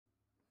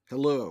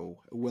Hello,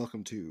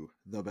 welcome to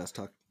the best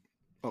tuck.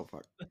 Oh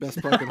fuck,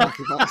 best puck and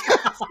hockey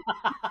podcast.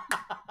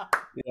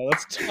 Yeah,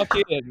 let's tuck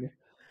in.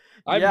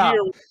 I'm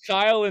here with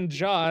Kyle and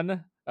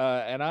John,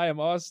 and I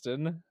am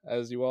Austin.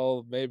 As you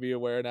all may be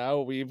aware now,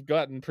 we've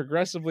gotten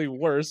progressively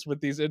worse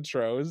with these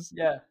intros.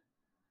 Yeah.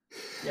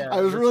 I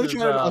was really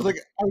trying. I was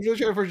really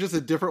trying for just a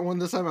different one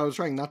this time. I was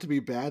trying not to be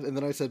bad, and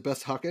then I said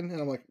best huckin',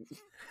 and I'm like,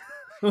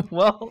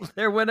 well,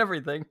 there went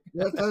everything.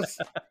 that's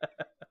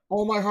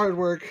all my hard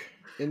work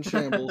in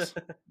shambles.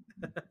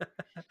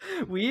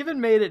 We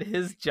even made it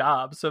his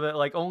job so that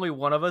like only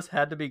one of us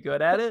had to be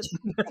good at it.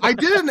 I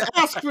didn't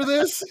ask for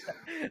this.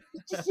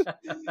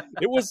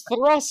 It was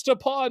thrust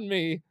upon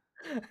me.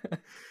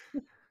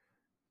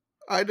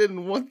 I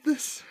didn't want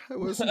this. I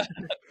wasn't.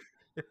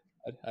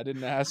 I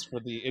didn't ask for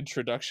the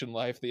introduction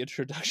life. The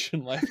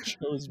introduction life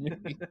chose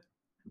me.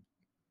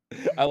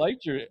 I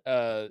liked your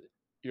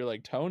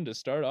like tone to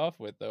start off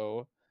with,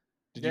 though.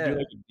 Did you do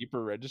like a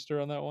deeper register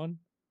on that one?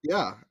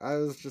 Yeah, I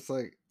was just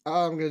like,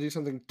 oh, I'm gonna do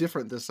something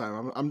different this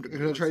time. I'm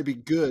gonna try to be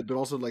good, but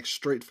also like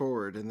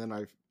straightforward. And then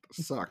I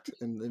sucked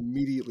and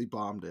immediately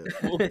bombed it.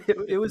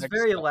 It was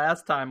very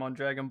last time on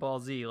Dragon Ball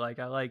Z. Like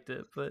I liked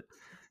it, but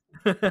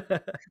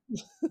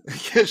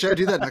should I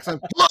do that next time?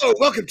 Hello,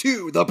 welcome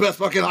to the Best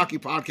Fucking Hockey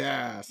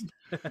Podcast.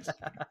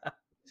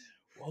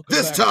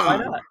 This time,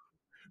 why not?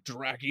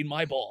 Dragging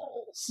my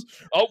balls.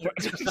 Oh.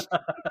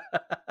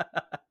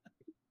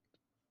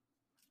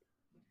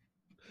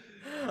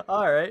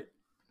 All right.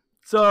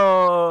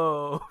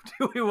 So,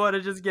 do we want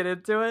to just get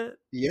into it?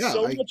 Yeah.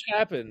 So much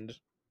happened.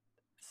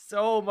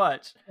 So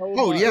much.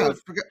 Oh yeah.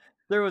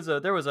 There was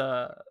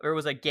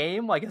a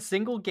game, like a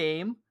single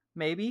game,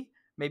 maybe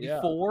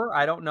 4.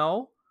 I don't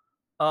know.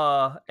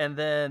 And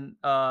then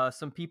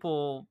some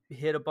people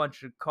hit a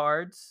bunch of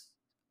cards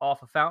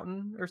off a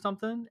fountain or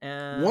something.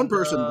 And one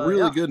person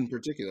really good in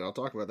particular. I'll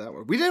talk about that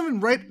one. We didn't even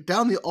write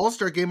down the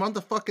All-Star game on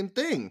the fucking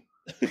thing.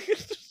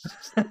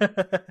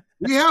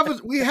 we have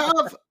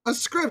a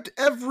script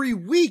every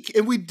week,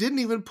 and we didn't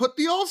even put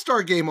the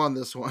All-Star game on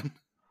this one.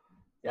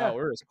 Yeah, wow,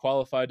 we're as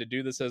qualified to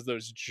do this as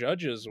those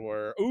judges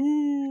were.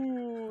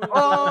 Ooh!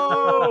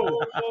 Oh!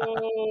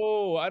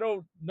 I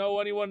don't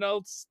know anyone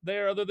else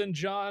there other than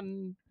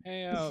John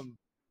Hamm.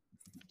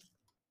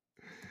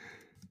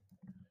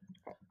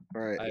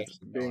 All right, it's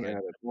being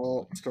added.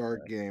 All-Star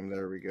game.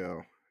 There we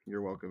go.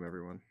 You're welcome,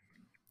 everyone.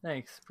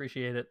 Thanks,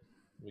 appreciate it.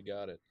 We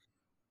got it.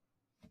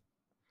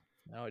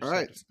 Now I just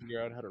have to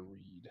figure out how to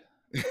read.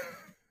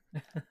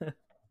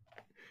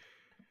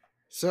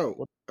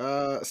 So,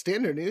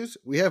 standard news,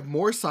 we have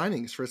more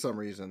signings for some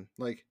reason.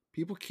 Like,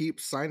 people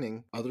keep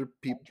signing other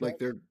people, like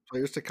their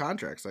players to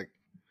contracts. Like,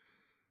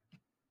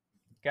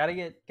 gotta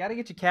get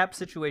your cap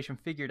situation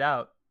figured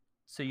out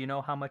so you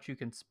know how much you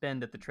can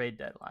spend at the trade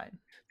deadline.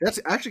 That's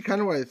actually kind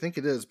of what I think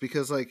it is,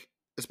 because like,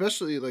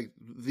 especially like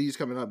these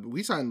coming up,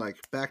 we signed like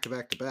back to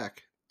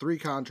back 3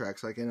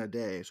 contracts like in a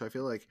day. So I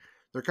feel like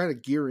they're kind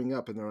of gearing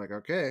up, and they're like,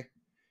 okay,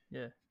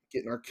 yeah,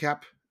 getting our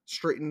cap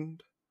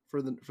straightened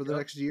for the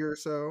next year or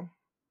so.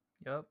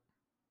 Yep.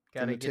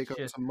 Gotta take up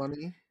some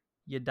money.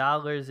 Your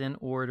dollars in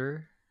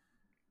order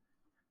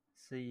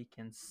so you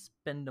can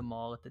spend them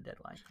all at the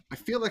deadline. I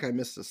feel like I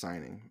missed a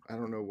signing. I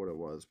don't know what it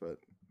was, but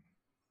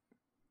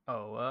it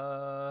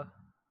was.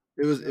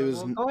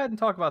 Well, go ahead and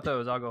talk about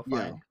those. I'll go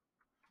find.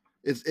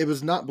 Yeah. It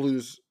was not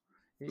Blues.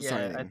 Yeah,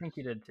 signing. I think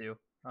you did too.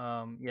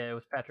 It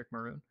was Patrick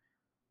Maroon.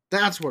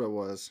 That's what it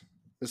was.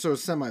 So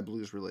it's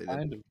semi-Blues related.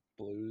 Kind of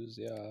Blues,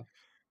 yeah.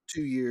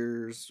 2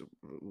 years.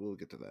 We'll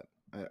get to that.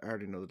 I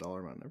already know the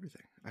dollar amount and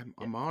everything.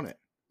 I'm on it.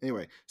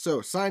 Anyway,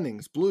 so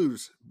signings,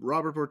 Blues,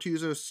 Robert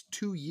Bortuzzo,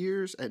 2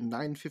 years at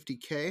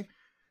 $950K.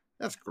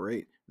 That's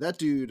great. That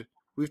dude,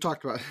 we've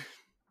talked about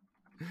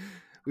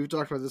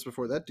this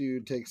before. That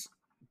dude takes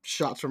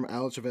shots from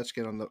Alex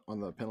Ovechkin on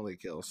the penalty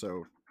kill.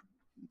 So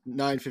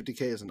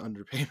 $950K is an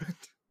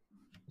underpayment.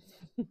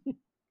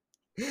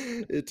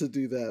 To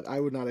do that, I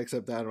would not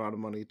accept that amount of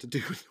money to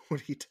do what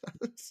he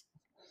does.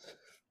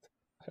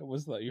 I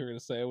was thought you were going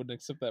to say I wouldn't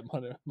accept that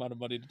amount of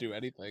money to do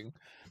anything.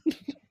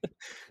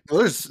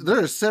 There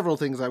are several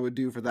things I would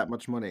do for that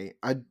much money.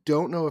 I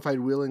don't know if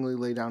I'd willingly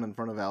lay down in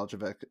front of Alex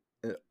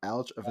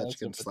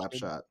Ovechkin's slap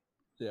shot.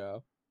 Yeah.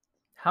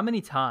 How many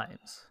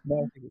times? No,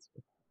 I think it's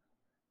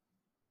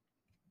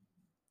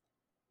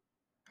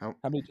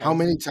How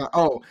many times?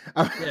 Oh,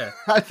 yeah.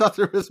 I thought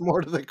there was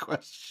more to the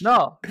question.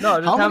 No.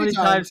 Just how many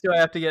times do I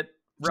have to get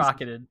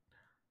rocketed?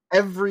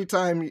 Every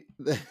time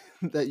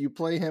that you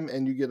play him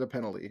and you get a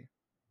penalty.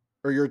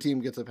 Or your team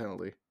gets a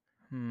penalty.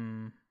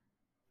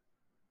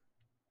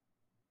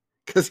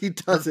 Because he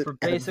does it for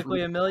basically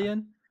 $1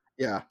 million?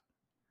 Yeah.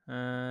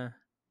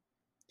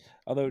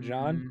 Although,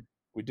 John,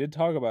 we did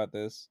talk about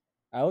this.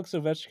 Alex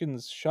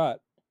Ovechkin's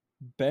shot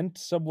bent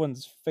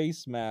someone's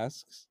face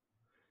masks.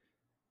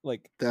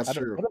 Like, that's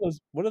true.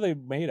 What are they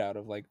made out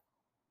of? Like,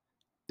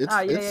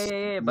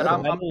 yeah. But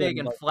I'm big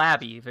and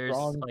flabby. There's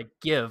like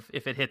give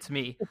if it hits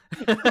me.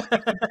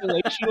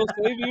 Insulation will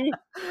save you.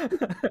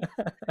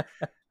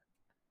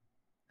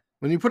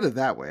 When you put it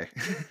that way.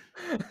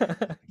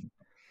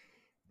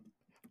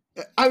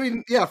 I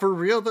mean, yeah, for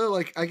real though.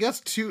 Like, I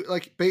guess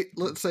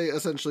let's say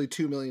essentially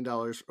 $2 million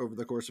over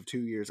the course of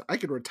 2 years. I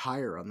could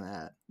retire on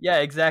that. Yeah,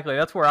 exactly.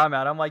 That's where I'm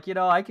at. I'm like,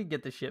 I could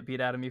get the shit beat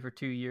out of me for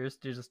 2 years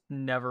to just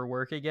never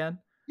work again.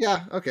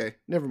 Yeah. Okay.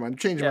 Never mind.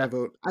 Changing my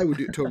vote. I would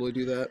totally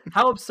do that.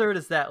 How absurd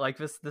is that? Like,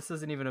 this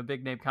isn't even a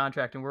big name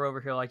contract, and we're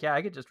over here like, yeah,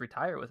 I could just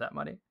retire with that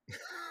money.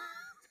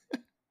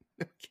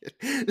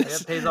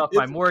 It pays off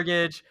my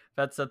mortgage.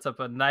 That sets up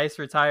a nice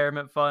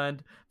retirement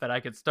fund that I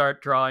could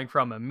start drawing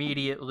from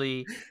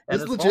immediately.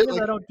 And as long as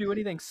I don't do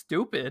anything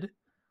stupid.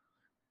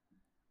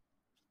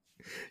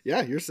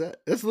 Yeah, you're set.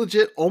 That's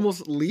legit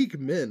almost league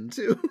min,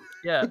 too.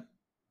 Yeah.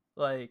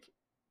 Like,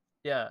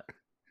 yeah.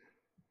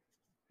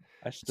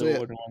 I still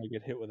wouldn't want to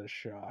get hit with a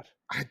shot.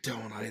 I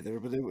don't either,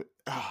 but it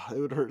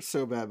would hurt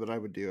so bad, but I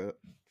would do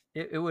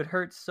it. It would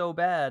hurt so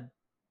bad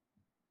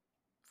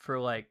for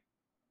like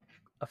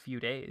a few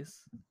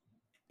days,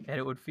 and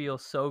it would feel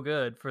so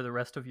good for the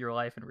rest of your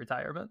life in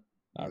retirement.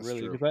 Not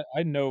really, because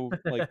I know,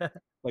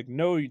 like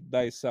know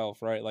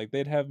thyself, right? Like,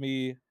 they'd have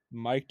me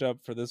mic'd up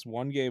for this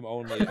one game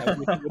only,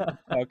 everything with the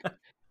puck,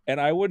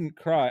 and I wouldn't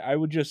cry. I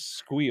would just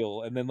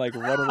squeal and then like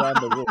run around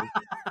the room.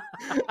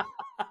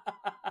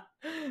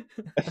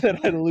 And then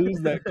I'd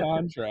lose that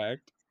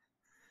contract.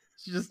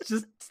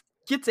 Just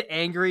gets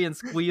angry and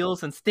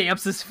squeals and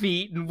stamps his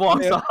feet and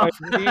walks off.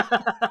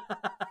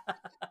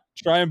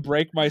 Try and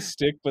break my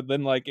stick, but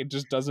then like it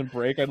just doesn't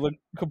break. I'd look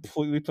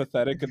completely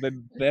pathetic,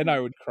 and then I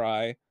would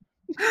cry.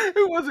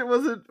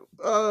 Was it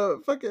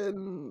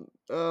fucking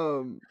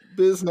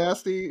Biz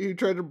Nasty who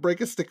tried to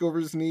break a stick over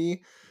his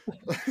knee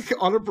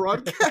on a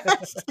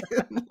broadcast?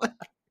 And, like,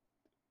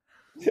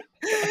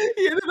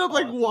 he ended up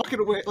like walking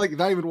away, like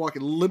not even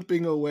walking,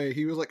 limping away.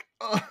 He was like,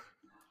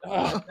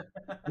 I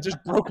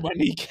just broke my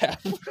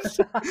kneecap.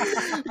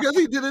 Because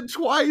he did it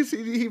twice.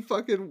 He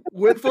fucking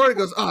went for it.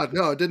 Goes,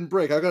 no, it didn't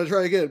break. I gotta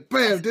try again.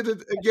 Bam, did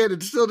it again.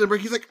 It still didn't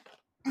break. He's like,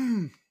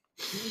 Ooh,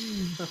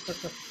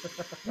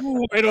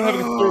 I don't have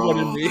a third one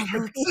in me.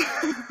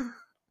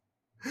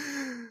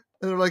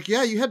 And they're like,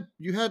 yeah,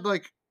 you had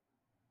like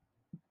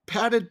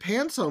padded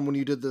pants on when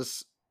you did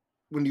this,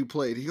 when you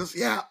played. He goes,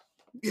 yeah.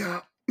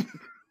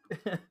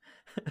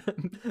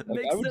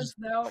 Makes sense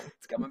now.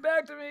 It's coming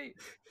back to me.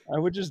 I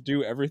would just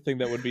do everything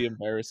that would be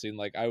embarrassing.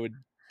 Like I would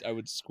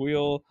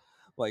squeal,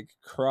 like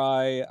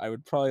cry. I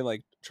would probably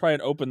like try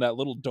and open that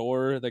little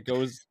door that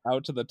goes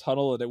out to the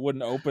tunnel, and it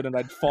wouldn't open, and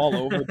I'd fall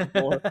over the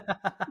door.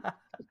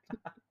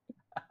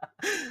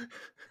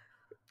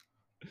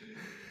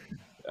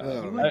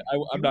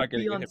 I'm not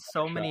going to get on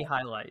so many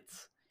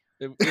highlights.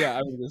 Yeah,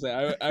 I was gonna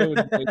say I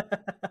would.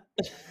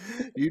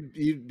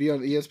 You'd be on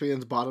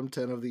ESPN's bottom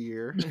 10 of the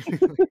year.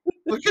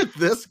 Look at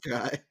this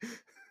guy.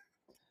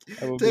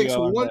 Takes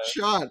one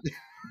shot.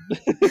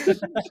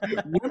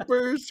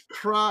 Whimpers,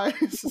 cries,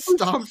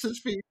 stomps his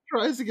feet,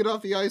 tries to get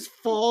off the ice,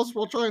 falls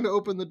while trying to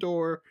open the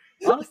door.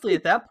 Honestly,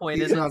 at that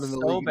point, is it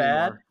so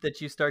bad that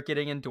you start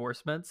getting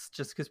endorsements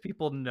just because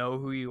people know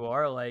who you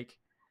are? Like,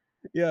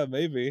 yeah,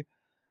 maybe.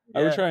 Yeah.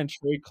 I would try and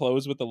trade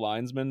clothes with the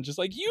linesman, just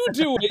like, you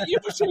do it, you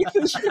take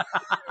this shit.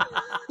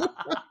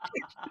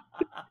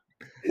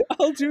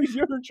 I'll do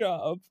your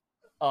job.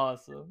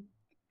 Awesome.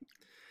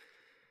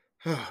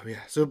 Oh, yeah.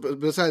 So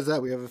besides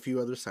that, we have a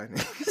few other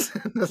signings.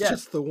 That's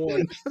just the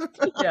one.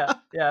 yeah,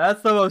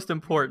 that's the most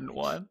important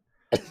one.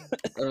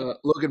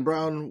 Logan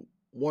Brown,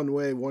 1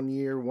 way, 1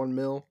 year, $1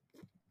 million.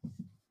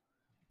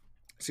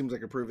 Seems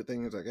like a prove it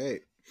thing. It's like, hey,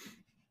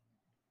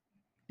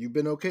 you've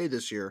been okay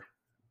this year.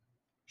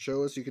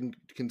 Show us you can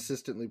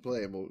consistently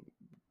play, and we'll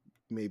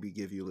maybe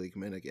give you league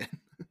min again.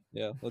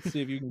 Yeah, let's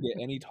see if you can get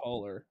any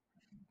taller.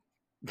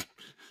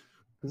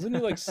 Isn't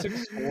he like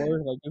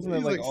 6'4"? Like, isn't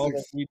that like all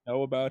that we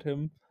know about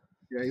him?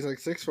 Yeah, he's like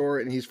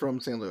 6'4", and he's from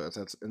St. Louis.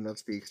 That's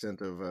the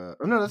extent of. Oh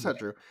no, that's not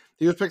true.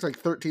 He was picked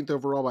like 13th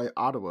overall by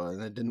Ottawa,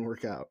 and it didn't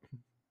work out.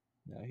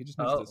 Yeah, he just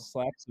needs to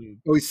slap some.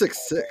 Oh, he's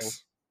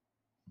 6'6".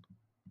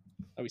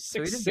 Oh, he's 6'6".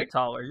 So he did get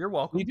taller. You're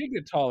welcome. He did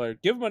get taller.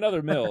 Give him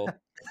another mil.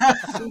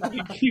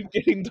 He keep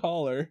getting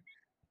taller.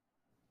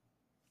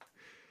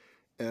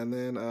 And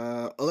then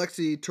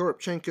Alexei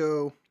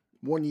Toropchenko,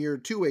 1 year,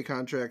 2-way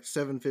contract,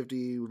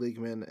 $750 league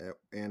min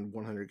and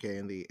 $100K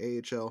in the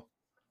AHL.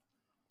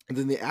 And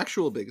then the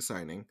actual big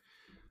signing,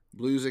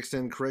 Blues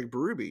extend Craig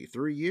Berube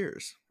 3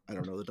 years. I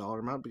don't know the dollar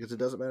amount because it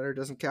doesn't matter. It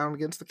doesn't count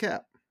against the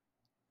cap.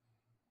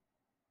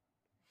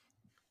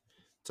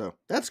 So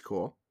that's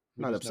cool.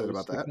 Not upset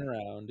about that.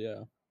 Around,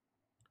 yeah.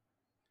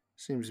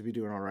 Seems to be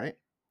doing all right.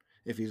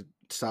 If he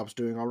stops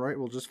doing all right,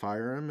 we'll just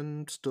fire him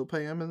and still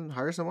pay him and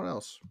hire someone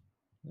else.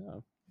 Yeah.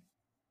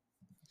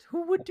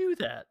 Who would do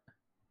that?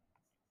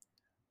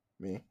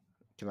 Me.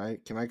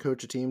 Can I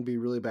coach a team, be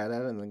really bad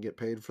at it, and then get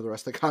paid for the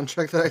rest of the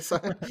contract that I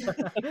signed?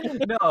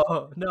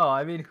 No.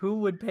 I mean, who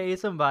would pay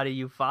somebody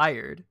you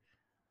fired?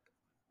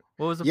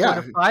 What was the point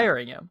of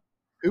firing him?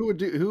 Who would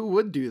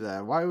do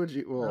that? Why would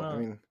you? Well, I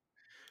mean,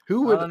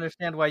 who would? I don't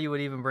understand why you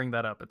would even bring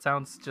that up. It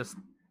sounds just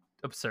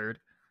absurd.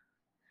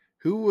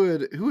 Who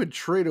would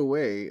trade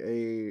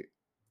away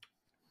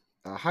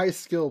a high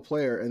skill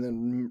player and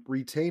then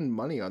retain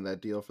money on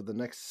that deal for the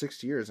next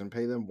 6 years and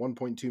pay them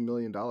 $1.2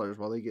 million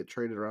while they get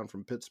traded around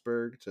from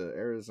Pittsburgh to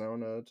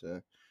Arizona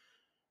to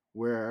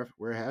where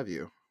have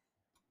you.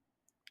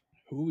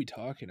 Who are we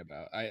talking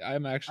about?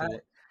 I'm actually.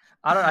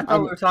 I thought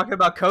we were talking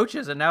about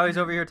coaches, and now he's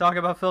over here talking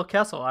about Phil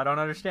Kessel. I don't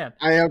understand.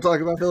 I am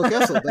talking about Phil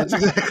Kessel. That's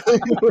exactly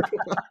what it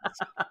was.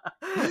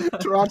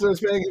 Toronto is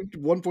paying him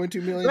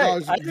 $1.2 million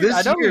this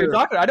I know year. who you're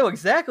talking. I know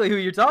exactly who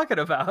you're talking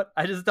about.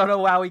 I just don't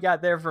know how we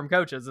got there from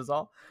coaches. Is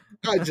all.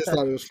 I just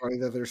thought it was funny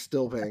that they're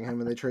still paying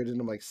him, and they traded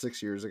him like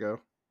 6 years ago.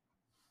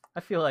 I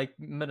feel like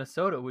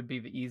Minnesota would be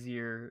the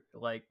easier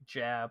like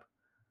jab.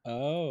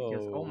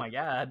 Because, oh my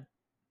god.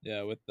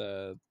 Yeah, with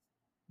the.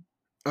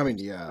 I mean,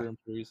 yeah.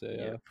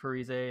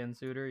 Parise and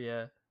Suter,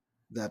 yeah.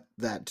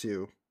 That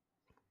too.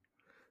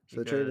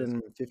 So they traded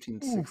him in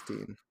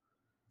 15-16.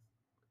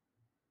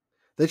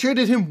 They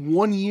traded him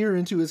 1 year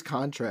into his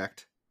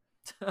contract.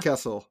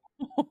 Kessel.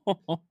 Wow.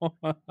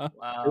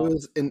 It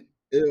was an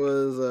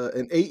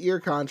 8-year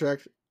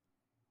contract.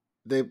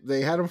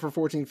 They had him for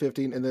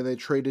 14-15, and then they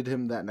traded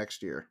him that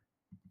next year.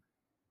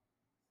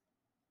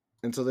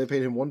 And so they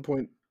paid him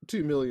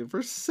 $1.2 million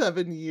for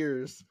 7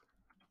 years.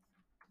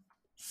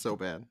 So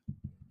bad.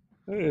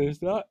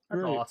 It's not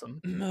That's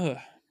awesome. And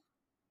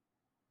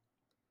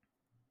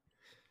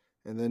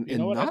then you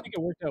know what? I think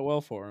it worked out well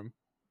for him.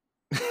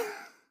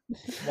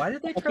 Why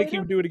did they I trade think he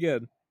him? would do it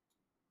again.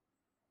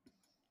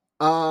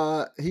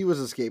 He was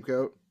a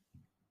scapegoat.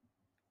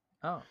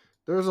 Oh.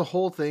 There was a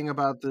whole thing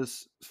about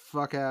this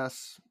fuck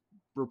ass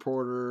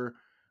reporter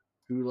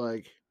who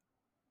like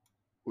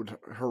would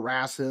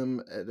harass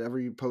him at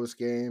every post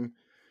game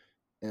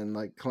and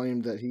like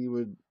claimed that he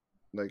would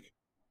like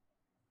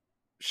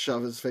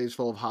shove his face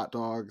full of hot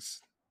dogs.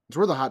 It's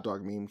where the hot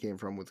dog meme came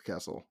from with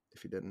Kessel,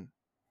 if you didn't.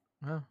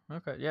 Oh,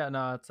 okay. Yeah,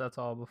 no, that's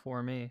all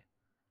before me.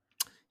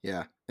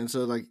 Yeah. And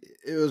so like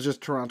it was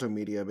just Toronto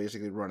media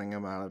basically running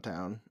him out of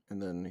town,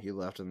 and then he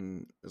left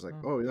and was like,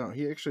 oh, you know,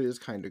 he actually is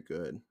kind of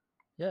good.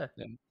 Yeah.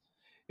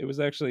 It was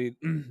actually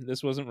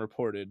this wasn't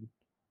reported,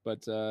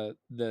 but the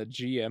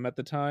GM at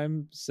the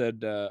time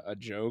said a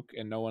joke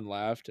and no one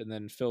laughed, and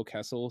then Phil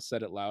Kessel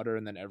said it louder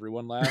and then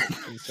everyone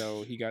laughed, and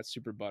so he got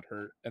super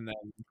butthurt and then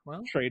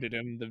traded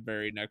him the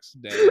very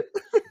next day.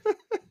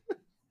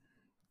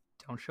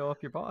 Don't show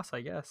up your boss,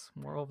 I guess.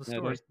 Moral of the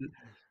story.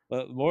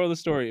 Moral of the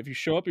story: if you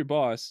show up your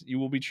boss, you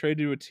will be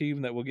traded to a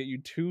team that will get you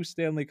 2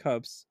 Stanley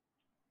Cups,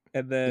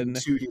 and then in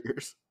 2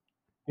 years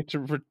get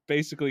to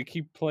basically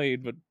keep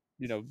playing, but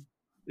you know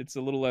it's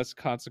a little less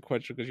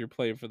consequential because you're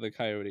playing for the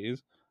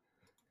Coyotes.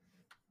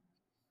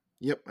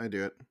 Yep, I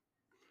do it.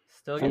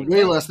 Still for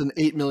way less than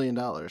 $8 million.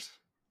 I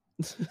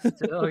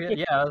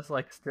was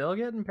like, still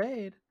getting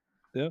paid.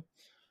 Yep.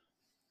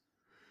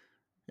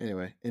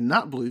 Anyway, in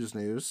not Blues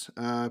news,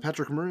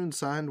 Patrick Maroon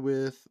signed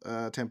with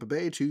Tampa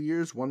Bay 2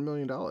 years, $1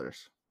 million.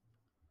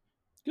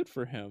 Good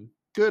for him.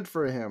 Good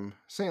for him.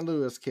 St.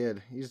 Louis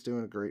kid. He's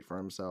doing great for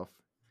himself.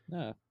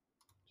 Yeah.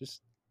 He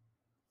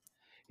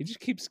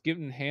just keeps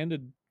getting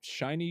handed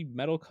shiny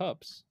metal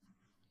cups.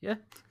 Yeah.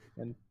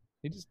 And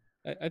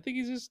I think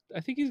he's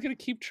gonna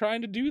keep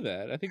trying to do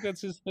that. I think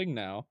that's his thing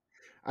now.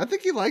 I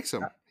think he likes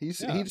him. He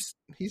seems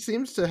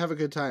to have a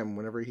good time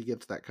whenever he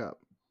gets that cup.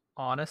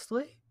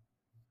 Honestly,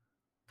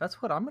 that's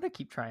what I'm gonna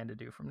keep trying to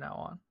do from now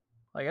on.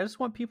 Like, I just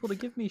want people to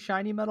give me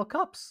shiny metal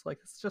cups. Like,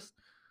 that's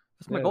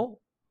my goal.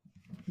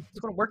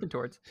 That's what I'm working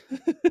towards.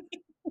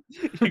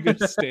 You're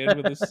gonna stand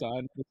with a sign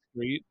in the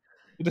street.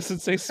 It doesn't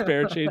say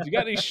spare change. You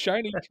got any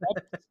shiny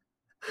cups?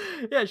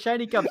 Yeah,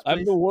 shiny cups. Please.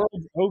 I'm the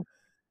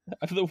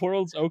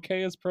world's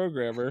okayest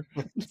programmer.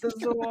 It says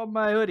so on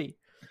my hoodie.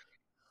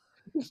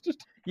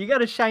 You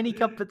got a shiny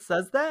cup that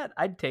says that?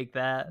 I'd take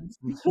that.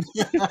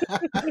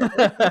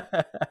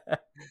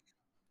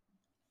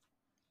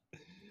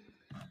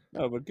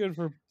 No, but good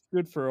for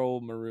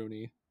old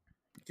Marooney.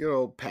 Good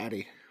old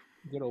Patty.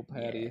 Good old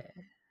Patty. Yeah.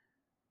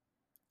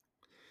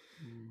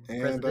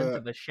 And, President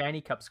of the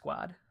Shiny Cup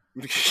Squad.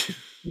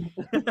 Shiny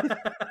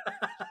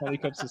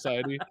Cup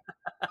Society.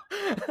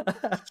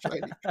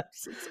 Shiny Cup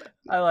Society.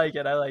 I like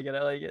it.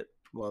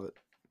 Love it.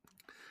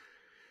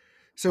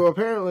 So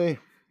apparently,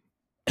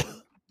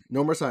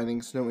 no more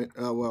signings. No,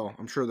 well,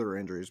 I'm sure there were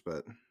injuries,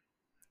 but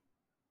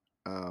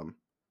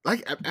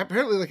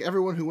apparently,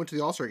 everyone who went to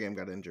the All-Star game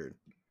got injured.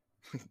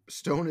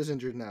 Stone is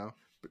injured now.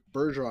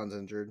 Bergeron's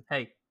injured.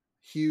 Hey,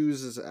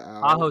 Hughes is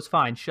out. Aho's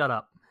fine. Shut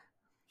up.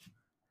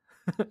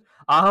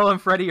 Aho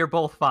and Freddie are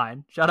both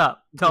fine. Shut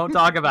up. Don't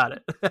talk about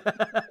it.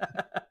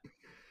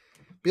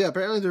 But yeah,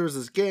 apparently there was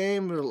this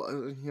game.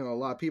 You know, a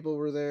lot of people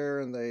were there,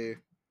 and they.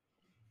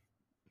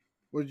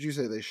 What did you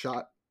say? They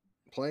shot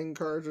playing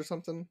cards or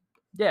something?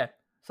 Yeah,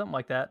 something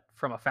like that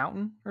from a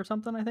fountain or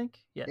something. I think.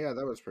 Yeah. Yeah,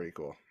 that was pretty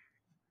cool.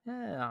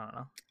 Yeah, I don't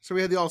know. So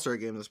we had the All-Star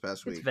game this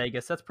past week. It's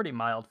Vegas. That's pretty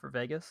mild for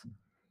Vegas.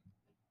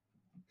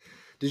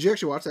 Did you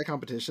actually watch that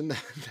competition?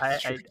 I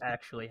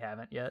actually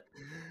haven't yet.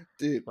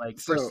 Dude,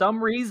 for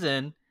some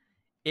reason,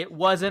 it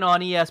wasn't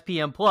on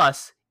ESPN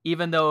Plus,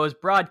 even though it was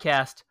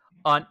broadcast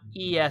on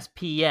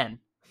ESPN.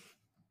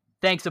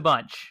 Thanks a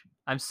bunch.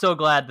 I'm so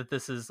glad that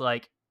this is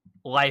like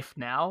life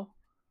now.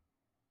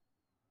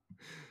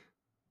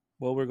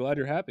 Well, we're glad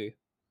you're happy.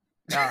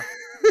 Yeah.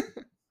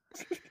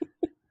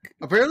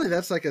 Apparently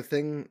that's like a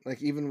thing,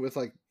 like even with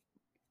like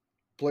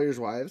players'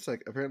 wives,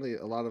 like apparently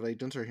a lot of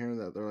agents are hearing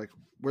that. They're like,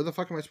 where the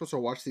fuck am I supposed to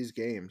watch these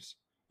games?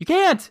 You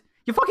can't.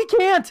 You fucking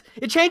can't.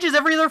 It changes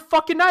every other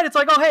fucking night. It's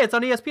like, oh, hey, it's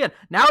on ESPN.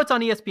 Now it's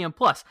on ESPN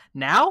Plus.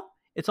 Now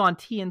it's on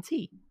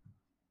TNT.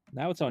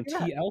 Now it's on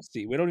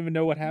TLC. We don't even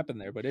know what happened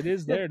there, but it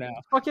is there now.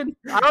 Fucking,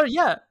 I don't,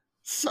 yeah.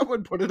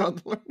 Someone put it on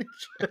the learning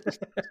channel.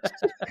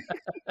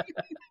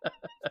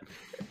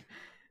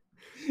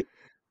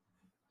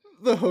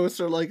 The hosts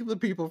are like the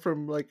people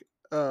from like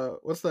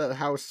what's that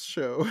house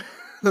show?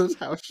 Those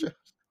house shows.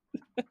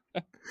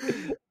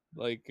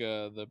 Like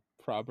the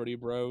Property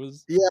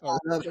Bros. Yeah,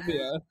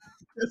 yeah.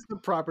 It's the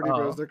Property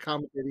Bros. They're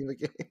commentating the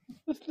game.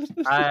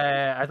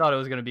 I thought it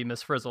was gonna be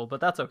Miss Frizzle,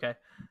 but that's okay.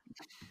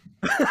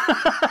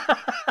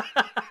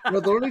 No,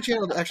 the Learning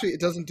Channel actually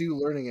it doesn't do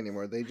learning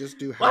anymore. They just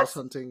do house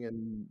hunting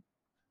and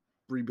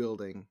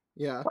rebuilding.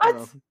 Yeah.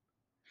 What?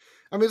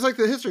 I mean, it's like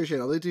the History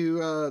Channel. They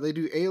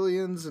do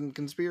aliens and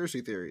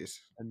conspiracy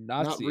theories, and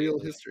not real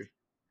history,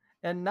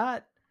 and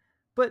not.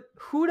 But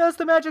who does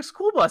the Magic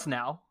School Bus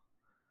now?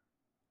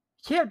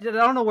 I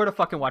don't know where to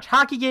fucking watch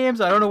hockey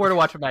games. I don't know where to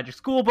watch a Magic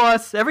School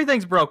Bus.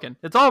 Everything's broken.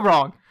 It's all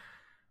wrong.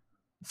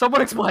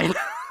 Someone explain.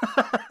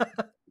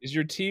 Is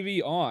your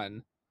TV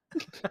on?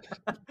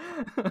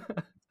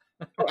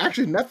 Oh,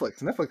 actually,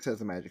 Netflix has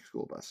the Magic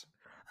School Bus.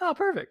 Oh,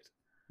 perfect.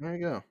 There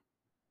you go.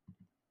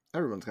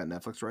 Everyone's got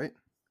Netflix, right?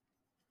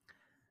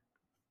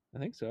 I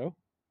think so.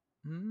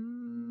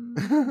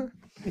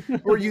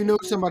 Or you know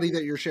somebody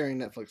that you're sharing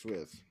Netflix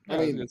with. I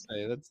was gonna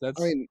say that's.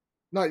 I mean,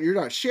 you're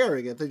not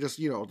sharing it. They just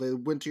they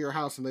went to your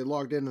house and they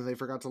logged in and they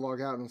forgot to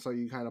log out, and so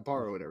you kind of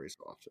borrow it every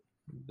so often.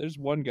 There's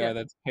one guy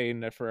that's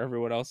paying for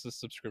everyone else's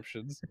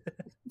subscriptions.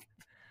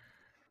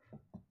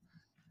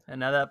 And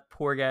now that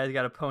poor guy's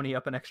got to pony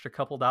up an extra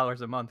couple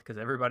dollars a month because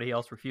everybody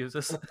else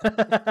refuses.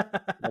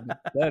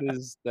 that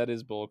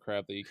is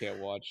bullcrap that you can't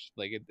watch.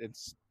 Like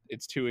it's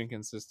too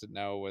inconsistent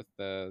now with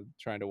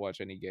trying to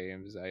watch any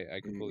games.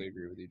 I completely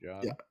agree with you,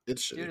 John. Yeah,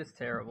 it's dude, it's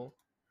terrible.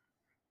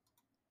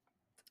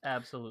 It's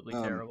absolutely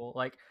terrible.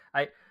 Like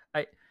I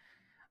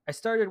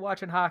started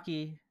watching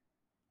hockey.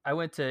 I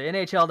went to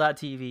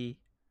NHL.tv.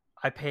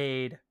 I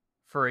paid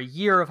for a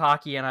year of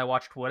hockey and I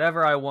watched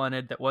whatever I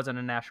wanted that wasn't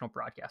a national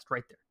broadcast.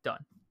 Right there,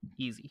 done.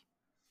 Easy.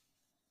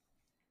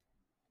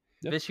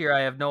 Yep. This year I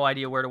have no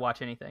idea where to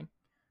watch anything.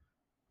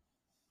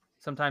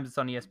 Sometimes it's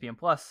on ESPN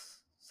Plus,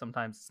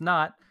 sometimes it's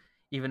not.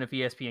 Even if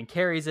ESPN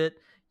carries it,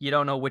 you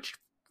don't know which,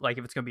 like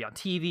if it's going to be on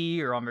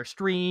TV or on their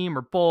stream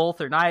or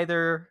both or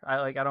neither.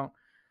 I don't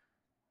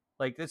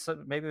like this.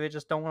 Maybe they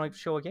just don't want to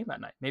show a game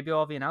that night. Maybe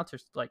all the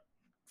announcers like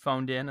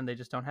phoned in and they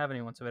just don't have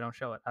anyone, so they don't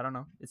show it. I don't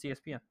know. It's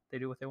ESPN. They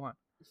do what they want.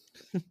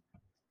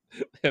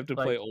 They have to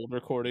play old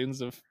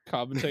recordings of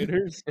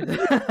commentators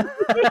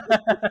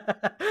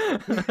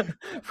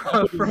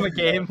from a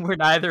game where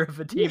neither of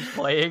the teams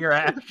playing are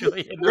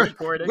actually in the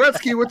recording.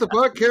 Gretzky with the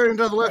puck carrying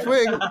to the left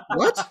wing.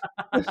 What?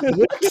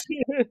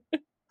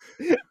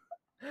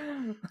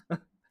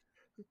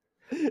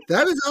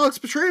 That is Alex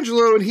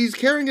Pietrangelo, and he's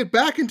carrying it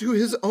back into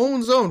his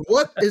own zone.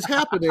 What is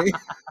happening?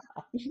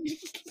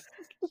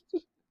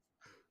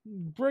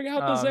 Bring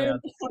out the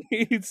Zamboni.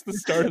 It's the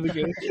start of the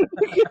game.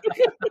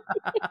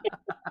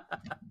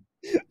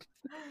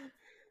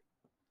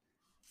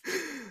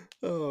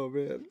 Oh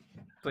man.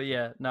 But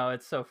yeah, no,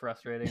 it's so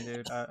frustrating,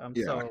 dude. I'm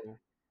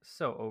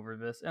so over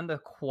this. And the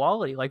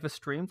quality, like the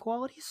stream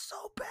quality is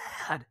so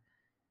bad.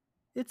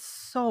 It's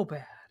so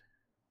bad.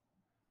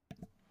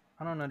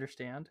 I don't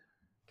understand.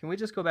 Can we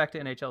just go back to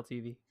NHL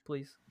TV,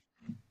 please?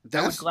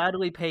 I would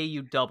gladly pay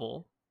you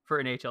double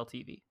for NHL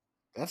TV.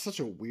 That's such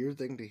a weird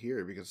thing to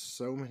hear because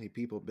so many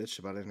people bitch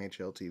about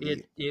NHL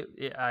TV.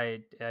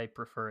 I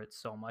prefer it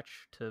so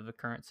much to the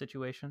current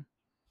situation.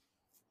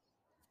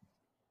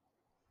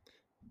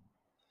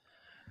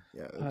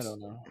 Yeah, I don't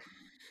know.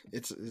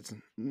 It's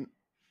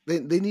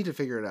they need to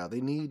figure it out.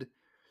 They need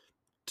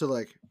to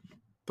like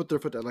put their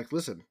foot down. Like,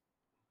 listen,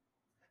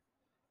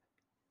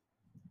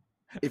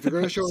 if you're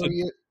going to show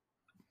me it,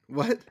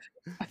 what?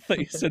 I thought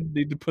you said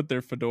need to put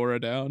their fedora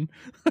down.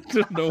 I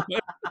don't know why.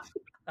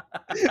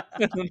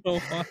 I don't know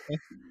why.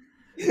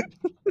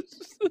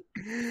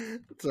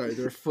 Sorry,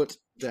 their foot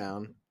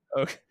down.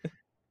 Okay.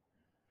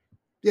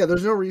 Yeah,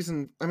 there's no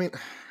reason. I mean,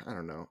 I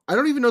don't know. I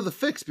don't even know the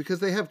fix because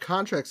they have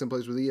contracts in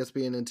place with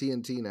ESPN and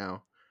TNT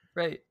now.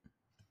 Right.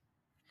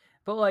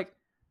 But like,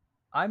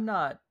 I'm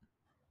not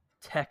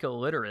tech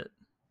illiterate.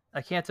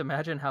 I can't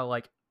imagine how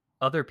like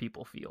other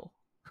people feel.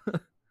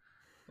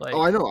 Like,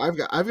 oh, I know. I've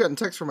gotten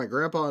texts from my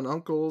grandpa and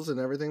uncles and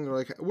everything. They're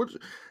like,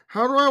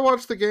 how do I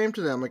watch the game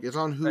today? I'm like, it's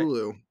on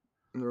Hulu. Right.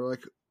 And they're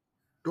like,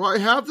 do I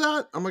have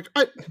that? I'm like,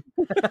 I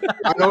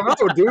don't know.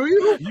 Do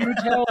you? You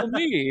tell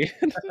me.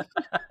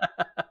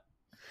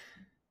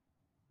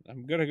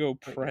 I'm going to go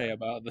pray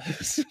about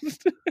this.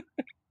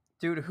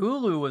 Dude,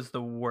 Hulu was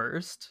the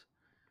worst.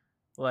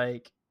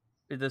 Like,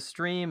 the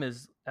stream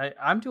is.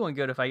 I'm doing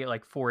good if I get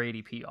like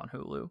 480p on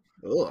Hulu.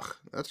 Ugh,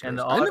 that's And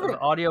gross. the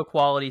audio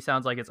quality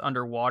sounds like it's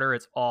underwater.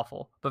 It's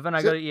awful. But then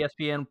I go to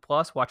ESPN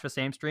Plus, watch the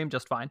same stream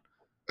just fine.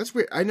 That's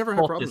weird. I never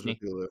had problems with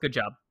Hulu. Good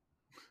job.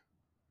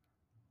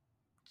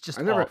 Just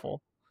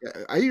awful. Yeah,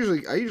 I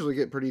usually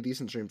get pretty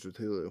decent streams with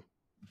Hulu.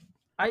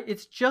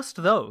 It's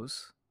just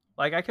those.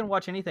 Like I can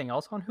watch anything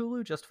else on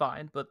Hulu just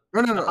fine, but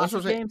no. That's what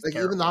I'm saying. Like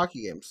even the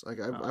hockey games. Like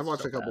I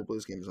watched so a couple bad.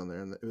 Blues games on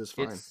there, and it was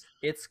fine.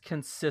 It's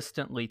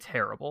consistently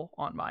terrible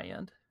on my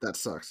end. That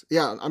sucks.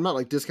 Yeah, I'm not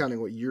like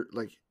discounting what you're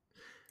like.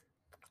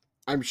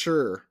 I'm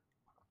sure.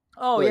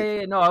 Oh like,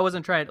 yeah. No, I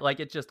wasn't trying to, like,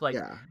 it's just like,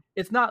 yeah.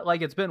 It's not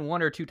like it's been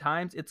 1 or 2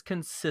 times. It's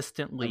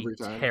consistently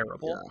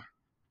terrible. Yeah.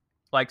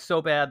 Like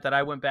so bad that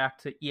I went back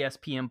to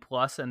ESPN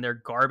Plus and their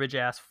garbage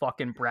ass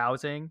fucking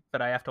browsing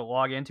that I have to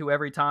log into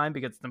every time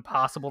because it's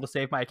impossible to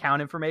save my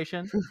account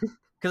information.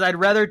 Because I'd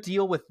rather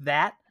deal with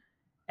that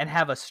and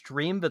have a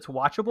stream that's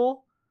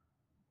watchable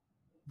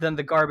than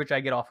the garbage I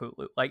get off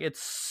Hulu. Like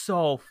it's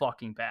so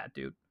fucking bad,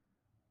 dude.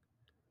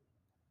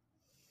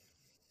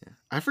 Yeah.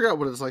 I forgot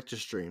what it's like to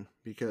stream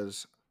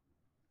because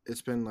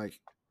it's been like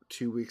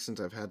 2 weeks since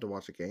I've had to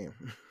watch a game.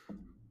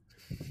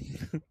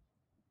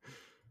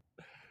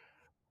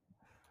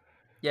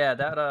 Yeah,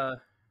 that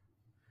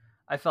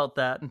I felt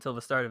that until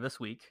the start of this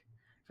week.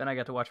 Then I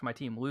got to watch my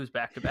team lose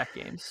back-to-back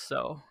games.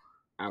 So,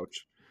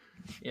 ouch.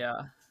 Yeah.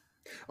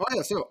 Oh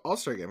yeah, so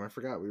All-Star game. I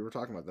forgot we were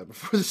talking about that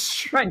before the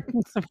stream.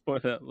 Right. Before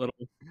that little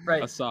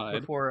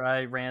aside. Before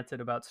I ranted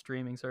about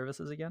streaming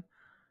services again.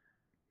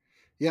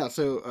 Yeah.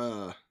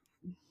 So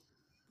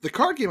the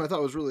card game I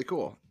thought was really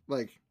cool.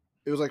 Like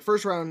it was like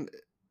first round,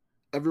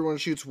 everyone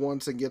shoots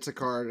once and gets a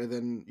card, and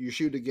then you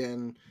shoot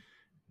again.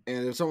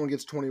 And if someone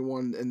gets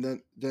 21,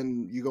 and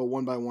then you go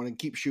one by one and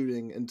keep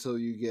shooting until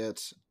you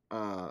get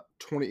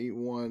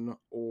 21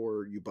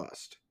 or you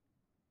bust.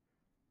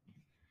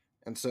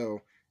 And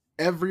so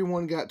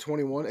everyone got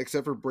 21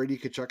 except for Brady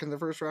Tkachuk in the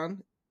first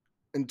round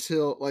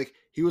until like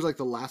he was like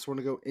the last one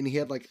to go, and he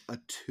had like a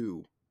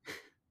 2.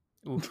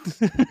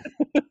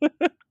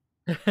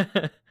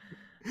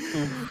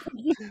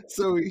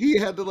 So he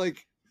had to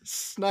like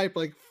snipe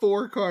like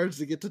 4 cards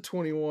to get to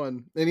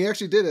 21, and he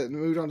actually did it and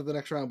moved on to the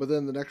next round. But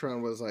then the next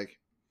round was like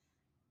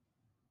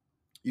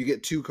you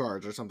get 2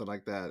 cards or something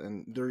like that,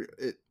 and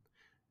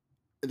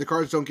the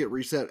cards don't get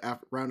reset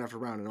round after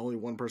round, and only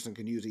one person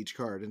can use each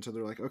card. And so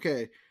they're like,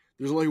 okay,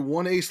 there's only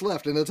one ace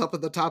left, and it's up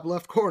at the top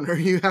left corner.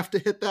 You have to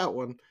hit that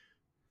one.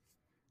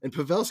 And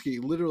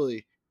Pavelski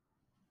literally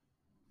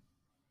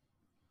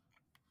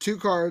 2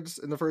 cards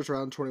in the first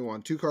round,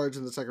 21. 2 cards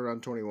in the second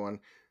round, 21.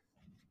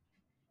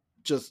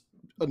 Just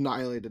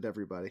annihilated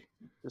everybody.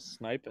 Just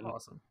sniping.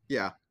 Awesome.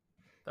 Yeah.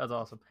 That's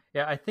awesome.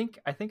 Yeah, I think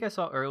I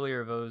saw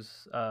earlier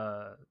those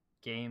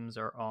games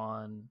are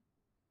on,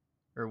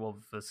 or well,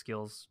 the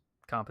skills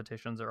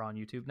competitions are on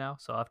YouTube now.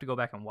 So I'll have to go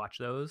back and watch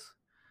those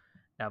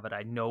now that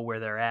I know where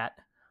they're at.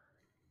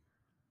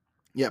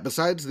 Yeah,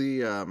 besides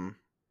the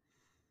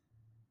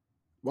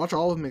watch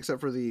all of them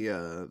except for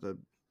the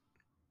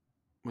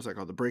what's that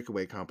called? The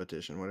breakaway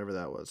competition, whatever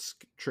that was.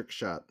 Trick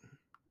shot.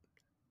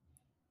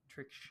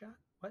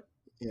 What?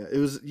 Yeah, it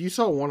was. You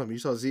saw one of them. You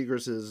saw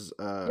Zegras'.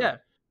 Yeah,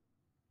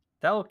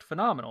 that looked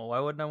phenomenal. Why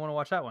wouldn't I want to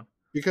watch that one?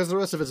 Because the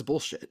rest of it's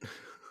bullshit.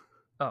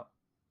 Oh,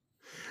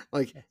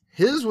 like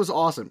his was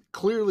awesome,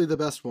 clearly the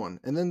best one.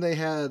 And then they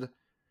had,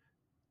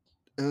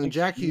 and then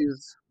Jack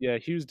Hughes. Yeah,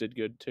 Hughes did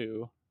good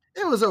too.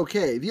 It was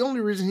okay. The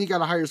only reason he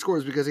got a higher score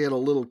is because he had a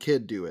little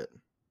kid do it.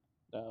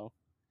 No,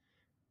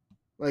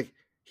 like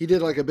he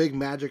did like a big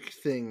magic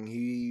thing.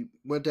 He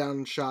went down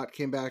and shot,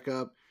 came back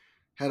up.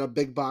 Had a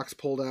big box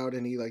pulled out,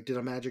 and he like did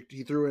a magic.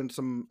 He threw in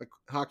some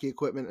hockey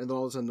equipment, and then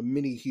all of a sudden the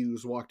mini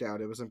Hughes walked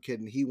out. It was some kid,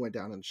 and he went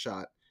down and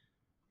shot.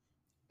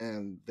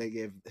 And they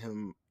gave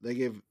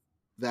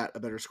that a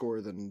better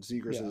score than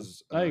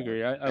Zegras'. Yeah, I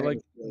agree. I like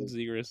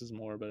Zegras'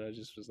 more, but I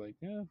just was like,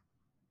 yeah,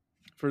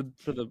 for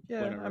the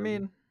winner, I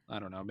mean, I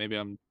don't know. Maybe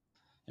I'm,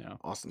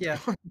 awesome. Yeah,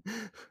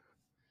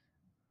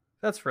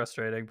 that's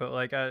frustrating, but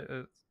like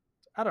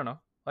I don't know.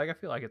 Like I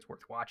feel like it's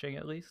worth watching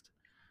at least.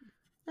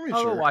 I mean,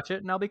 I'll sure. go watch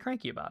it and I'll be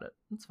cranky about it.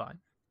 It's fine.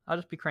 I'll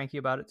just be cranky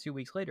about it 2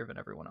 weeks later than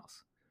everyone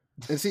else.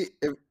 And see,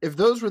 if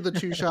those were the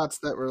 2 shots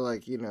that were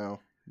like, the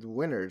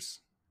winners,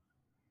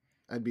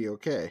 I'd be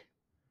okay.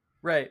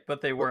 Right,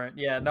 but they weren't.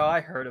 Yeah, no, I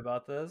heard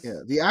about this.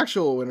 Yeah, the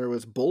actual winner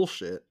was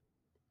bullshit.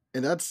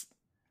 And that's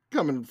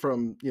coming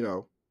from,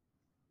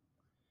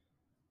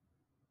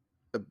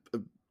 a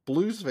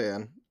Blues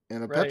fan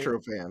and a Petro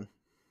fan.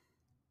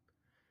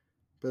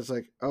 But it's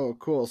like, oh,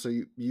 cool. So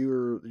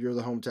you're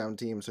the hometown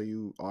team, so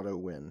you auto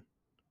win.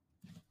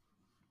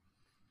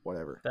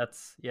 Whatever.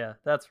 That's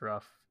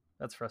rough.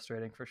 That's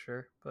frustrating for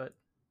sure. But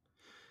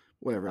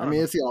whatever. I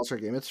mean, it's the All-Star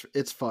game.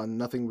 It's fun.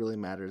 Nothing really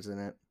matters in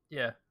it.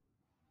 Yeah.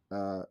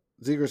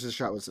 Zegras'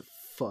 shot was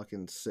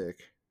fucking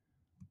sick.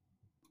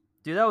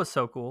 Dude, that was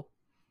so cool.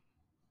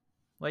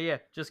 Well, yeah,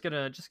 just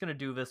gonna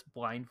do this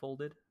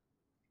blindfolded.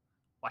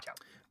 Watch out.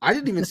 I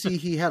didn't even see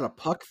he had a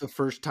puck the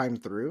first time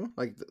through.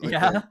 Like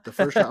yeah. the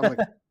first shot. I'm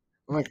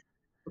like,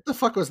 what what the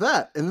fuck was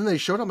that? And then they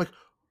showed. I'm like,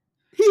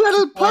 he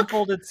had a puck.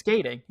 Blindfolded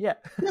skating. Yeah.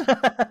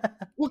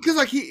 Well, because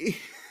like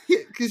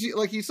because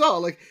you saw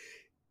like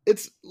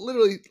it's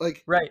literally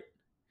like right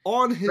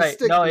on his right.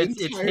 stick. No, the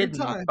it's entire hidden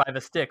time. by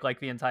the stick like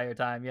the entire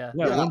time. Yeah.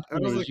 Yeah, Yeah, one I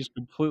point it was was like- just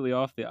completely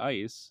off the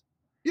ice.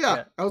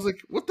 Yeah, I was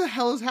like, what the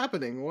hell is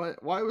happening?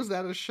 Why was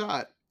that a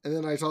shot? And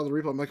then I saw the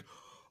replay. I'm like,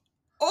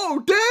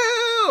 oh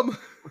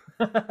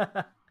damn!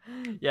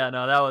 Yeah,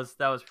 no, that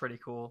was pretty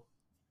cool.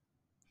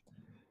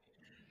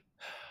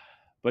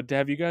 But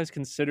have you guys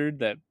considered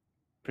that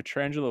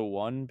Pietrangelo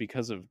won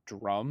because of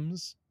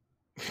drums?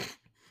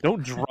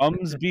 Don't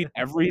drums beat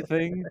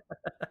everything?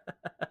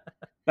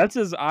 That's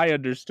as I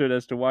understood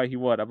as to why he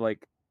won. I'm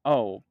like,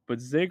 oh,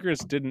 but Zagreus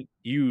didn't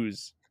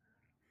use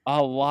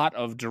a lot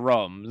of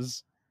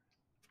drums.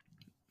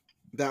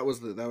 That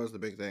was the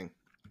big thing.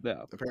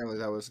 Yeah. Apparently,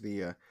 that was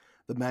the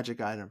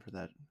magic item for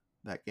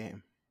that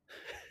game.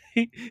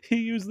 He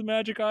used the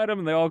magic item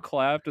and they all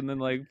clapped and then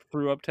like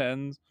threw up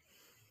tens.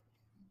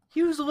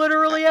 He was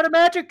literally at a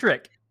magic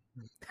trick.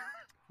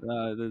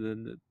 No,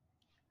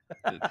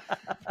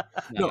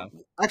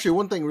 actually,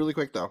 one thing really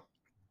quick though,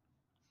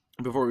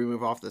 before we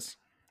move off this,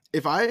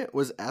 if I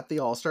was at the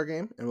All-Star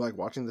game and like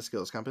watching the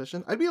skills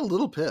competition, I'd be a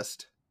little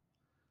pissed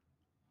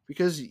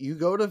because you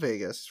go to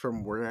Vegas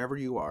from wherever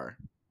you are,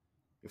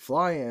 you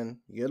fly in,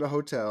 you get a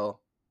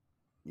hotel,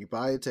 you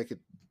buy a ticket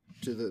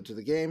to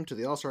the game, to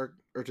the All-Star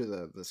or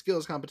to the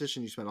skills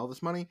competition, you spend all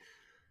this money,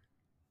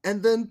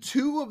 and then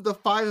 2 of the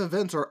 5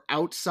 events are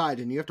outside,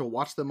 and you have to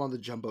watch them on the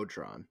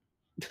Jumbotron.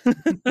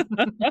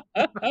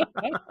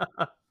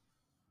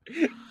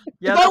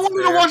 Yeah, if I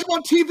wanted to watch them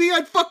on TV,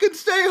 I'd fucking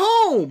stay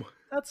home.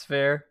 That's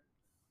fair.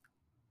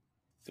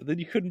 But then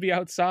you couldn't be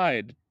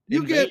outside.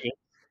 You get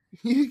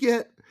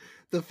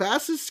the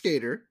fastest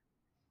skater,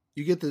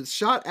 you get the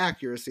shot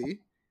accuracy,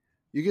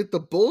 you get the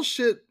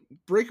bullshit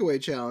breakaway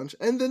challenge,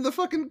 and then the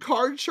fucking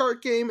card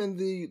shark game and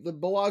the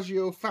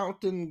Bellagio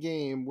fountain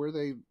game where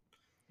they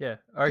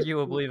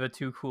arguably the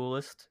 2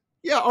 coolest.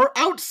 Yeah, are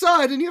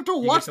outside and you have to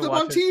watch to them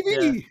watch on it,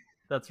 TV. yeah.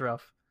 That's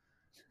rough.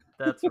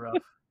 That's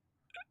rough.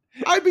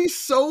 I'd be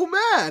so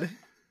mad.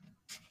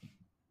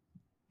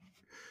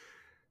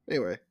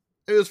 Anyway,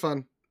 it was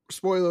fun.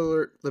 Spoiler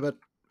alert.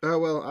 Oh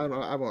well, I don't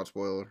know. I won't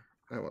spoil.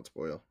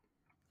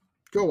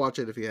 Go watch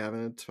it if you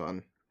haven't. It's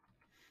fun.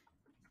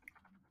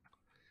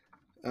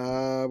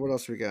 What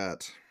else we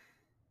got?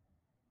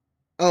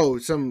 Oh,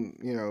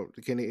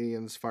 the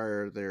Canadians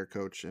fire their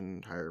coach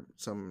and hire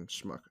some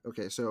schmuck.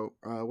 Okay, so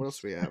what else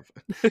do we have?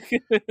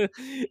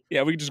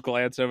 Yeah, we can just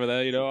glance over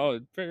that.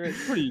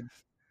 It's pretty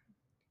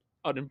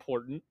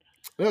unimportant.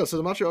 No, so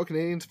the Montreal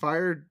Canadiens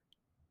fired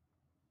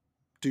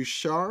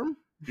Ducharme?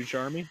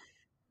 Ducharme?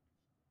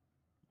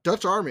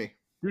 Dutch Army.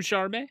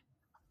 Ducharme?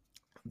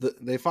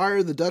 They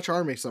fired the Dutch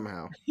Army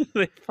somehow.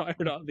 They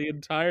fired out the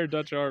entire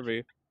Dutch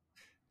Army.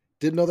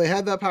 Didn't know they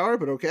had that power,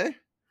 but okay.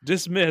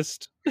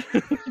 Dismissed.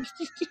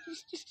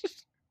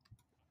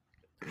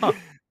 Huh.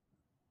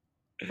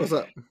 What's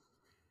up?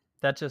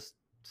 That just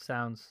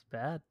sounds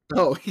bad.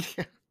 Oh,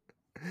 yeah.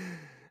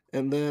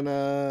 And then,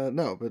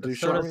 no, but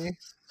Ducharme.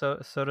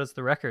 So does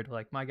the record.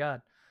 Like, my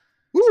God.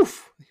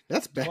 Woof!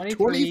 That's bad.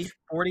 23,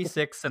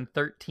 46, and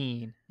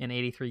 13 in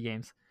 83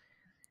 games.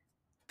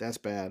 That's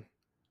bad.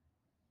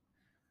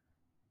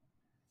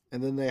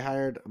 And then they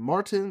hired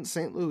Martin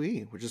St.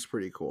 Louis, which is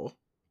pretty cool.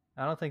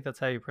 I don't think that's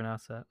how you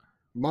pronounce that.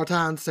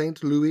 Martin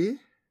St. Louis?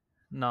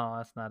 No,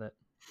 that's not it.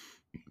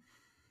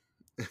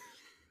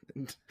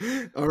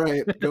 All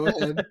right, go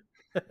ahead.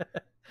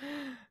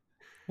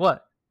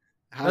 What?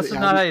 That's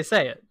not how you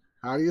say it.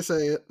 How do you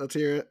say it? Let's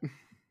hear it.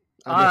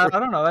 I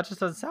don't know. That just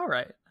doesn't sound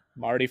right.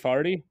 Marty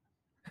Farty?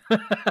 Is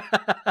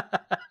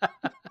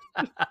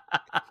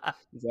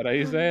that how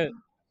you say it?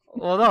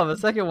 Well, no, the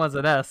second one's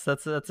an S.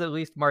 That's at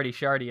least Marty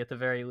Shardy at the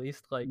very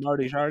least. Like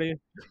Marty Shardy?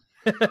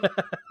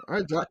 All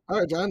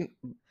right, John.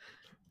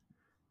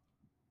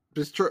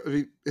 Just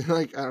I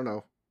don't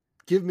know.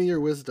 Give me your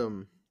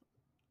wisdom.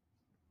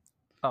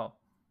 Oh,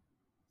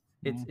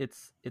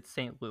 it's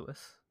St. Louis.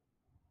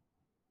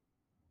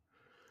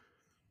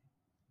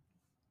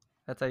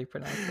 That's how you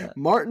pronounce that.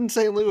 Martin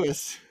St.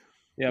 Louis.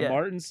 Yeah,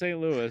 Martin St.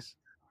 Louis.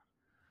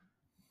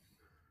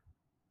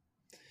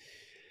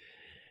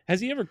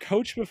 Has he ever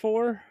coached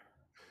before?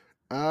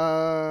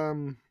 I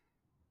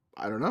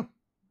don't know.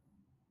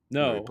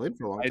 No, he played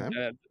for a long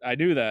time. I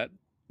knew that.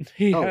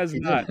 He has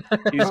not.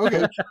 He's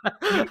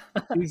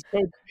he's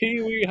coached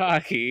Pee Wee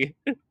hockey,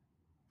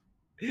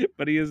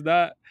 but he has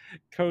not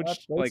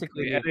coached like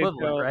the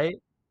equivalent, right?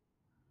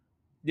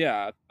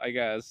 Yeah, I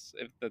guess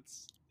if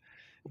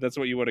that's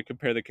what you want to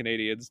compare the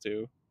Canadians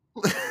to.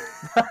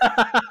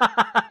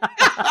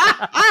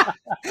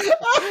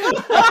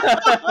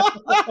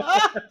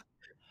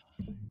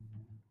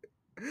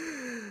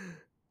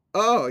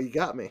 Oh, you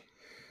got me.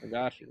 I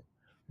got you.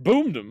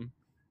 Boomed him.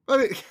 I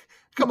mean,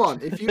 come on.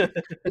 If you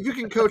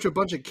can coach a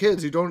bunch of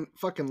kids who don't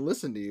fucking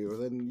listen to you,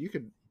 then you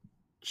could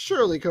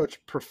surely coach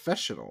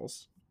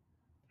professionals.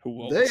 Who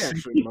won't they listen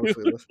actually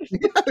mostly listen.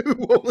 Who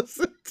won't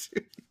listen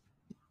to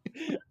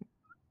you.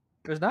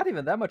 There's not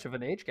even that much of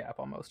an age gap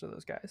on most of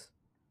those guys.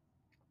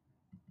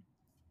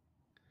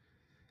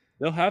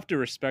 They'll have to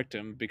respect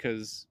him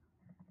because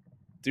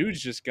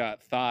dude's just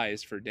got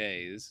thighs for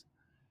days.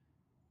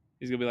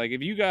 He's gonna be like,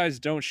 if you guys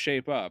don't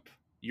shape up,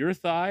 your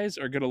thighs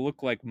are gonna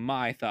look like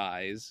my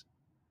thighs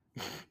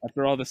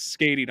after all the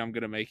skating I'm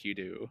gonna make you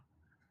do.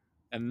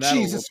 And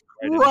Jesus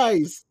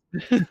Christ.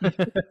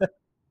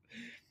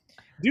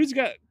 Dude's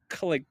got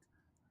like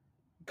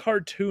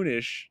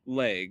cartoonish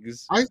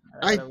legs. I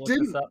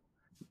didn't.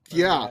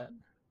 Yeah,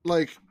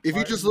 like if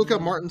you just look up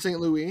Martin St.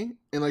 Louis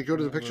and like go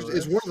to the pictures,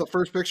 it's one of the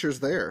first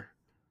pictures there.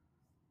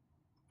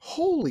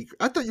 Holy!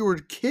 I thought you were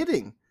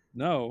kidding.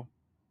 No,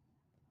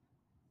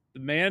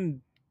 the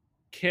man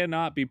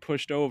cannot be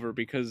pushed over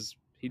because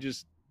he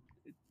just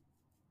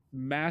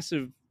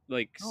massive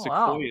like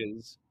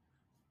sequoias.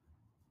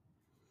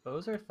 Wow.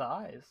 Those are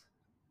thighs.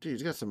 Dude,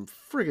 he's got some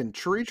friggin'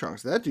 tree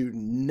trunks. That dude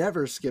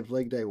never skipped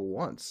leg day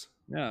once.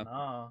 Yeah.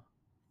 No.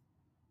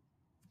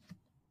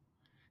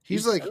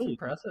 He's like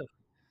impressive.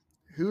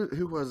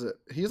 Who was it?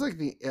 He's like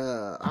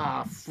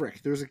the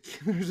frick. There's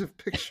a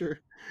picture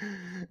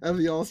of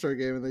the All-Star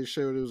game and they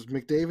showed it was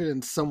McDavid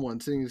and someone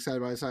sitting side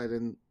by side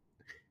and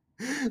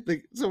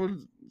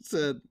someone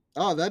said,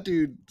 "Oh, that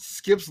dude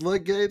skips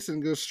leg days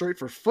and goes straight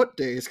for foot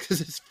days because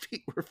his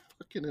feet were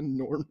fucking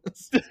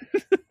enormous."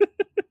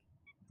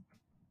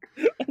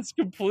 That's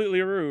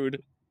completely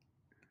rude.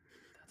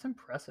 That's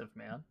impressive,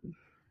 man.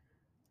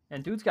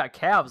 And dude's got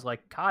calves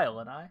like Kyle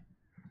and I.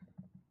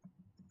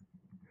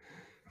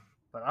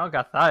 But I don't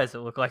got thighs that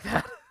look like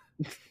that.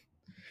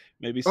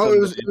 Maybe. Oh,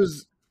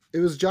 it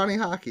was Johnny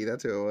Hockey.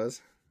 That's who it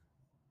was.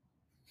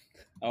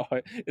 Oh,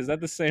 is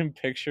that the same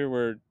picture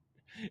where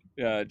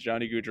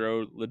Johnny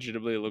Gaudreau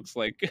legitimately looks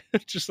like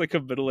just like a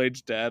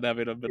middle-aged dad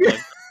having a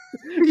midlife?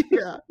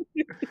 Yeah.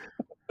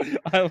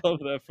 I love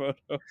that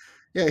photo.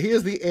 Yeah, he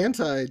is the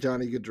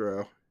anti-Johnny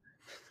Gaudreau.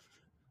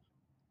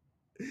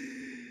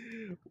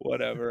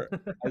 Whatever.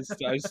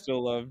 I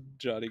still love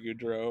Johnny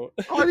Gaudreau.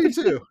 Oh, I do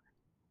too.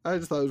 I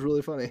just thought it was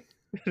really funny.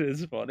 It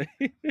is funny.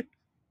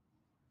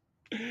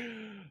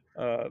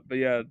 But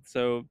yeah,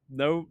 so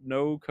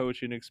no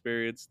coaching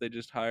experience. They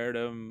just hired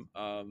him.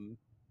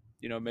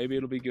 Maybe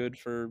it'll be good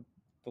for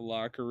the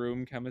locker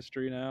room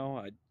chemistry now.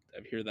 I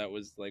hear that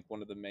was like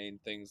one of the main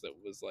things that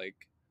was like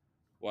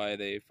why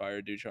they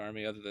fired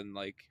Ducharme, other than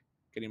like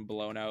getting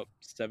blown out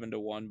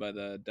 7-1 by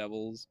the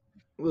Devils.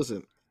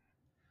 Listen,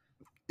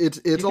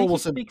 it's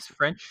almost he speaks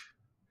French.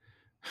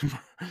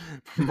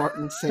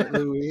 Martin St.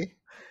 Louis.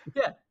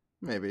 Yeah,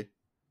 maybe.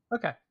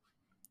 Okay.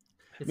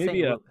 It's maybe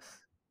you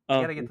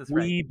gotta get this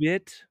wee right.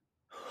 bit.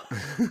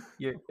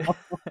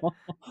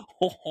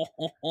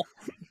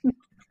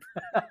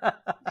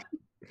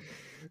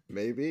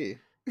 Maybe.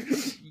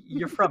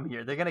 You're from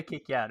here. They're gonna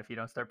kick you out if you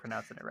don't start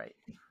pronouncing it right.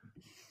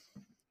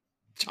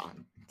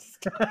 John.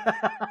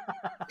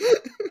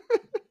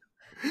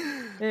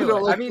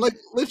 Anyway, like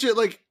legit,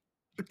 like,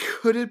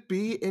 could it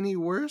be any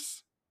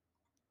worse?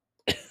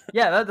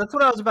 Yeah, that's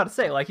what I was about to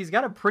say. Like, he's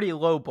got a pretty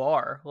low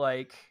bar.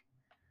 Like,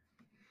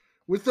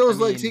 with those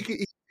legs, he's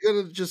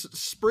gonna just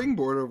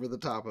springboard over the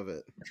top of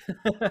it.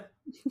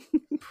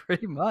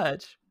 Pretty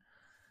much.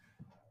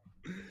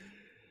 Do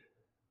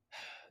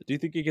you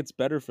think it gets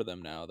better for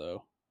them now,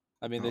 though?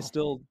 I mean, they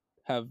still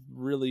have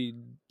really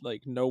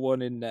like no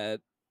one in net.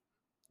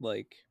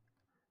 Like,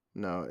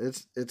 no,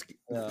 it's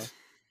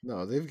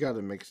no. They've got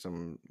to make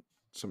some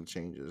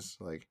changes.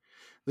 Like,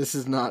 this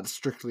is not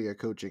strictly a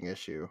coaching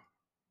issue.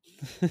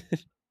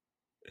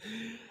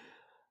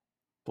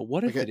 But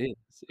what if it is?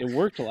 It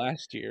worked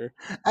last year.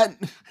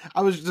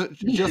 I was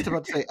just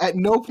about to say, at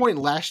no point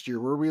last year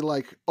were we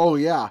like, oh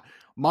yeah,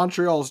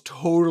 Montreal's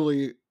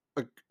totally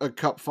a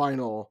cup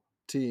final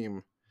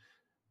team.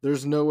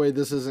 There's no way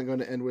this isn't going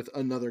to end with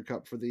another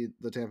cup for the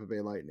Tampa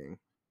Bay Lightning.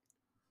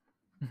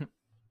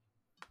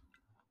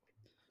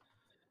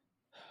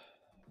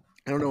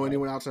 I don't know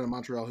anyone outside of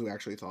Montreal who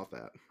actually thought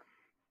that.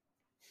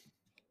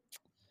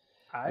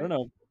 I don't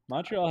know.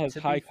 Montreal has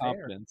high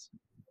confidence.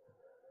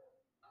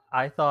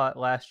 I thought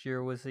last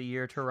year was the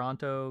year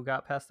Toronto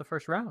got past the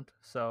first round.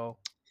 So,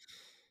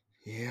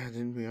 yeah,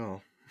 didn't we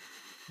all?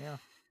 Yeah.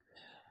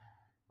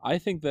 I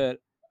think that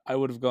I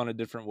would have gone a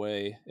different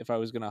way if I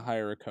was going to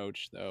hire a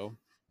coach, though.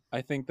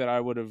 I think that I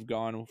would have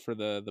gone for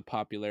the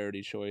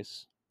popularity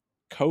choice.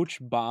 Coach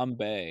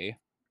Bombay.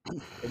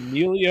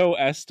 Emilio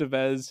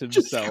Estevez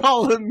himself. Just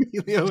call him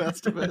Emilio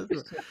Estevez.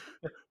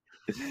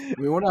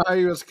 We want to hire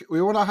you.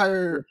 We want to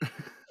hire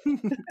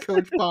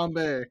Coach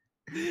Bombay.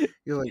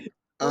 You're like,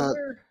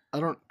 I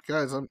don't,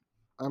 guys. I'm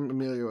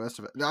Emilio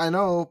Estevez. I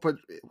know, but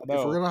if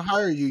we're gonna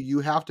hire you, you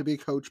have to be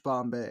Coach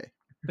Bombay.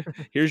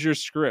 Here's your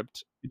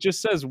script. It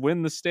just says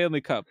win the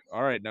Stanley Cup.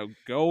 All right, now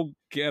go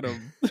get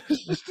him.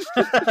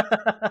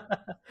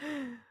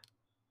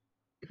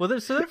 Well,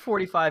 they're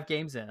 45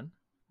 games in.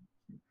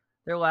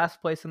 They're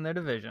last place in their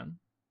division.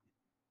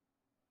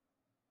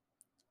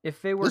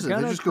 If they were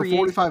gonna just go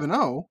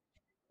 45-0.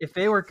 If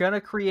they were gonna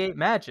create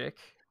magic,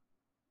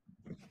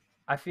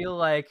 I feel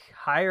like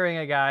hiring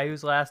a guy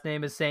whose last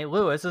name is St.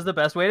 Louis is the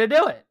best way to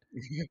do it.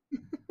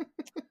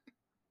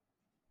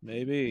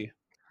 Maybe.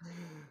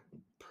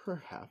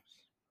 Perhaps.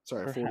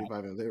 Sorry, Perhaps.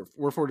 45.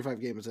 We're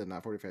 45 games in,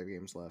 not 45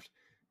 games left.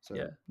 So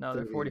Yeah, no,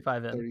 they're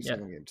 45 in.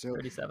 37 Yeah, games. So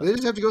 37. they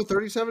just have to go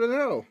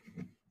 37-0.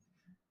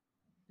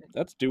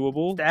 That's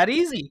doable. That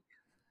easy.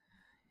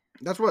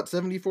 That's what,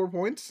 74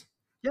 points?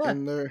 Yeah.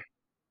 And they're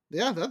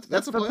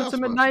that's a playoff puts them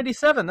spot. at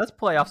 97. That's a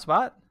playoff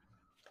spot.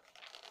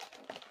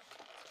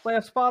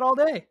 Playoff spot all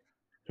day.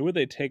 Who would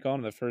they take on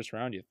in the first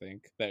round, you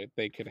think, that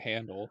they could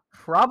handle?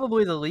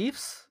 Probably the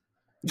Leafs.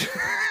 You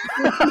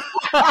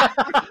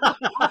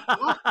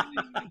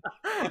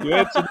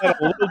answered that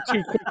a little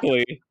too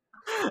quickly.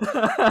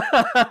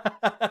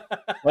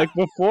 Like,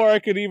 before I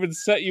could even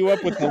set you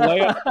up with the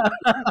layup,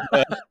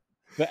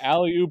 the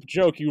alley-oop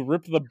joke, you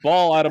ripped the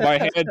ball out of my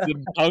hands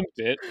and dunked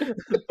it.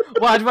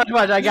 Watch.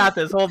 I got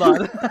this. Hold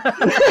on.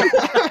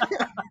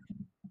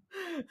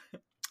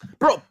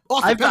 Bro,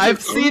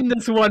 I've seen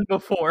this one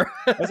before.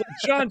 I was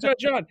like,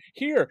 John,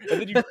 here.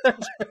 And then you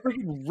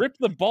freaking ripped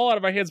the ball out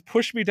of my hands,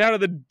 pushed me down,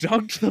 and then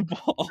dunked the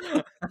ball.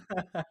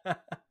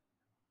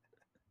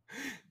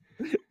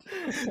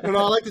 And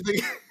I like to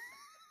think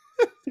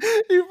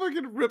he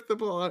fucking ripped the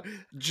ball out,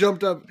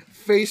 jumped up,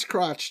 face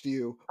crotched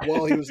you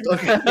while he was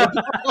dunking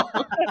the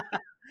ball.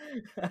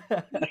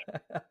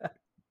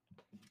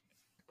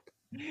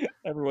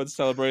 Everyone's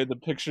celebrating. The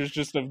pictures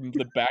just of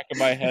the back of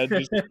my head.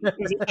 Just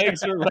his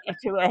legs are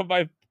wrapped around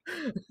my...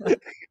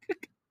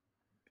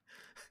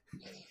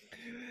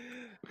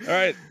 All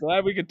right.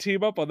 Glad we could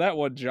team up on that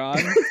one, John.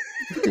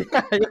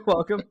 You're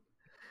welcome.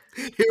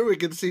 Here we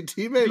can see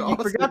teammate You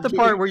Austin forgot the doing-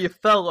 part where you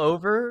fell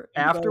over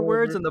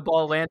afterwards over. and the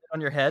ball landed on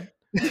your head.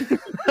 The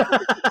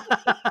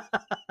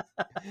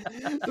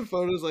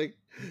photo's like,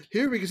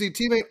 here we can see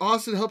teammate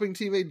Austin helping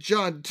teammate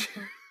John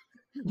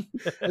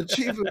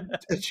achieve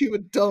a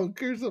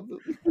dunk or something.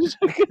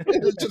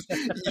 It's just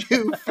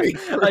you fake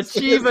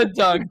Achieve a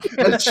dunk.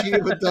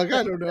 achieve a dunk.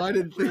 I don't know. I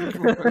didn't think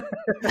for it.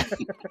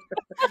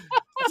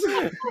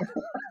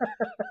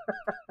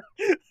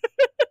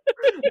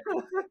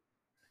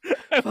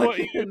 I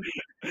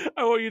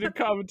want you to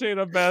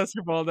commentate on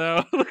basketball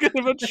now. Look at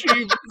him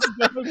achieve his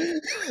dunk.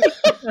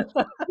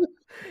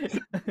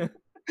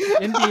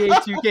 NBA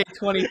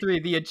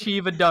 2K23, the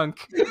Achieve a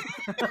Dunk.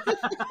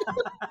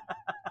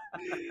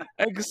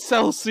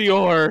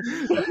 Excelsior.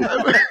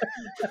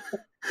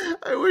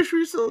 I wish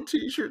we sold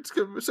t-shirts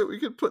so we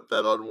could put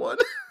that on one.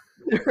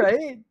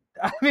 Right?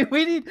 I mean,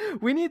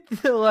 we need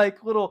the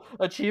like little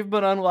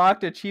achievement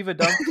unlocked, Achieve a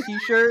Dunk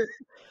t-shirt,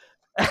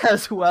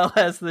 as well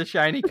as the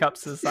Shiny Cup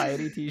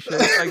Society t-shirt.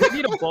 Like, we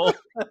need a bowl.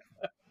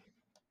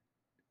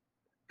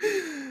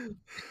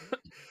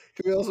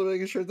 Can we also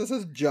make a shirt that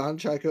says John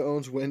Chaika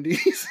owns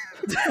Wendy's?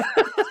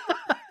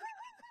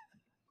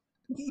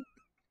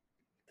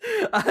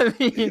 I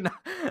mean,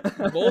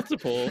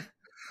 Multiple.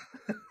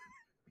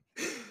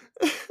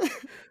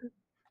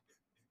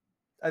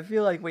 I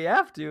feel like we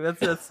have to.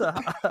 That's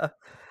a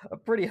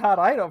pretty hot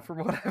item from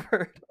what I've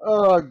heard.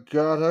 Oh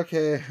God.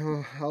 Okay,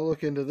 I'll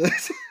look into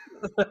this.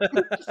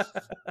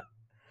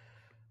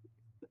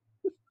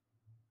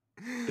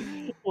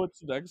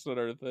 What's next on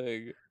our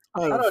thing?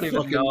 I don't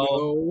even fucking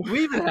know. Do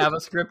we even have a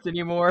script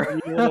anymore?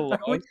 We just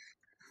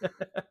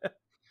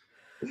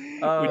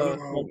Oh.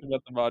 talked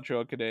about the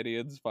Montreal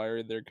Canadiens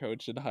firing their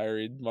coach and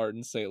hiring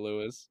Martin St.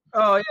 Louis.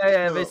 Oh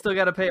yeah. They still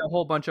got to pay a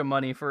whole bunch of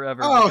money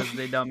forever Oh. because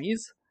they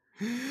dummies.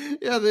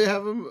 Yeah, they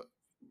have him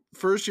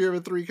first year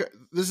of a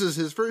this is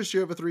his first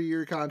year of a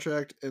 3-year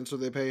contract, and so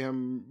they pay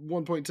him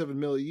 $1.7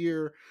 million a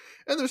year,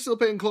 and they're still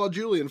paying Claude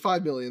Julien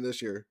 $5 million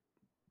this year.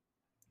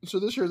 So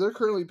this year they're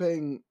currently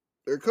paying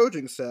their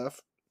coaching staff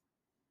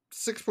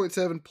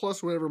 $6.7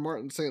 plus whatever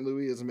Martin St.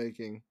 Louis is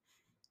making.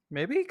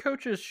 Maybe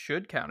coaches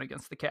should count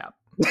against the cap.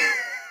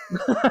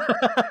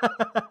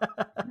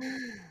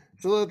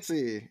 So let's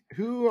see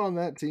who on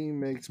that team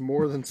makes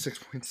more than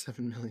 $6.7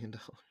 million.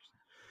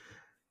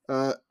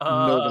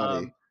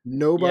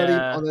 Nobody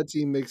yeah. on that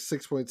team makes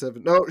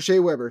 6.7. No, Shea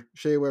Weber.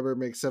 Shea Weber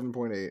makes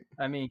 7.8.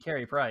 I mean,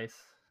 Carey Price.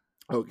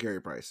 Oh,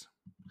 Carey Price.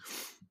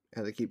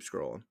 And they keep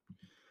scrolling.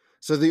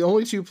 So the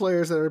only two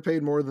players that are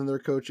paid more than their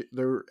coach,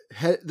 the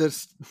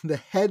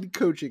head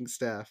coaching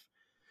staff,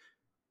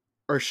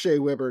 are Shea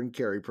Weber and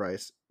Carey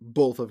Price,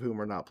 both of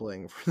whom are not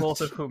playing.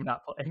 Both of whom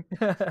not playing.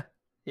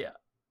 Yeah.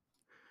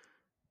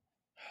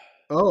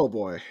 Oh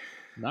boy,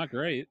 Not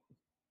great.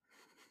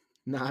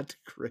 not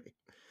great.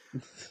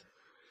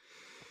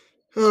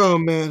 Oh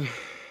man.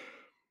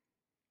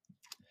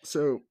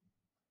 So,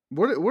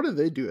 what did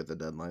they do at the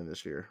deadline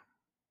this year?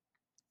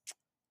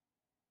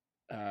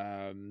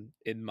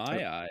 In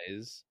my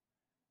eyes,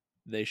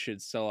 they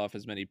should sell off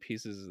as many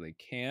pieces as they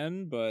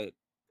can, but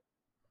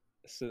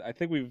I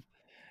think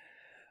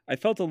I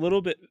felt a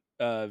little bit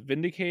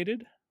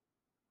vindicated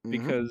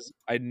because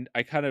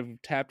I kind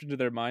of tapped into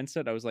their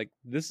mindset. I was like,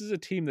 this is a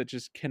team that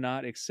just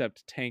cannot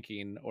accept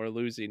tanking or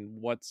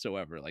losing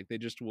whatsoever. Like, they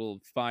just will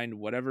find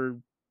whatever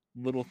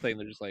little thing.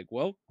 They're just like,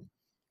 well,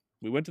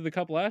 we went to the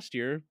cup last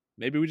year.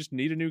 Maybe we just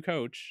need a new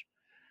coach.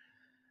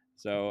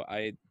 So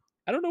I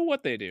don't know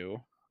what they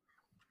do.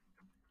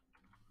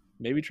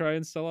 Maybe try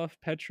and sell off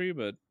Petrie,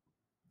 but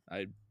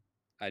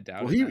I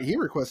doubt Well, it. he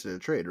requested a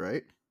trade,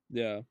 right?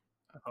 Yeah.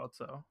 I thought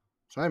so.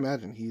 So I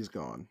imagine he's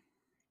gone.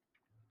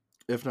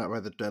 If not by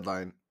the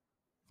deadline,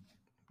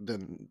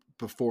 then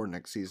before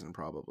next season,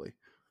 probably.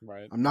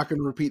 Right. I'm not going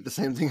to repeat the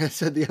same thing I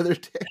said the other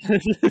day.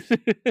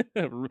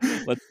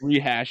 Let's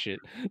rehash it.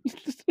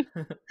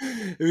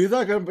 If he's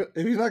not gone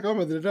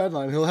by the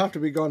deadline, he'll have to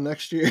be gone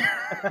next year.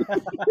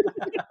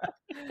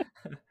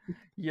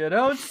 You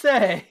don't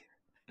say.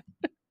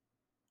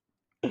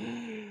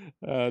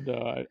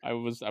 No, I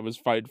was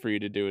fighting for you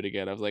to do it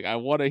again. I was like, I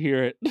want to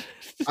hear it.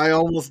 I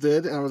almost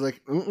did, and I was like,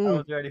 I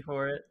was ready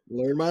for it.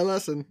 Learn my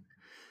lesson.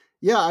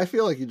 Yeah, I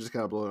feel like you just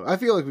gotta blow it. I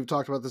feel like we've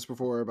talked about this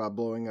before about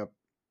blowing up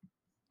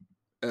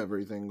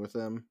everything with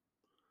them.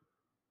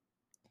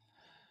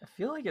 I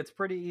feel like it's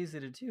pretty easy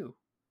to do.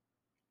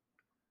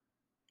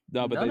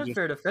 No, but none of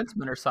their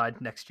defensemen are signed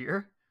next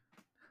year,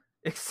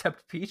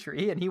 except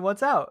Petrie, and he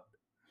wants out.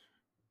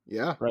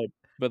 Yeah, right.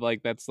 But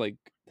like that's like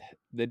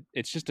that.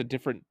 It's just a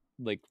different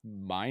like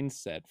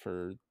mindset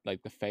for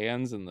like the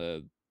fans and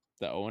the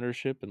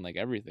ownership and like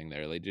everything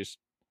there. They just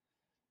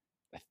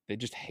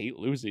hate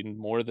losing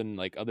more than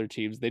like other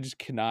teams. They just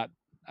cannot.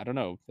 I don't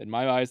know. In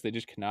my eyes, they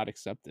just cannot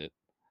accept it.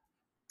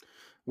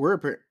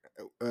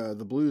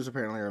 The Blues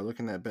apparently are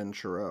looking at Ben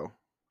Sherratt.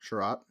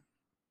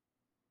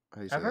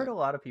 I've heard a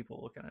lot of people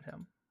looking at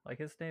him. Like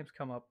his name's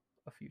come up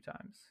a few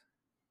times.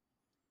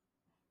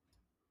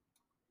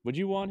 Would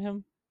you want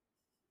him?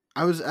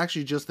 I was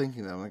actually just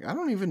thinking that. I'm like, I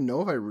don't even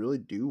know if I really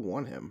do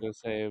want him. I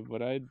was gonna say,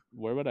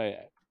 where would I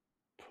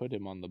put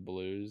him on the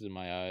Blues in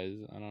my eyes?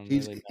 I don't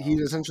really know.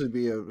 He'd essentially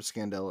be a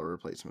Scandella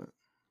replacement.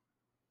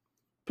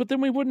 But then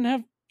we wouldn't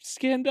have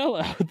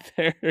Scandella out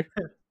there.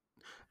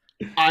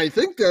 I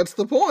think that's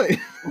the point.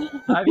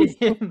 I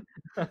mean,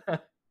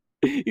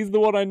 he's the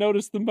one I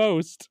noticed the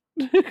most.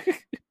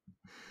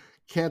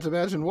 Can't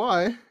imagine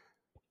why.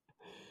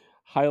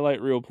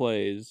 Highlight reel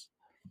plays.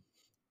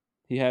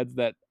 He adds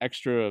that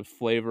extra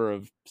flavor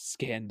of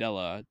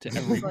Scandella to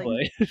every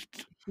play.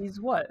 He's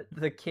what?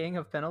 The king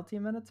of penalty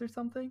minutes or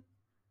something?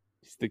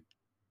 He's the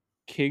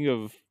king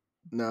of...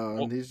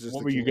 No, he's just...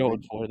 What were you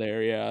going for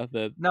there? Yeah.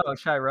 No,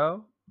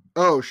 Shiro.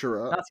 Oh,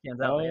 Sherratt. Not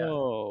Scandella,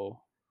 Oh. Yeah.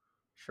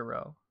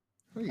 Shiro.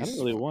 I don't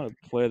really want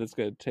a player that's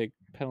going to take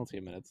penalty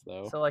minutes,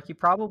 though. So, like, he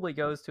probably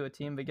goes to a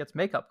team that gets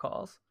makeup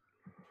calls,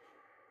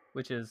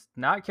 which is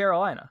not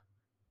Carolina.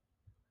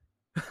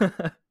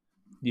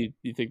 You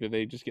think that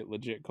they just get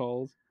legit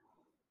calls?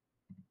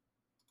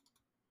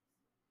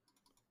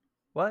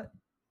 What?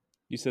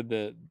 You said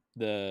that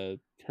the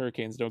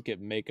Hurricanes don't get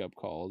makeup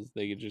calls;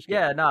 they just get...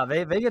 Yeah, no,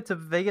 they get to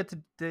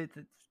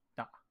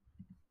nah.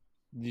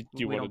 Do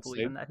you we want don't to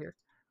believe in that here.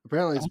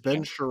 Apparently, it's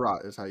Ben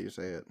Sherratt is how you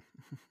say it.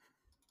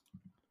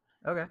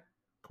 Okay.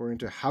 According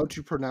to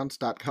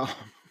howtopronounce.com.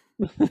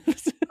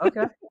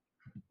 Okay.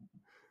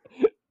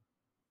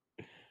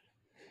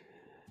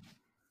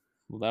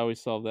 Well, now we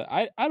solved that.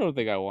 I don't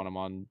think I want him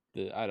on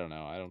the... I don't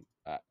know.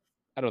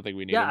 I don't think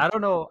we need him. I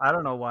don't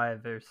know why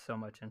there's so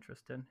much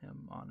interest in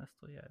him,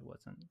 honestly. I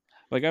wasn't...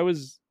 Like, I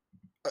was...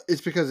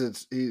 It's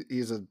because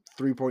he's a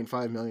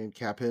 3.5 million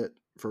cap hit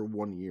for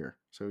 1 year.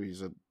 So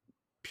he's a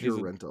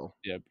pure rental.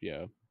 Yep,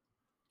 yeah.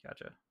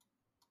 Gotcha.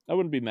 I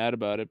wouldn't be mad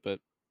about it, but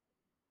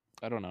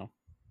I don't know.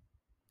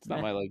 It's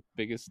not my like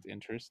biggest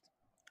interest.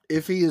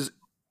 If he is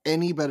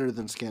any better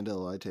than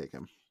Scandella, I take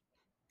him.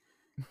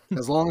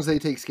 As long as they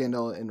take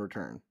Scandella in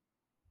return.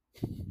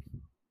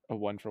 A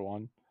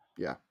 1-for-1?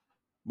 Yeah.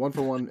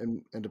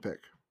 1-for-1 and a pick.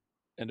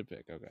 And a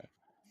pick, okay.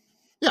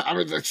 Yeah, I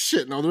mean, that's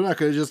shit. No, they're not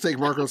going to just take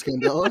Marco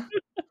Scandella.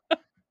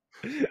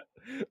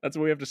 That's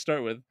what we have to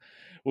start with.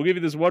 We'll give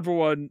you this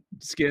 1-for-1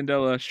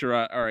 Scandella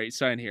Sherratt. All right,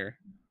 sign here.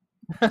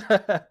 All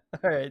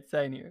right,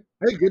 sign here.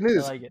 Hey, good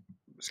news. I like it.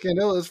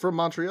 Scandella is from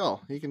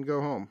Montreal. He can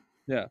go home.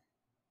 Yeah.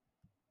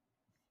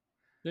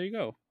 There you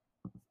go.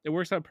 It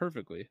works out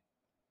perfectly.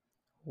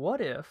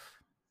 What if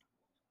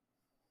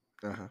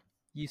Uh-huh.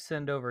 you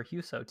send over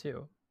Huso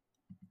too?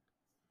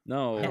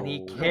 No. And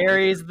he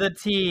carries the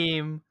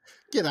team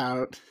Get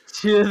out.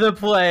 to the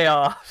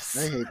playoffs.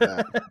 I hate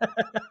that.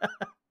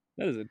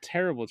 That is a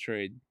terrible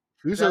trade.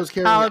 Huso's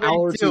carrying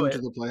our team to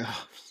the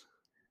playoffs.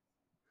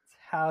 It's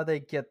how they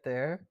get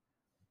there.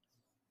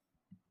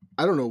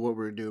 I don't know what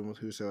we're doing with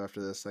Huso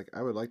after this. Like,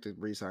 I would like to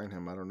re-sign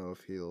him. I don't know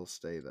if he'll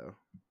stay, though.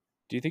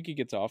 Do you think he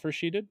gets offer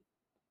sheeted?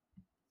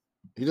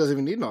 He doesn't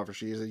even need an offer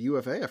sheet. He's a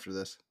UFA after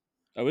this.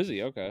 Oh, is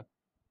he? Okay.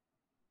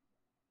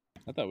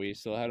 I thought we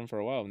still had him for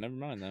a while. Never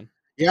mind then.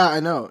 Yeah,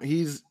 I know.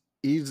 He's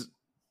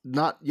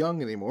not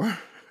young anymore.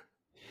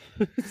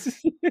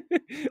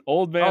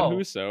 Old man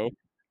Huso.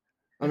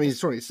 I mean, he's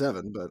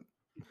 27, but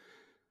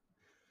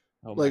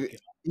like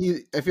God.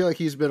 I feel like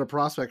he's been a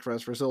prospect for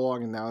us for so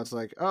long, and now it's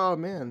like, oh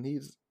man,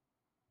 he's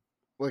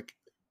like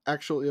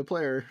actually a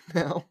player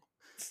now.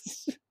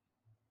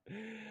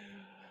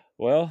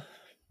 Well,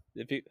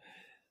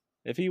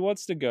 if he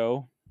wants to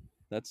go,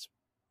 that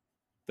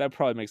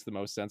probably makes the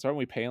most sense. Aren't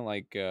we paying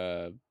like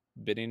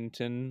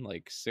Binnington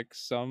like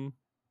six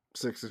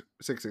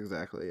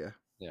exactly?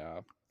 Yeah,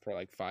 for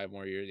like 5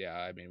 more years. Yeah,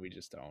 I mean we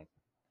just don't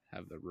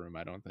have the room.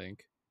 I don't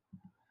think.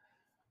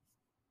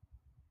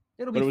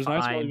 It'll But be it was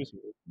nice while he fine. was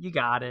here. You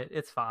got it.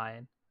 It's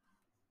fine.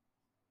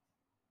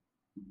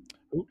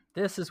 Ooh.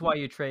 This is why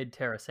you trade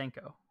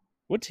Tarasenko.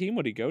 What team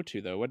would he go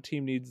to though? What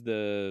team needs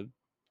the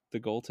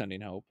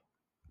goaltending help?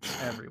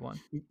 Everyone.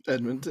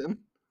 Edmonton.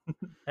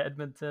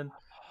 Edmonton,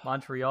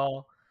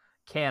 Montreal,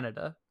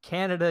 Canada.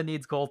 Canada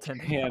needs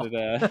goaltending.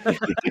 Canada.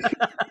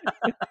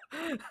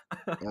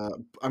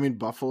 I mean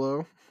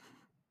Buffalo.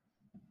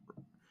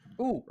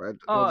 Ooh. Right?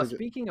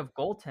 Speaking of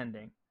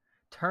goaltending,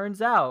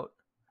 turns out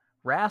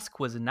Rask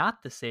was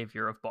not the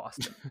savior of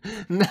Boston.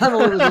 Not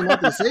only was he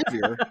not the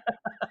savior,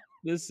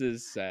 This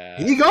is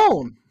sad. he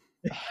gone.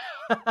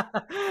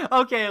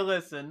 Okay,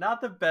 listen,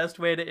 not the best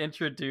way to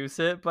introduce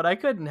it, but I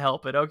couldn't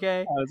help it,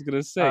 okay? I was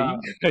gonna say,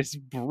 you guys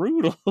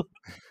brutal.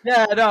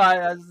 Yeah, no,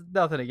 I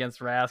nothing against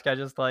Rask. I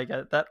just like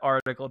that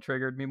article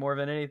triggered me more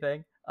than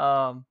anything.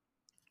 But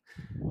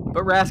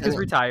Rask is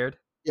retired.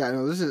 Yeah,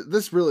 no,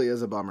 this really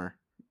is a bummer.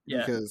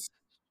 Yeah, because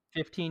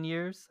 15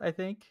 years, I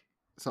think.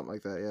 Something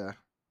like that, yeah.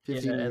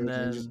 15 Yeah, years, and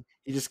then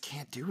you just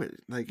can't do it.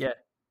 Like, yeah,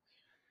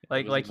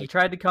 like he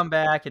tried to come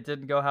back, it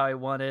didn't go how he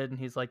wanted, and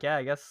he's like, yeah,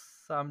 I guess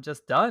I'm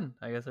just done.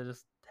 I guess I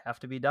just have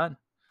to be done.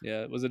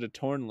 Yeah, was it a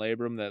torn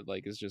labrum that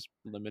like is just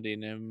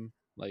limiting him?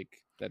 Like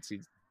that's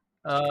he's.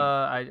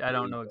 I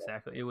don't know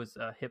exactly. It was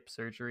a hip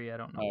surgery. I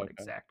don't know what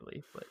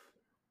exactly, but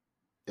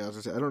yeah, I was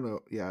gonna say I don't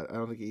know. Yeah, I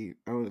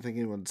don't think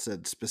anyone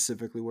said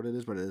specifically what it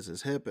is, but it is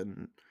his hip,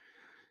 and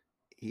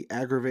he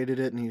aggravated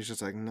it, and he's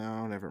just like,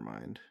 no, never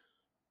mind.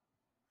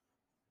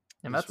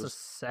 And that's the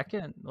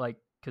second, like,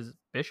 because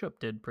Bishop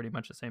did pretty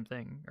much the same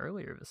thing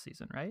earlier this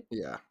season, right?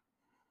 Yeah.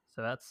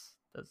 So that's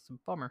a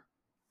bummer.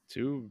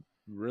 Two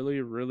really,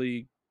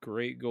 really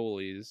great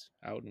goalies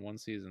out in one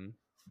season.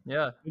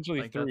 Yeah.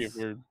 Usually like three if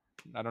we're,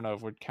 I don't know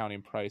if we're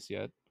counting Price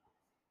yet.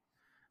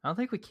 I don't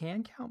think we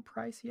can count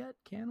Price yet,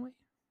 can we?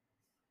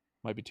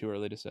 Might be too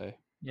early to say.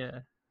 Yeah.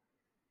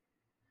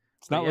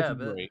 It's not looking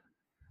great.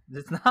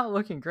 It's not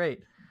looking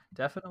great.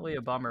 Definitely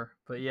a bummer.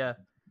 But yeah.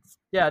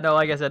 Yeah, no,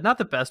 like I said, not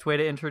the best way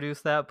to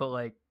introduce that, but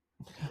like...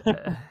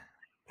 but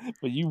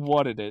you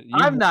wanted it.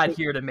 I'm not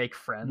here to make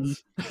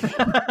friends.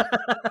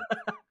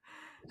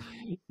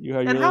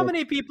 And how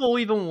many people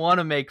even want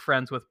to make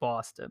friends with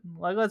Boston?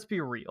 Like, let's be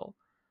real.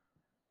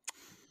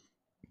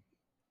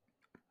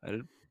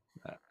 You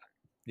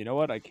know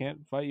what? I can't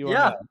fight you on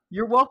that. that.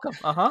 You're welcome.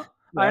 Uh-huh.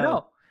 Yeah. I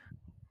know.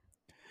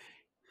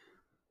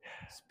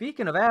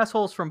 Speaking of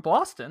assholes from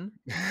Boston...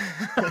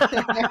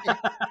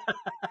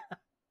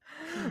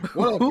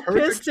 Who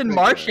pissed in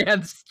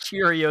Marchand's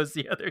Cheerios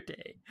the other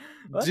day?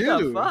 What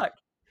the fuck?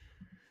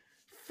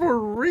 For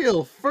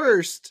real,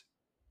 first...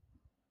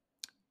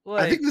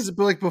 I think this is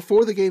like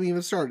before the game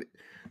even started.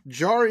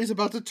 Jari's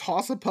about to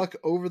toss a puck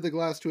over the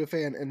glass to a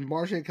fan, and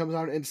Marchand comes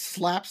out and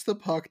slaps the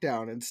puck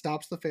down and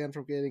stops the fan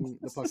from getting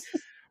the puck.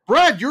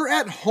 Brad, you're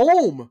at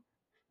home.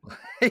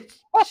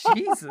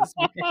 Jesus,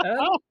 man.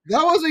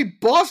 That was a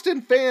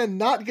Boston fan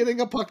not getting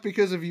a puck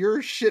because of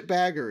your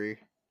shitbaggery.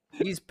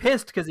 He's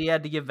pissed because he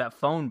had to give that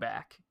phone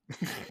back.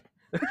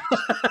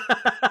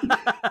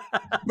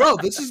 Bro,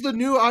 this is the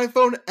new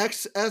iPhone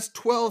XS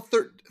 12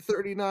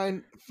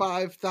 39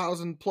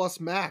 5000 plus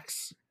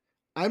max.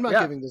 I'm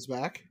not giving this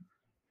back.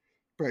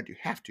 Brad, you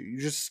have to. You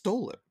just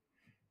stole it.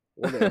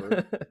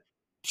 Whatever.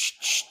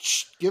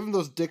 Give him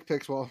those dick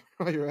pics while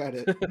you're at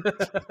it.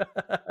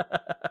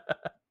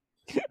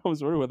 I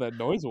was wondering what that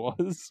noise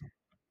was.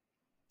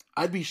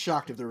 I'd be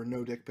shocked if there were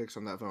no dick pics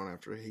on that phone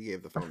after he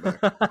gave the phone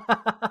back.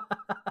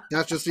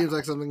 That just seems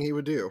like something he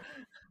would do.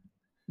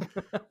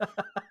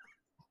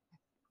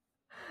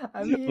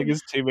 I mean, like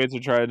his teammates are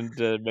trying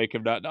to make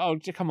him not. Oh,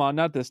 come on,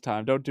 not this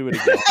time! Don't do it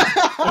again.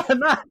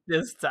 Not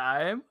this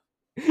time.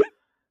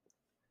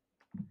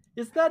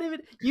 It's not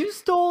even. You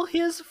stole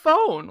his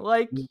phone.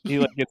 Like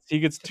he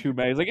gets too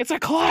mad. He's like, it's a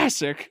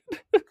classic.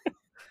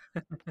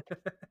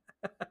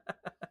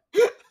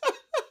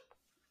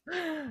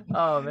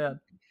 Oh man.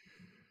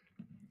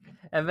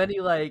 And then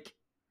he like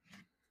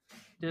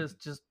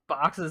just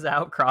boxes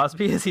out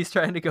Crosby as he's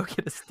trying to go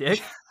get a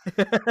stick.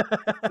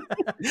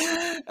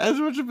 As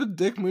much of a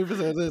dick move as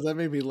that is, that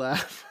made me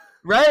laugh.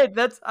 Right?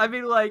 That's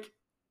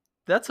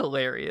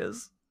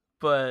hilarious.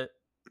 But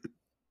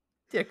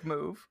dick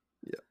move.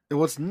 Yeah. And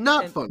what's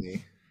not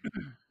funny.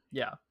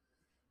 Yeah.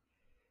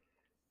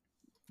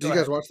 Did you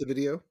guys watch the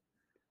video?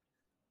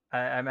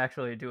 I'm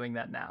actually doing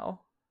that now.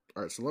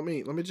 All right, so let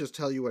me just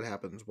tell you what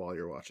happens while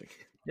you're watching.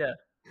 Yeah.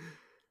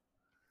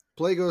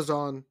 Play goes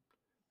on,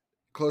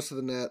 close to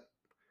the net.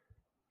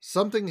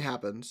 Something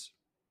happens.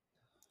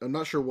 I'm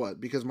not sure what,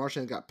 because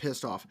Marchand got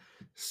pissed off.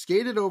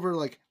 Skated over,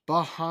 like,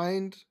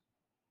 behind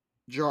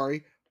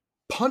Jari,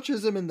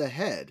 punches him in the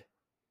head.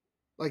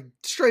 Like,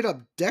 straight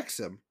up decks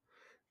him.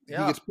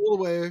 Yeah. He gets pulled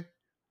away.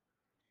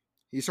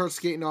 He starts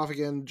skating off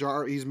again.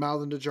 He's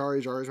mouthing to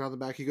Jari. Jari's mouthing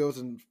back. He goes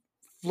and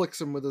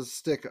flicks him with his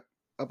stick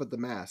up at the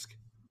mask.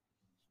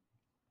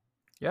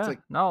 Yeah,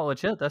 like, no,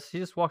 legit. He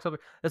just walks up.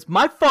 That's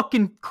my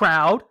fucking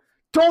crowd.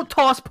 Don't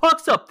toss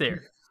pucks up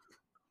there.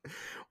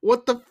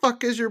 What the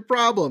fuck is your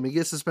problem? He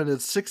gets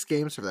suspended 6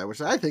 games for that,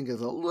 which I think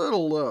is a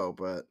little low,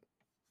 but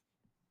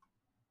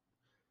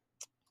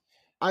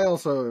I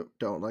also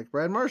don't like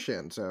Brad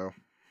Marchand, so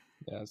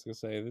Yeah, I was gonna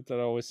say that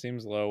always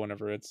seems low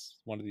whenever it's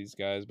one of these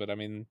guys. But I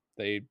mean,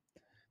 they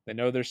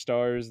know their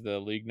stars. The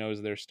league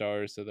knows their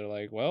stars, so they're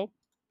like, well,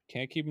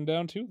 can't keep them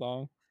down too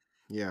long.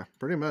 yeah,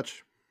 pretty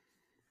much.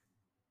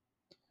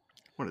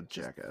 What a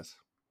jackass!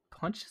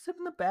 Punches him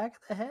in the back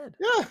of the head.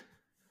 Yeah,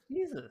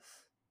 Jesus.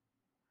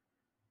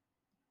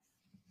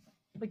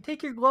 Like,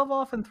 take your glove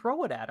off and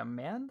throw it at him,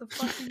 man. The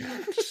fucking.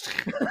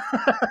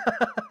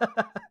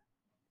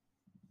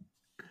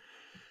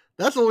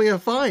 that's only a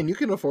fine. You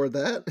can afford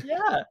that.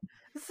 Yeah,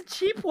 it's a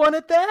cheap one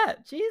at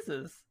that.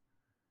 Jesus.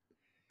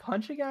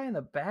 Punch a guy in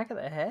the back of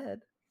the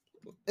head.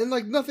 And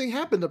like nothing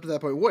happened up to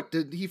that point. What,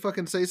 did he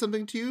fucking say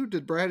something to you?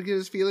 Did Brad get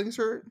his feelings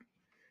hurt?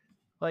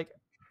 Like,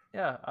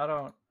 yeah,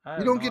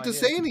 You don't get to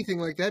say anything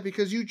like that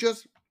because you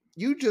just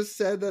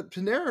said that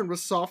Panarin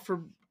was soft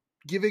for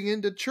giving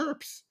in to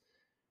chirps.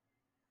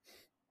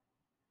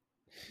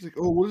 He's like,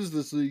 oh, what is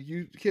this league?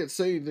 You can't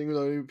say anything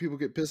without people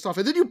get pissed off.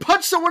 And then you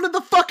punch someone in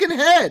the fucking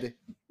head!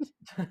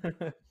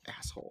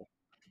 Asshole.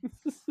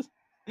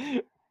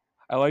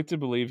 I like to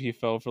believe he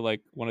fell for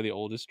like one of the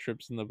oldest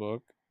trips in the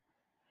book.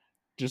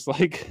 Just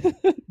like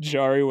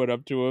Jari went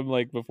up to him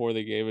like before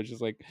the game and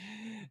just like,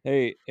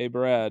 hey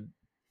Brad,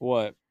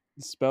 what?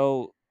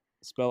 Spell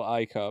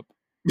I cup.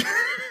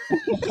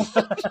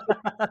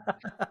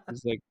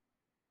 He's like,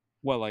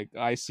 what, like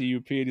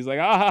ICUP? And he's like,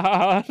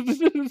 ah.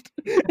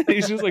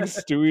 He's just like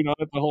stewing on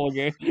it the whole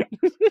game.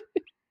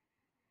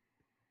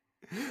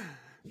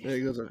 There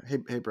he goes.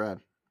 Hey Brad.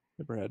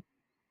 Hey Brad.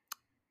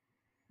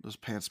 Those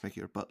pants make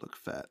your butt look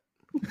fat.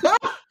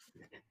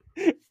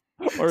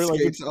 Or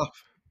like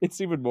off. It's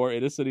even more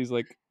innocent. He's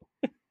like,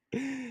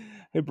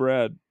 hey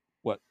Brad,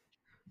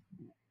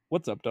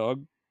 what's up,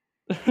 dog?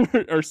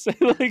 Or say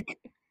like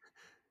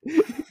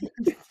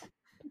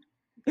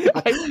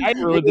I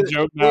ruined the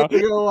joke now. Way to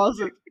go,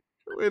 Lawson.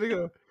 Way to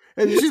go.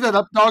 Hey, did you see that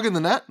up dog in the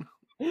net?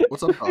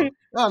 What's up, dog?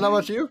 Oh, not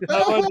much you?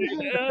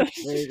 There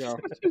you go.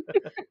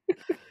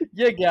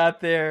 You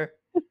got there.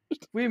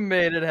 We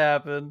made it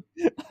happen.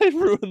 I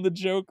ruined the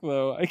joke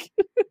though.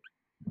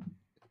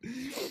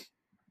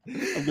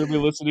 I'm gonna be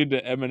listening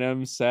to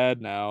Eminem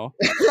 "Sad" now.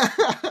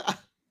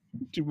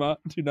 Do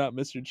not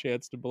miss your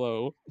chance to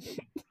blow.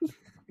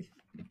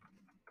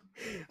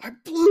 I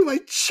blew my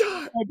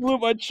shot. I blew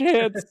my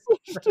chance.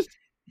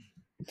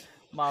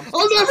 Mom,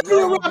 I'll never be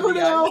a rapper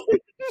now.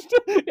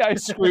 Yeah, I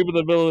scream in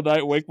the middle of the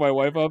night, wake my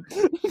wife up.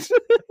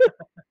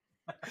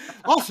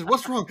 Austin,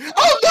 what's wrong?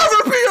 I'll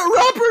never be a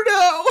rapper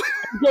now.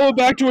 Going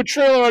back to a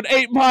trailer on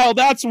 8 Mile.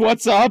 That's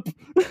what's up,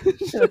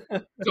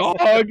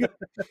 dog.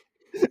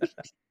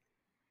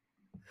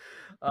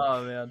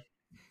 Oh man,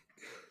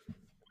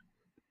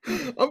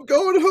 I'm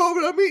going home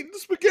and I'm eating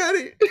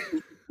spaghetti.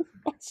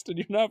 Austin,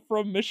 you're not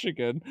from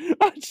Michigan.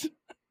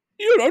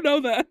 You don't know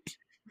that.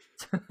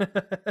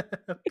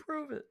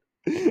 Prove it.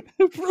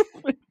 Prove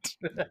it.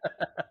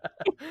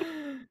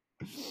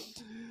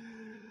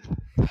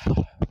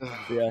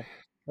 Yeah,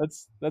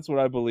 that's what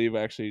I believe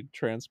actually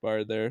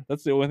transpired there.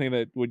 That's the only thing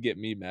that would get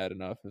me mad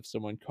enough if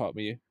someone caught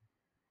me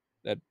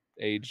at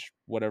age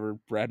whatever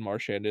Brad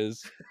Marchand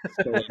is.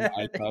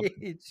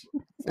 Age,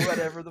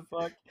 whatever the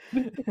fuck.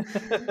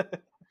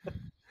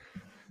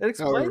 It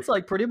explains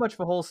like pretty much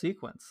the whole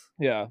sequence.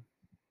 Yeah.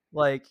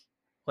 Like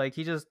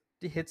he just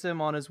hits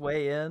him on his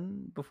way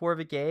in before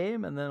the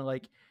game, and then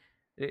like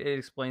it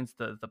explains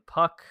the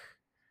puck,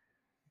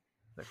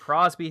 the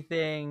Crosby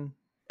thing,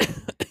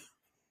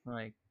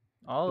 like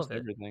all just of it.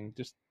 Everything.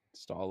 Just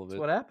all of it. That's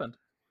what happened.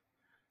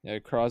 Yeah,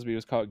 Crosby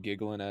was caught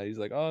giggling at. He's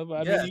like, "Oh,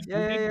 I Yeah, mean,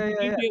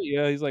 yeah.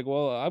 yeah." He's like,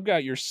 "Well, I've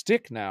got your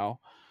stick now."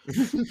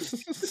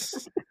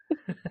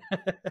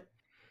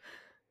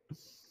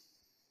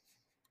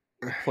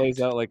 Plays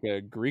out like a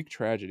Greek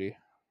tragedy.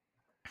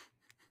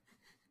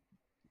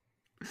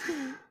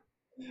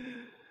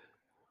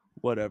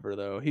 Whatever,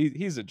 though.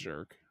 He's a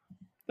jerk.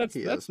 That's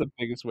the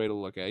biggest way to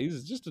look at it.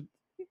 He's a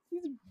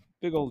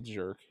big old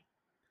jerk.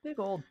 Big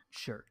old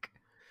jerk.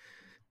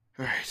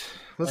 All right,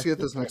 let's get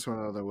this next one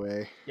out of the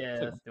way. Yeah,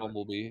 like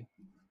Bumblebee.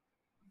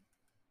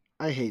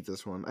 I hate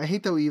this one. I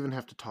hate that we even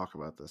have to talk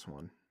about this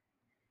one.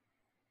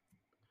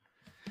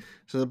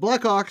 So the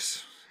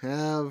Blackhawks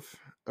have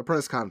a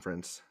press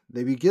conference.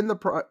 They begin the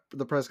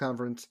press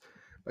conference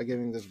by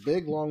giving this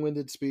big,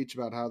 long-winded speech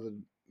about how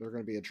they're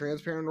going to be a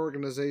transparent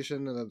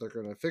organization and that they're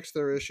going to fix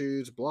their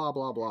issues, blah,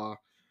 blah, blah.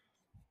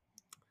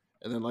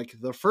 And then, like,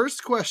 the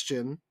first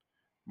question,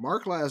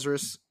 Mark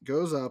Lazarus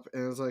goes up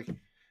and is like,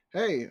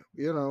 hey,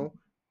 you know,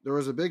 there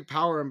was a big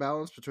power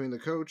imbalance between the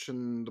coach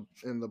and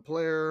the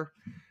player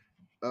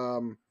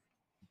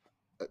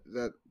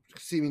that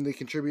seemingly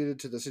contributed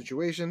to the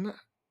situation.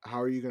 How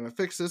are you going to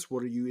fix this?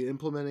 What are you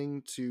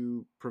implementing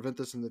to prevent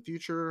this in the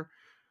future?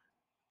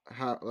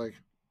 How, like,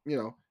 you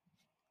know,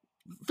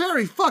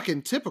 very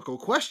fucking typical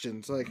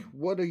questions. Like,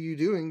 what are you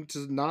doing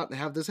to not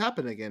have this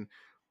happen again?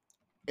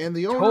 And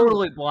the owner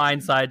totally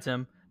blindsides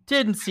him.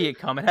 Didn't see it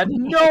coming. Had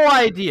no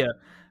idea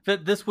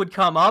that this would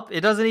come up.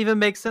 It doesn't even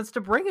make sense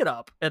to bring it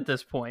up at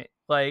this point.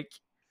 Like,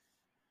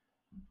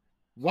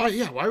 why?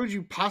 Yeah, why would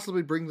you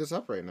possibly bring this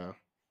up right now?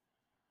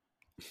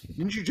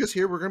 Didn't you just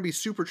hear we're going to be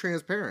super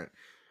transparent?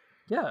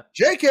 Yeah.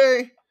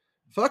 JK,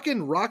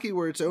 fucking Rocky,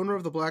 where its owner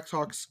of the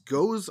Blackhawks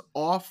goes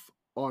off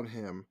on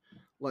him.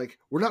 Like,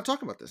 we're not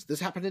talking about this. This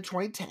happened in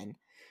 2010,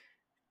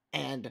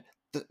 and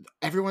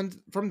everyone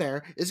from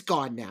there is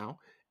gone now,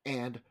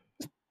 and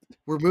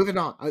we're moving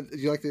on. Do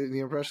you like the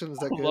impression? Is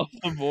that good? I love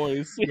the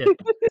voice. Yeah.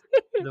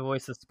 The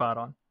voice is spot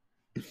on.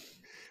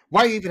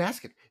 Why are you even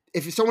asking?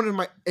 If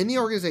someone in the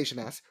organization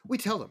asks, we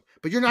tell them.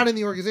 But you're not in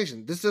the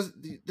organization. This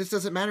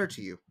doesn't matter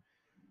to you.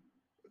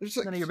 It's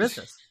none of your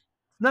business.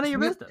 None of your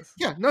business.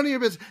 Yeah, none of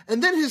your business.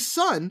 And then his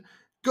son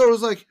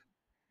goes like,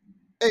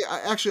 "Hey,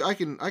 I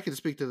can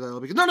speak to that."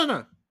 Because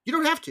no, you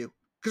don't have to,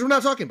 because we're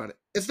not talking about it.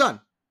 It's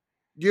done.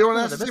 You don't want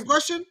to ask the same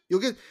question? You'll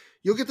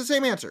get the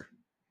same answer.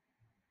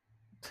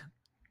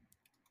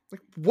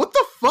 Like, what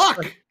the fuck?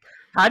 Like,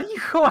 how do you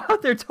go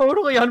out there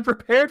totally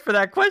unprepared for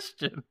that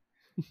question?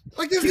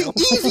 Like, this is the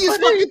easiest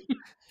fucking.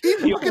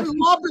 He fucking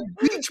lobbed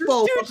a beach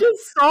ball. Dude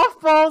just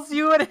softballs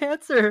you an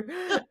answer.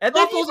 And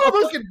then softballs a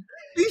fucking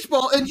beach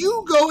ball, and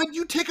you go and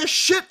you take a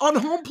shit on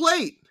home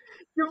plate.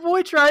 Your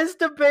boy tries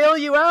to bail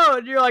you out,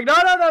 and you're like,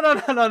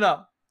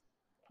 no.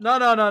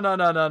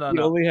 He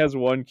only has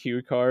one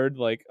cue card,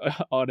 like,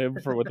 on him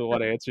for with the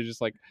one answer.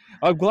 Just like,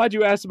 I'm glad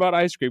you asked about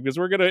ice cream, because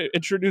we're gonna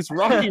introduce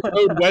Rocky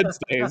Road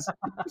Wednesdays.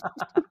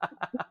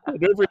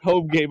 And every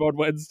home game on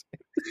Wednesday.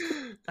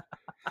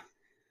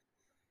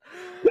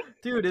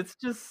 Dude, it's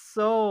just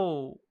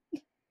so...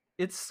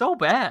 It's so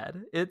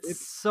bad.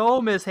 It's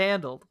so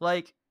mishandled.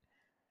 Like,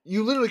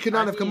 you literally could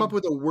not have come up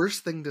with a worse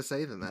thing to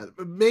say than that.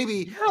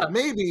 Maybe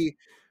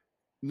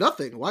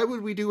nothing. Why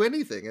would we do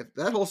anything?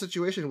 That whole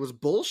situation was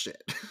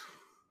bullshit.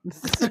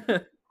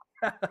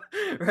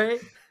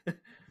 Right?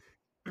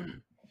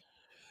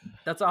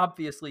 That's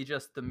obviously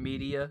just the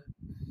media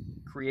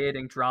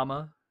creating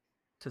drama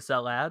to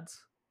sell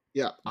ads.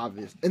 Yeah,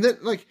 obvious. And then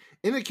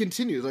it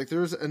continues. Like,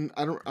 I'm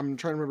trying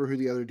to remember who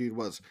the other dude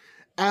was.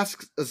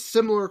 Asks a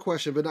similar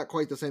question, but not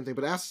quite the same thing,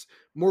 but asks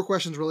more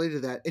questions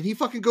related to that, and he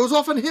fucking goes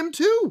off on him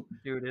too.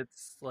 Dude,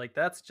 it's like,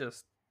 that's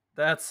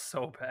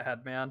so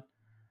bad, man.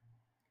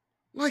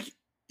 Like,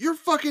 you're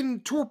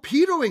fucking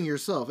torpedoing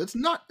yourself. This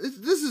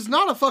is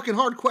not a fucking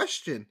hard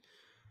question.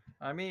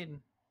 I mean,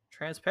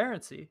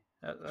 transparency.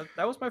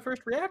 That was my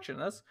first reaction.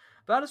 That's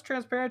about as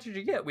transparent as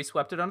you get. We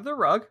swept it under the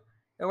rug,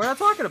 and we're not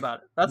talking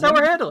about it. That's how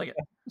we're handling it.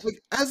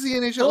 Like, as the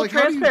NHL, full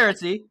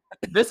transparency.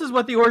 This is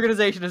what the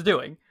organization is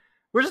doing.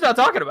 We're just not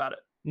talking about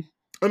it.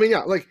 I mean,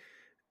 yeah, like,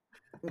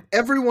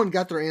 everyone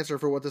got their answer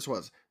for what this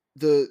was.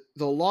 The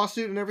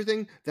lawsuit and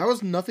everything, that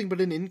was nothing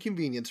but an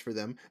inconvenience for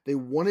them. They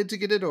wanted to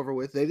get it over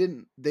with. They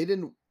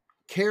didn't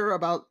care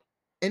about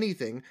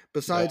anything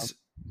besides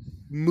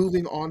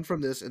moving on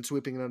from this and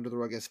sweeping it under the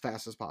rug as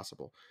fast as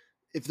possible.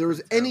 If there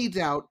was any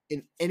doubt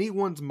in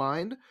anyone's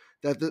mind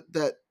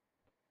that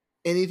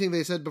anything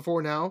they said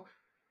before now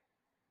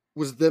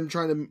was them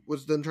trying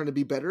to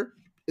be better,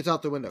 it's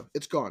out the window.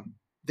 It's gone.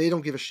 They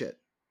don't give a shit.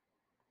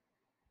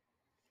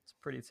 It's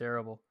pretty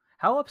terrible.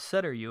 How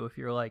upset are you if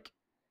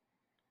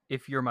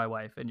you're my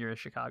wife and you're a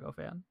Chicago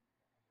fan?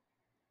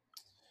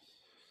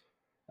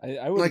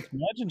 I would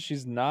imagine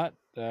she's not.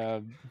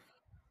 I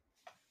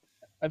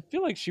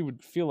feel like she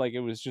would feel like it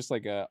was just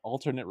like a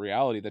alternate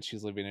reality that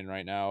she's living in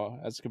right now,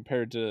 as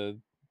compared to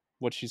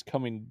what she's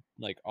coming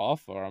like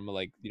off from.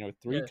 Like,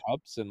 3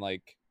 cups and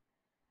like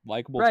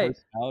likable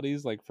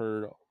personalities, like,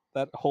 for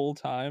that whole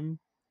time.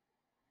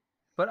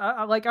 But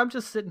I'm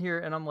just sitting here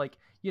and I'm like,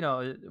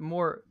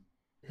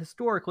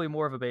 historically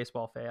more of a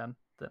baseball fan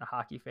than a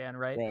hockey fan,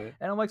 right? And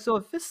I'm like, so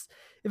if this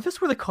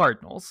were the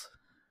Cardinals,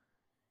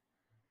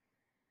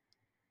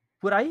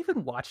 would I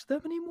even watch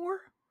them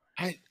anymore?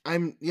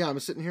 I'm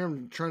sitting here,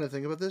 I'm trying to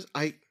think about this.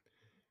 I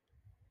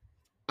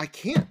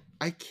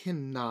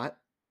cannot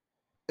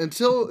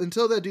until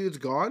that dude's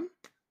gone.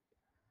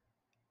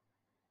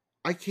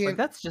 I can't. Like,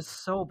 that's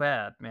just so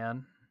bad,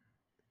 man.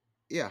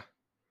 Yeah.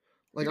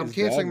 Like, I'm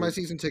canceling my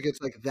season tickets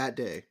like that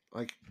day.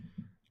 Like,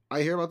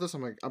 I hear about this,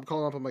 I'm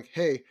calling up, I'm like,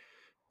 hey,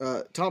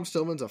 Tom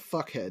Stillman's a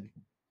fuckhead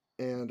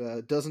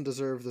and doesn't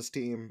deserve this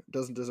team,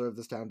 doesn't deserve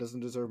this town, doesn't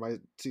deserve my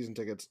season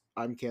tickets.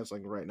 I'm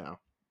canceling right now.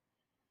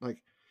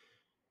 Like,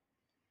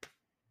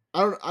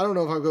 I don't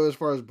know if I'll go as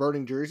far as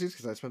burning jerseys,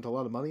 because I spent a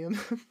lot of money on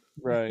them.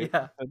 Right.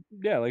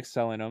 Yeah, like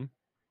selling them.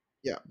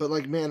 Yeah, but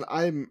like, man,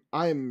 I'm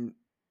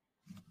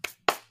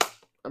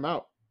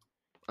out.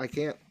 I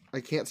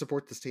can't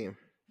support this team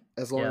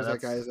as long as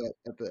that guy is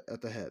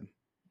at the head.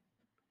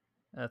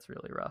 That's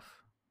really rough.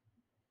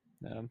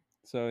 Yeah.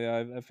 So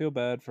yeah, I feel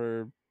bad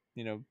for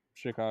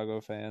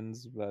Chicago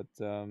fans, but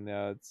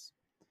it's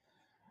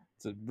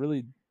a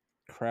really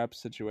crap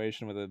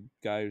situation with a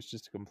guy who's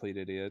just a complete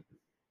idiot.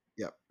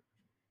 Yep.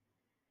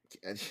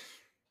 It's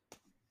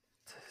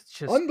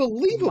just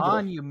unbelievable,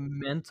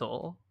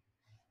 monumental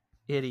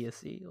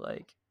idiocy.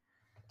 Like,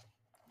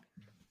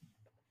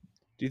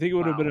 do you think it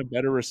would have been a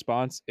better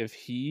response if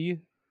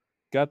he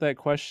got that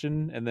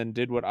question and then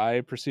did what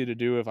I proceeded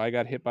to do if I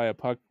got hit by a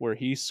puck, where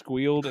he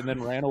squealed and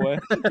then ran away?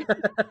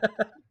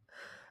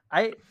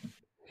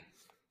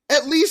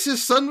 At least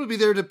his son would be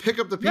there to pick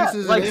up the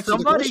pieces like and answer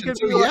somebody the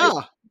question. could be So,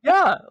 like,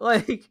 yeah,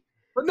 like,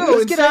 but no,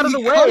 let's get out of the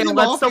way and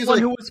let He's someone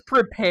like, who was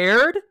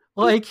prepared.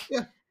 Like,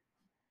 yeah.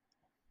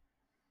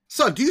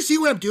 Son, do you see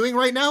what I'm doing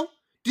right now?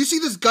 Do you see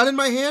this gun in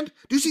my hand?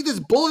 Do you see this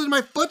bullet in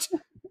my foot?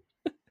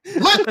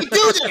 Let me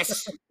do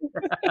this!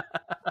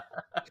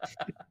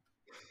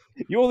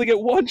 You only get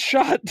one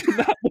shot. Do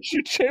not miss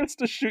your chance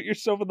to shoot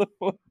yourself in the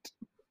foot.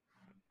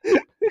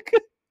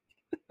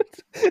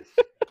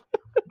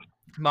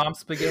 Mom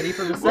spaghetti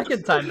for the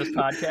second time this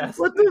podcast.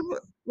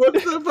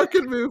 What's the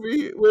fucking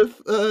movie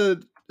with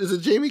is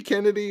it Jamie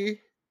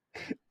Kennedy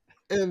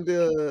and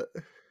Are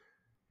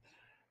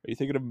you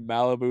thinking of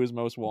Malibu's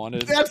Most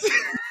Wanted? that's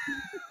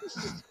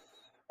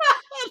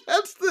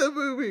that's the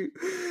movie.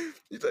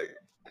 He's like,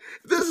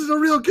 this is a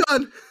real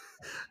gun.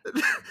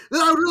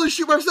 Then I would really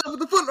shoot myself in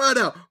the foot right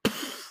now.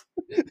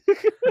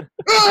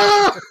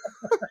 Ah!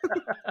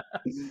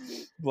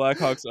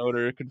 Blackhawk's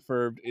owner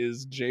confirmed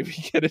is Jamie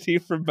Kennedy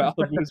from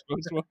Malibu's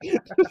Most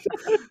Wanted.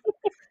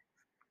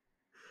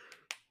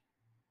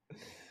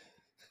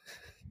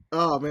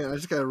 Oh man, I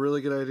just got a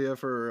really good idea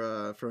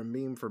for a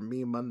meme for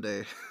Meme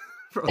Monday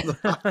from the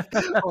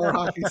Horror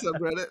Hockey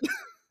subreddit.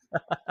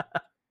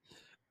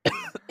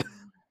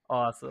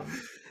 Awesome.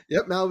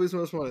 Yep, Malibu's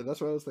Most Wanted.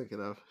 That's what I was thinking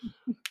of.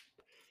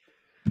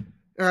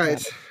 All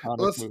right,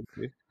 let's.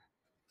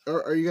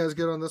 Are you guys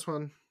good on this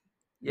one?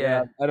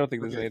 Yeah, I don't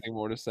think there's anything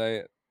more to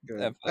say.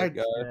 Good.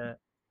 I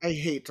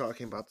hate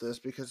talking about this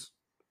because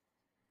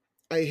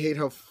I hate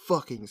how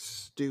fucking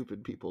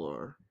stupid people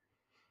are.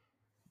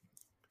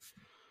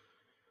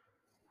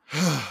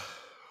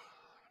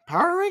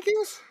 Power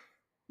rankings?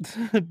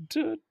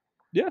 Dude,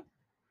 yeah.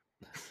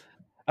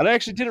 And I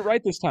actually did it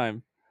right this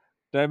time.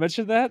 Did I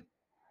mention that?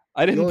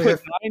 I didn't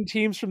put 9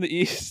 teams from the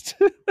East.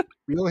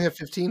 We only have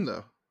 15,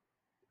 though.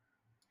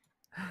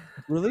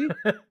 Really?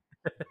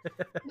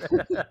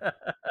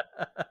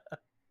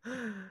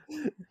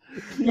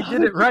 You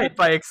did it right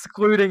by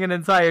excluding an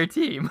entire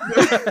team.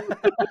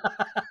 I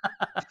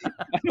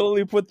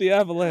only put the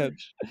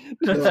Avalanche.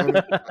 No,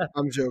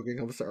 I'm joking.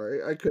 I'm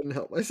sorry. I couldn't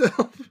help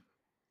myself.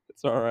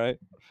 It's all right.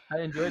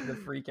 I enjoyed the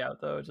freak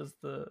out though. Just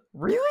the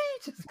really,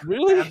 just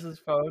grabs his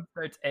phone,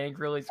 starts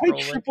angrily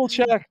scrolling. I triple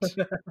checked.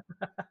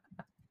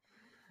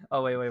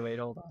 Oh wait,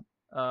 hold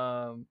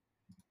on.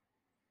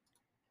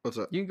 What's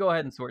up? You can go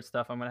ahead and sort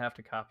stuff. I'm gonna have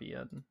to copy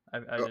in.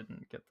 I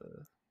didn't get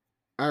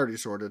I already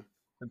sorted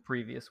the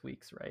previous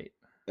weeks right.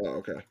 Oh,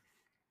 okay.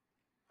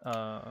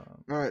 All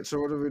right. So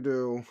what do we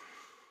do?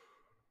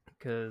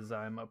 Because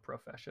I'm a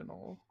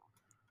professional.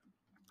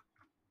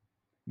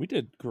 We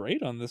did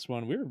great on this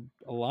one. We were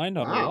aligned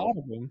on a lot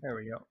of them. There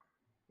we go.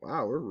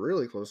 Wow, we're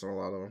really close on a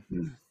lot of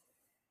them.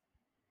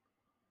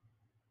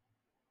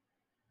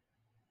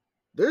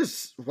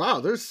 There's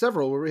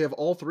several where we have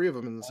all 3 of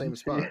them in the same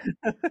spot.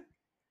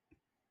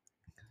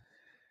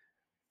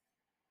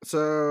 So,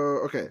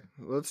 okay,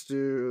 let's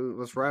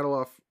rattle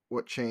off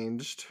what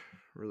changed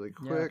really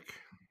quick.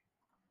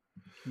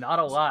 Yeah. Not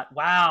a lot.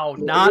 Wow,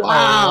 not a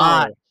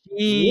lot.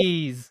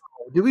 Jeez.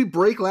 Did we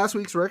break last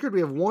week's record?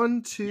 We have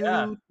 1,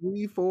 2,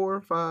 3,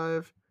 4,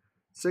 5,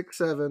 6,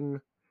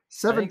 7,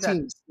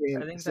 17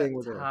 staying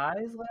with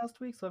ties last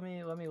week. So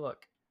let me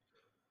look.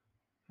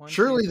 1,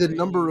 Surely 2, 3, the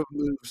number of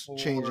moves 4,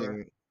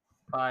 changing.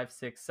 5,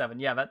 6, 7.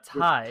 Yeah, that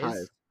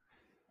ties.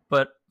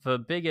 But the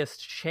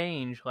biggest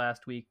change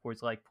last week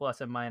was like plus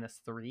and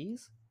minus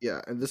 3s. Yeah,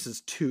 and this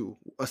is 2.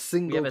 A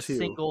single 2. We have a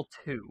single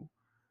 2.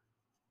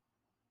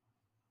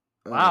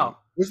 Wow.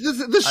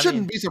 This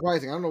shouldn't be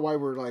surprising. I don't know why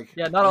we're like...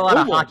 Yeah, not a lot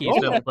of hockey has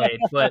been played,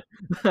 but...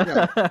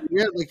 Yeah,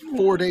 we had like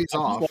 4 days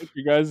off. Like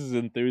your guys'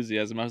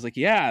 enthusiasm. I was like,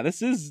 yeah,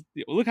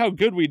 look how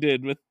good we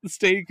did with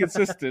staying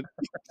consistent.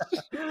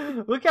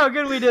 Look how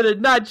good we did at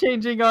not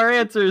changing our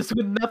answers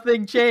when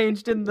nothing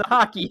changed in the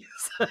hockey.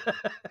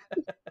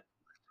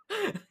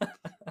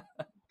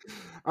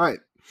 All right.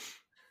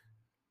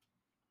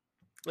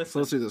 Listen. So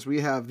let's do this.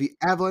 We have the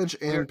Avalanche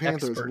and We're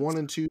Panthers, experts. 1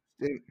 and 2.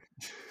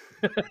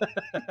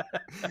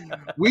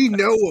 We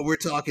know what we're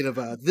talking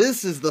about.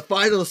 This is the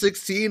final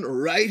 16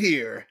 right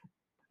here.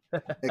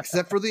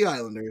 Except for the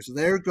Islanders.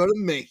 They're going to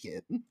make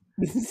it.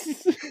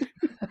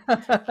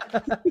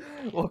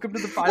 Welcome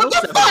to the final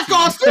What the fuck,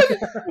 Austin?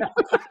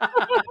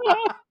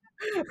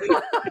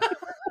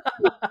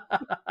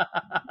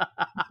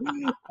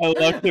 I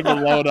left him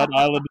alone on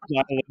Island.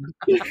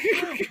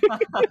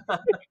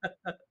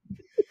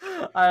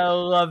 I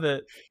love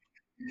it.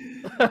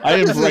 I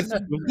embrace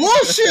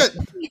bullshit.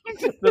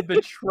 The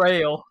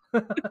betrayal.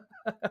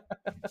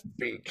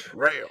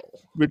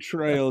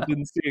 Betrayal.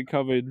 Didn't see it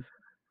coming.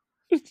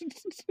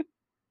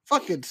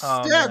 Fucking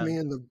stab me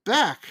in the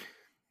back.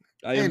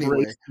 I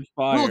embrace the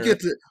fire.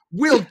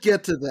 We'll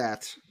get to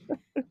that.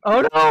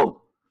 Oh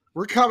no!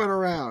 We're coming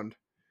around.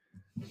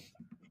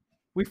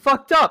 We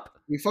fucked up.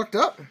 We fucked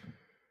up?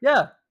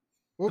 Yeah.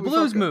 The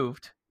Blues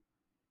moved.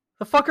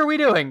 The fuck are we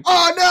doing?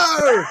 Oh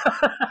no!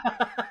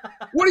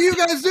 What are you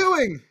guys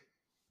doing?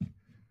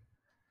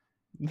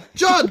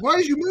 John, why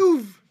did you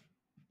move?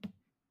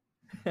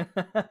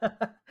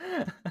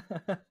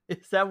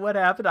 Is that what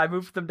happened? I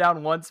moved them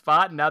down one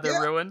spot, and now they're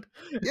Yeah. ruined.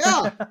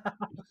 Yeah,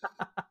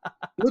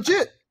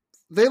 legit.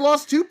 They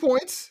lost 2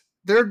 points.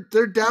 They're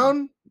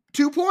down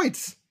 2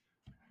 points,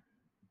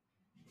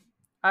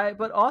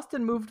 But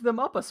Austin moved them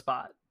up a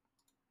spot.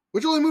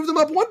 which only moved them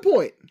up 1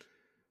 point.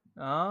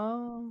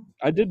 Oh,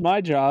 I did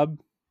my job.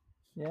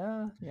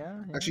 yeah.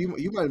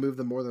 Actually, you might have moved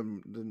them more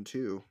than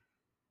 2.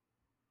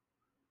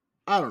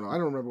 I don't know. I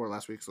don't remember what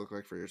last week's looked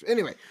like for yours.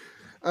 Anyway,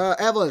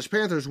 Avalanche,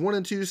 Panthers 1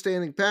 and 2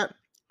 standing pat.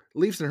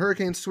 Leafs and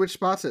Hurricanes switch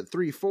spots at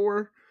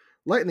 3-4.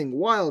 Lightning,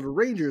 Wild,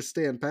 Rangers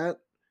stand pat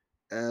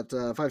at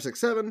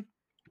 5-6-7.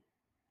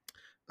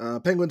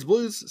 Penguins,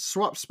 Blues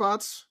swap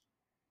spots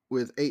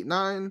with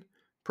 8-9.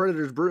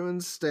 Predators,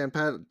 Bruins stand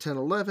pat at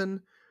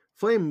 10-11.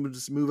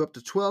 Flames move up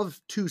to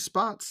 12, 2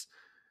 spots.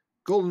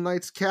 Golden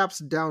Knights, Caps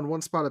down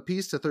 1 spot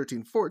apiece to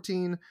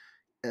 13-14.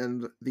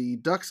 And the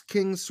Ducks,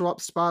 Kings swap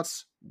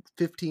spots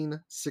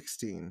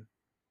 15-16.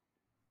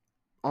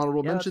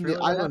 Honorable mention, the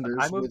Islanders.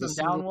 I moved them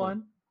down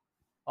 1.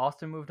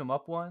 Austin moved them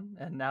up 1,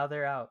 and now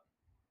they're out.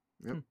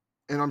 Yep.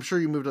 And I'm sure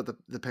you moved up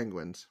the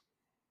Penguins.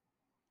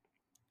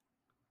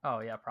 Oh,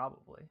 yeah,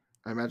 probably.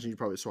 I imagine you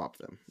probably swapped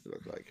them, it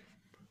looked like.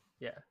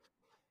 Yeah.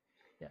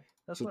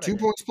 That's so what 2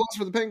 points plus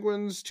for the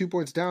Penguins, 2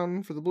 points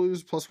down for the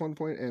Blues, plus 1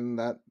 point, and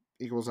that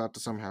equals out to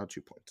somehow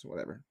 2 points,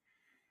 whatever.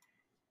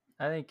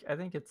 I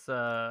think it's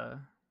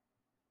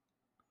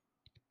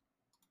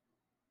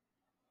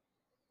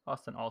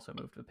Austin also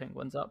moved the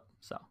Penguins up,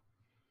 so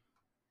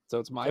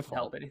it's my fault.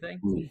 Help anything?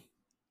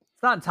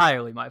 It's not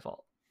entirely my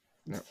fault.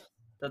 No.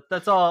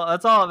 That's all.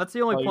 That's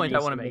the only point I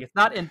want to make. It's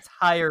not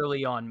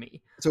entirely on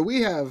me. So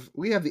we have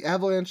the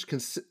Avalanche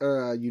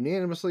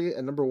unanimously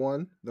at number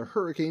 1, the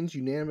Hurricanes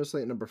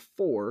unanimously at number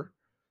 4,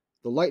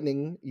 the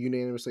Lightning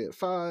unanimously at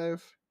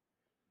 5.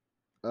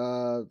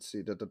 Let's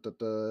see,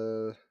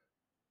 the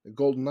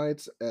Golden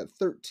Knights at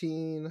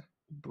 13.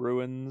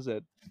 Bruins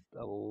at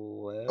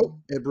 11. Oh,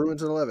 and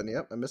Bruins at 11.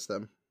 Yep, I missed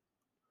them.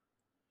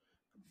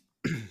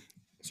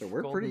 So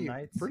we're Golden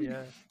pretty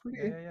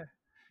yeah.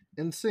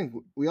 in sync.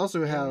 We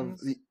also have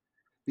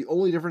the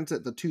only difference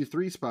at the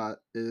 2-3 spot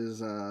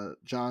is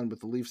John with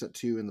the Leafs at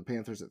 2 and the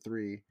Panthers at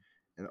 3,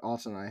 and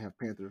Austin and I have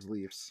Panthers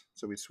Leafs,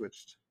 so we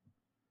switched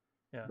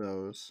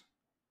those.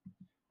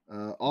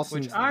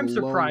 Austin's which I'm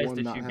surprised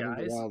at you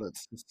guys. The Wild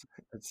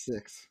at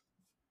 6.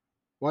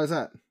 Why is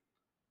that?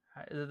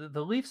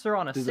 The Leafs are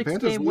on a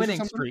 6-game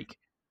winning streak.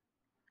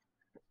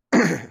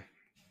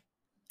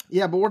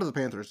 Yeah, but what are the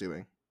Panthers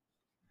doing?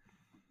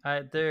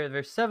 They're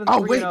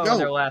 7-3-0 in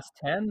their last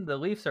 10. The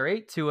Leafs are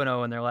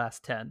 8-2-0 in their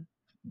last 10,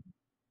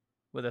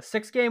 with a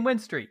 6-game win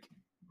streak.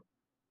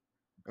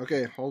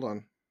 Okay, hold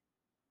on.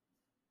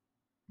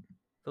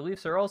 The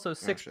Leafs are also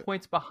 6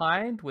 points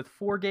behind with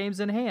 4 games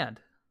in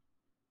hand.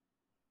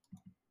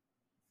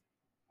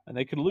 And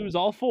they could lose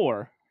all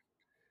 4.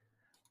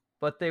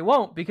 But they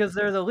won't, because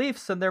they're the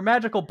Leafs and they're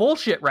magical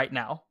bullshit right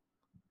now.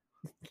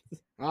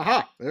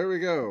 Aha! There we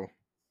go.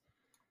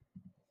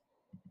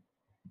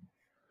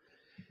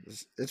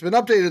 It's been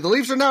updated. The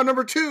Leafs are now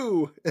number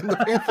 2 and the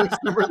Panthers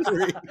number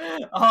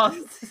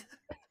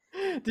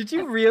 3. Did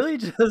you really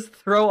just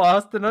throw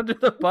Austin under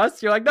the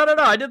bus? You're like, no,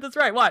 I did this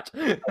right. Watch.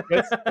 I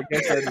guess I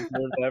deserve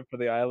that for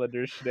the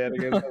Islanders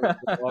shenanigans.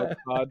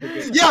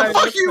 Yeah,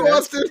 fuck you,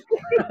 Austin.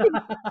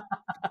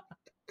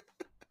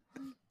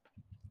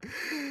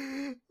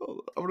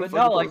 But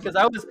no, like, because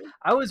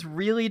I was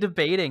really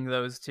debating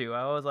those two.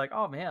 I was like,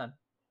 oh man,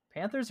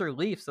 Panthers or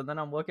Leafs, and then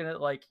I'm looking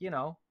at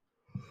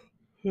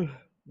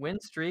win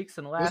streaks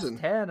in the last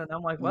 10, and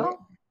I'm like,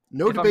 well,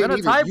 no if I'm gonna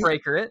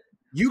tiebreaker it,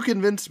 you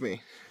convinced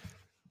me.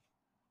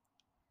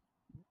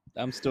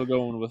 I'm still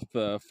going with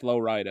Flo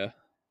Rida.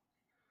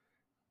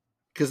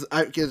 Because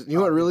you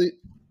know what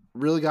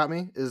really got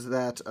me is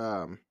that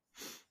the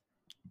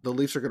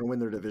Leafs are going to win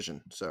their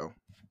division. So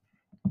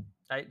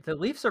the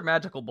Leafs are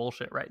magical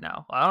bullshit right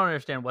now. I don't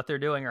understand what they're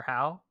doing or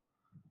how,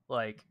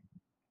 but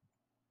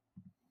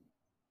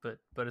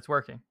it's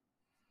working.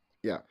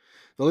 Yeah,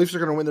 the Leafs are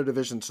going to win their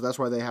division, so that's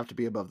why they have to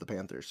be above the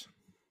Panthers.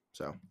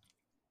 So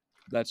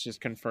that's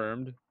just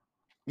confirmed.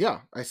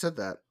 Yeah, I said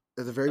that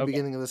at the very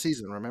beginning of the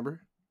season.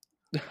 Remember?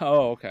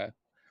 Oh, okay.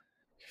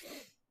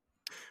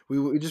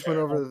 We just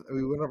went over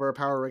our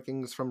power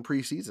rankings from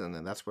preseason,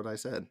 and that's what I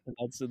said.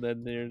 And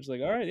then they're just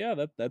like, all right,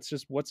 yeah, that's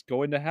just what's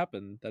going to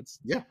happen. That's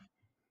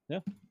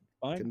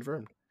fine,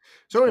 confirmed.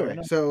 So anyway,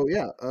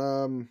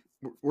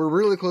 we're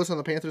really close on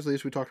the Panthers. At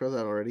least we talked about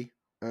that already.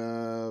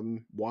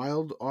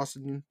 Wild,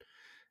 Austin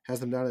has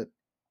them down at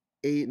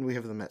 8, and we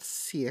have them at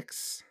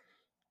 6.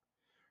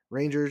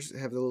 Rangers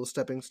have the little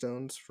stepping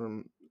stones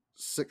from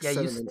 6. Yeah,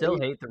 7, you still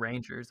hate the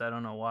Rangers. I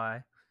don't know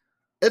why.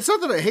 It's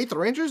not that I hate the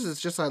Rangers.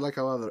 It's just I like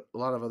a lot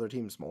of other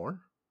teams more.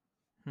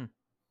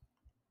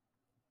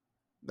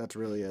 That's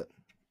really it.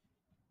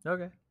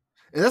 Okay.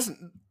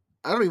 And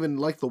I don't even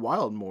like the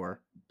Wild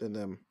more than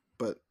them,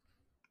 but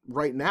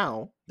right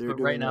now the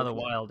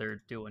Wild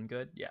are doing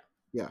good. Yeah.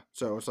 Yeah.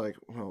 So it's like,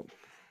 well,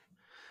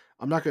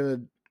 I'm not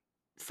gonna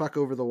fuck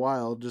over the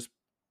Wild just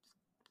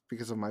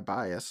because of my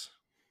bias.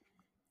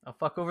 I'll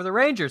fuck over the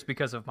Rangers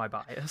because of my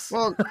bias.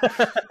 Well,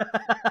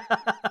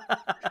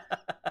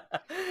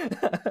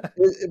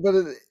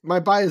 my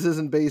bias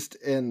isn't based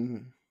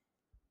in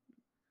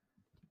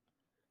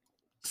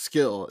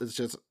skill. It's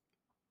just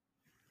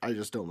I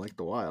just don't like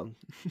the Wild.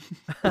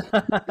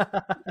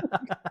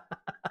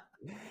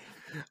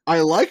 I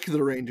like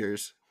the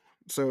Rangers,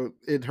 so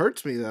it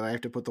hurts me that I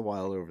have to put the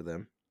Wild over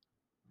them.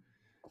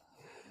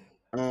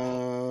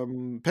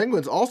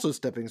 Penguins also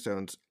stepping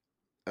stones.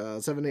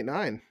 7, 8,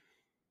 9.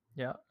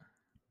 Yeah.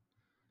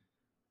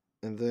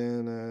 And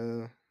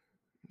then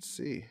let's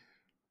see.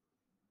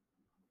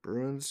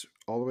 Bruins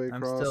all the way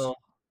across. I'm still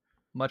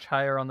much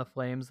higher on the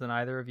Flames than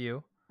either of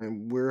you.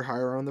 And we're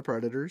higher on the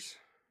Predators.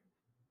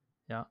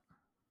 Yeah.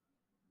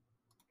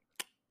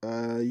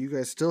 You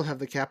guys still have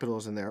the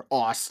Capitals in there.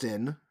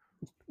 Austin.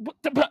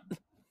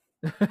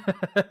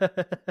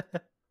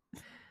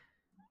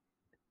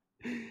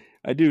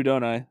 I do,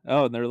 don't I?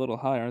 Oh, and they're a little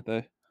high, aren't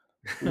they?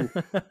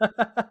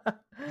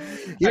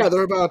 Yeah,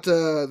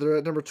 they're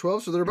at number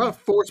 12, so they're about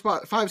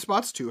 5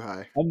 spots too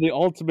high. I'm the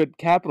ultimate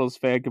Capitals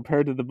fan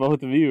compared to the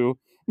both of you.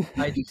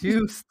 I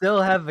do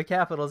still have the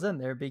Capitals in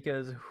there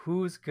because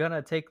who's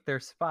gonna take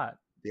their spot?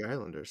 The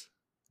Islanders.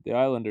 The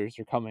Islanders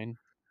are coming.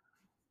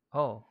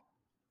 Oh.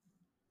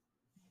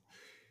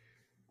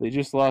 They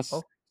just lost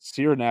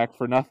Cernak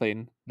for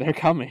nothing. They're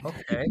coming.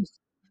 Okay.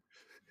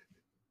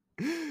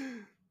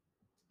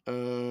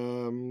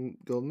 Golden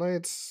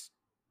Knights.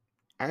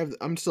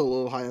 I'm still a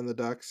little high on the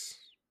Ducks.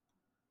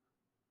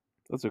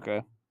 That's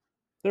okay.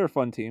 They're a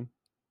fun team.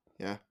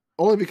 Yeah.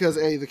 Only because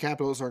A, the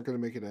Capitals aren't going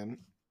to make it in.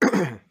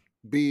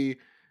 B,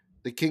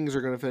 the Kings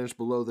are going to finish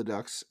below the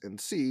Ducks. And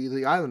C,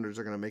 the Islanders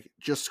are going to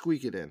just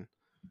squeak it in.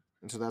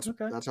 And so that's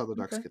how the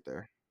Ducks get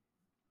there.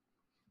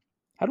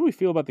 How do we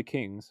feel about the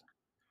Kings?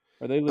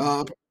 Are they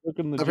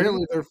looking legit?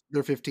 Apparently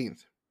they're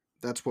 15th.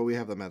 That's what we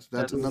have them as.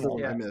 That's another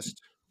one I yeah.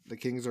 missed. The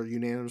Kings are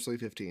unanimously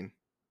 15.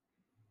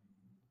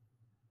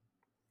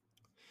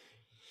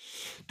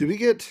 Do we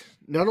get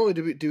not only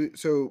do we do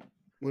so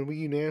when we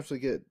unanimously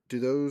do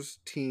those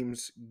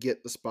teams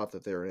get the spot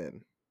that they're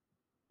in?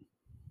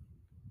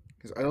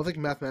 Because I don't think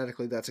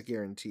mathematically that's a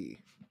guarantee.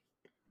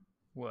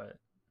 What?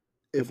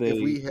 If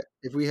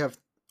we have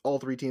all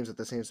 3 teams at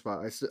the same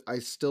spot, I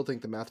still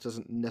think the math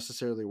doesn't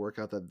necessarily work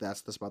out that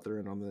that's the spot they're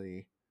in on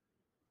the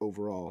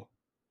overall.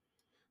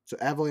 So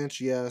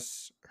Avalanche,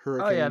 yes.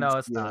 Hurricanes, no,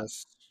 it's yes. not.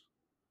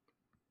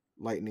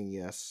 Lightning,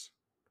 yes.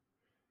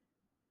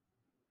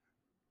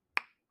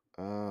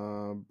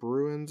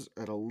 Bruins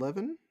at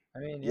 11. I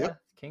mean, yeah,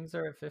 Kings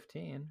are at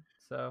 15.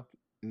 So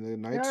and the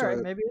Knights are at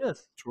maybe it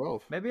is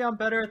 12. Maybe I'm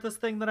better at this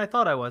thing than I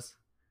thought I was.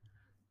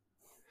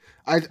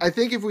 I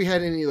think if we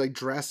had any like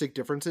drastic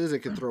differences, it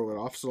could throw it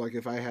off. So like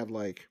if I had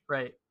like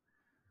right.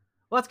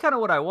 Well, that's kind of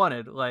what I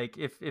wanted. Like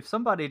if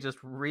somebody just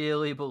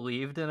really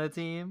believed in a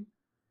team,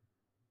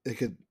 it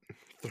could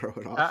throw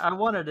it off. I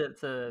wanted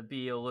it to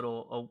be a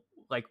little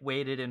like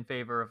weighted in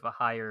favor of a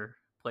higher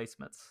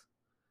placements,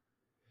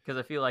 because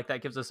I feel like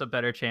that gives us a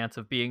better chance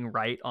of being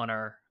right on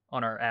our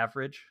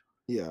average.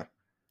 Yeah.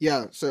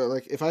 So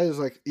like if I was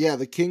like, yeah,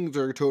 the Kings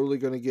are totally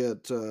going to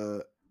get.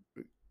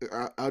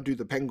 I'll do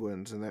the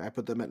Penguins, and then I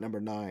put them at number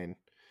 9.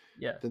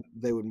 Yeah, then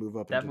they would move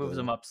up. That moves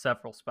them up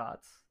several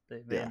spots.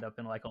 They end up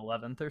in like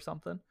 11th or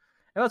something. And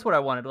that's what I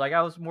wanted. Like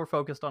I was more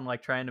focused on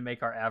like trying to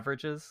make our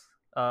averages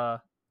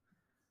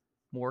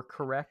more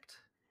correct.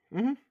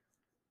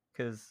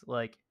 Because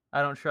like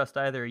I don't trust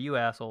either of you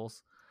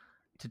assholes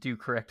to do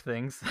correct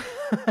things.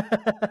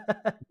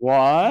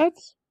 What?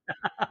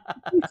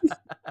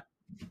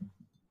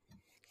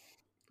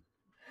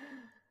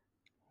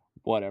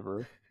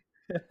 Whatever.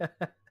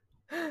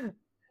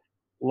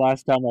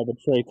 Last time I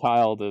betrayed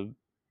Kyle to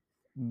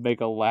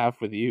make a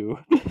laugh with you.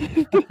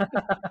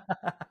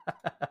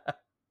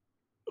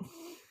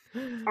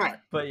 Alright.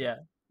 But yeah.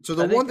 So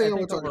the one thing I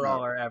want to talk overall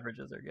about, our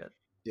averages are good.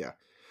 Yeah.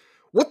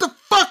 What the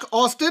fuck,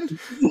 Austin?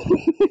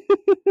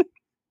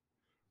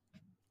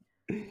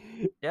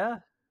 Yeah.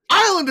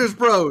 Islanders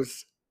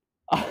bros.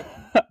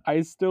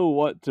 I still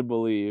want to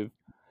believe,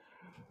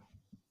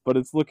 but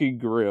it's looking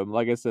grim.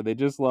 Like I said, they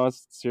just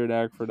lost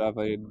Cernak for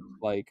nothing.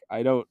 Like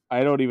I don't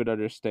even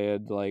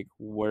understand like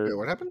where. Wait,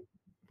 what happened?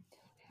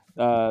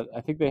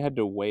 I think they had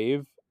to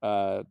waive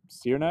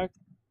Cernak,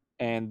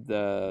 and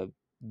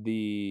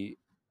the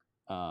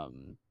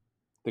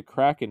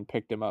Kraken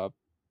picked him up.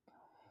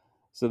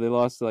 So they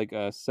lost like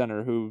a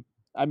center who,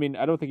 I mean,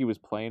 I don't think he was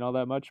playing all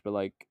that much, but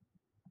like,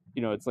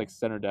 you know, it's like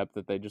center depth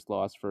that they just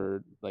lost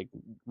for like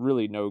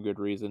really no good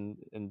reason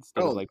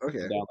instead of like. Okay.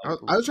 Down, like,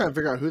 I was trying to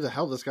figure out who the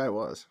hell this guy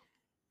was.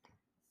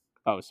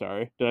 Oh,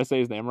 sorry. Did I say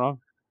his name wrong?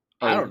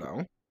 I don't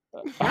know.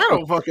 I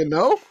don't fucking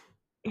know.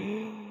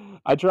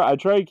 I try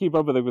to keep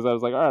up with it because I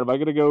was like, all right, am I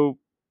gonna go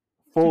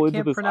full into this?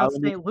 You can't pronounce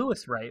St.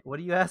 Louis right. What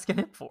are you asking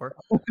him for?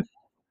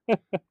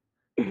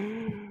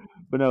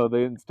 But no,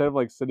 they instead of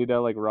like sitting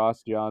down like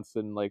Ross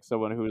Johnson, like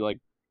someone who like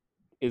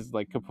is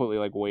like completely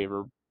like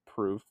waiver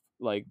proof,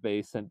 like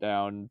they sent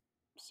down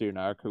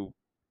Cernak, who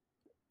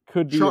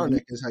could be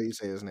Charnik is how you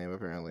say his name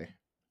apparently.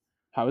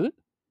 How is it?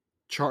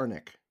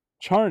 Charnik.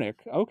 Charnick.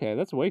 Okay,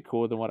 that's way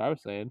cooler than what I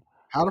was saying.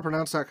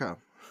 Howtopronounce.com.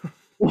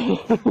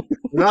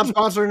 They're not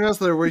sponsoring us.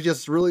 We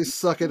just really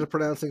suck at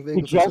pronouncing things.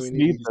 We just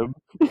need them.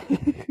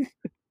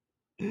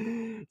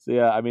 So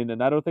yeah, I mean,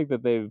 and I don't think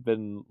that they've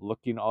been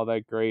looking all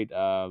that great.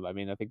 I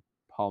mean, I think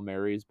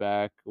Palmieri's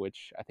back,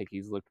 which I think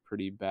he's looked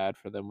pretty bad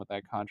for them with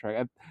that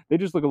contract. They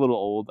just look a little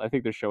old. I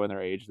think they're showing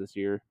their age this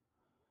year.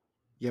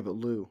 Yeah, but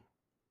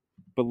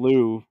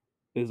Lou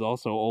is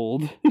also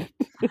old.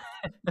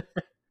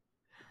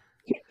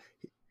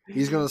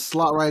 He's gonna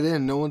slot right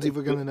in. No one's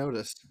even gonna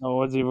notice. No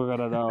one's even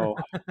gonna know.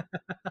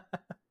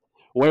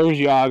 Where's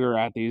Yager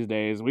at these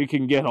days? We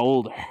can get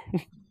older.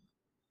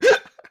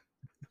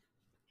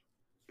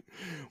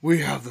 We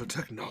have the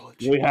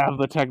technology. We have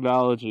the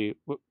technology.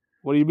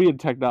 What do you mean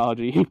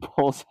technology? He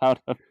pulls out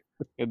a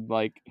freaking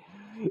like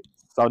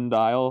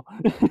sundial.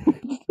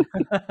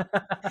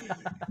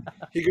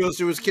 He goes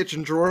to his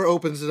kitchen drawer,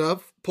 opens it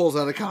up, pulls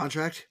out a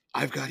contract.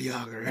 I've got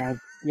Yager. An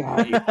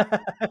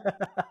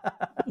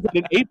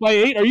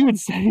 8x8? Are you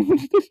insane?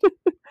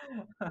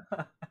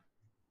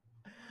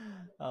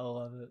 I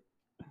love it.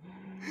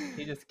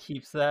 He just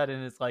keeps that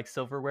in his like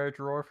silverware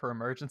drawer for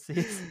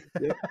emergencies.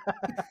 Yep.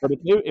 But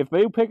if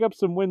they pick up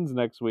some wins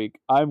next week,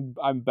 I'm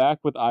back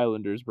with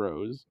Islanders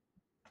Bros.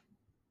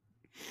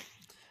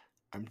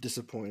 I'm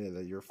disappointed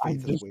that your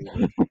faith is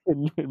wavered.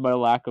 in my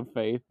lack of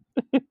faith.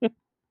 I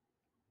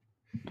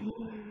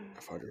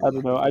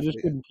don't know. I just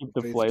couldn't keep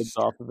the Flames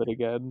off of it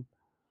again.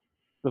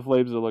 The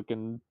Flames are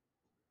looking.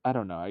 I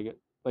don't know.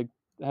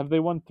 Have they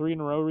won 3 in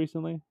a row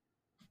recently?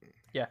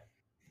 Yeah.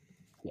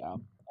 Yeah.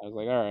 I was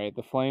like, all right,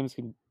 the Flames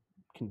can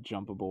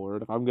jump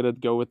aboard. If I'm gonna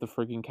go with the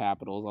freaking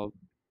Capitals,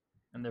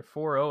 And they're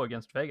 4-0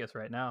 against Vegas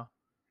right now.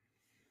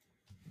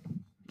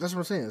 That's what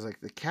I'm saying. It's like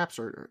the Caps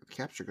are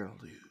gonna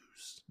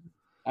lose.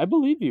 I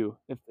believe you.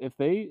 If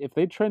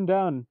they trend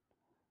down,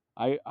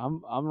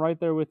 I'm right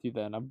there with you.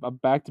 Then I'm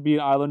back to being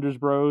Islanders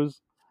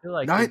Bros. I feel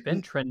like they've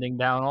been trending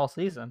down all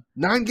season.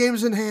 9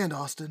 games in hand,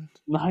 Austin.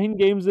 9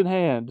 games in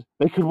hand.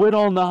 They could win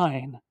all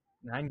 9.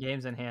 9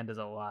 games in hand is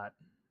a lot.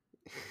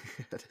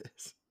 It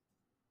is.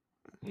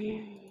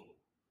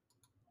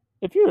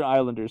 If you're an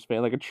Islanders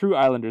fan, like a true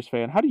Islanders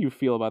fan, how do you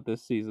feel about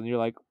this season? You're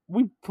like,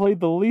 we played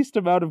the least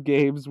amount of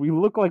games. We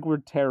look like we're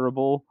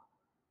terrible.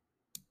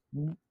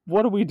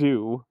 What do we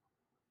do?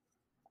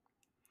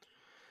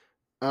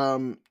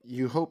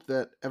 You hope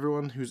that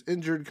everyone who's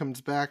injured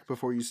comes back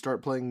before you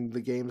start playing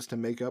the games to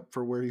make up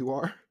for where you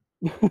are.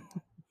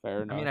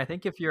 Fair enough. I mean, I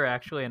think if you're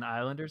actually an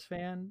Islanders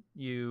fan,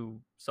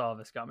 you saw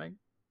this coming.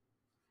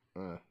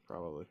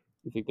 Probably.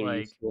 You think they're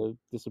used to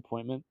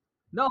disappointment?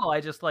 No,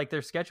 I just like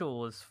their schedule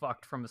was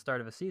fucked from the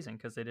start of a season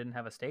because they didn't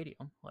have a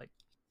stadium.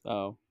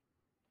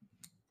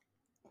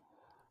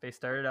 They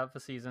started out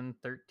the season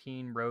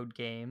 13 road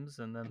games,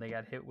 and then they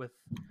got hit with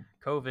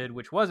COVID,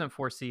 which wasn't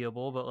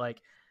foreseeable. But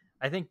like,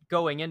 I think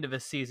going into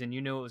this season, you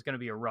knew it was going to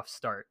be a rough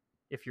start.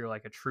 If you're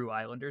like a true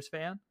Islanders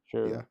fan,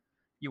 sure, yeah,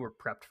 you were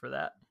prepped for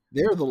that.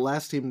 They're the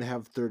last team to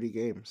have 30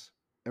 games.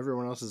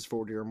 Everyone else is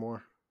 40 or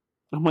more.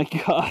 Oh my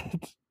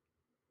god.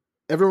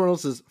 Everyone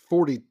else is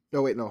 40.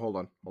 Oh, wait, no, hold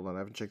on. I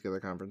haven't checked the other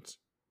conference.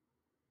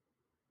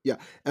 Yeah,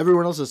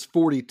 everyone else is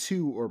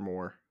 42 or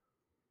more.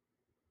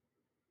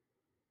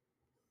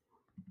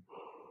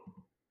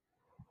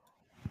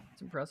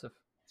 It's impressive.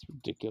 It's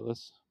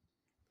ridiculous.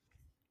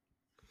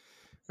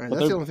 All right,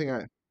 that's the only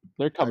thing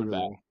they're coming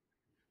back.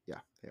 Yeah,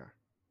 they are.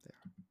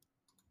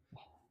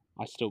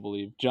 I still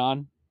believe.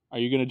 John, are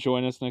you going to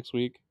join us next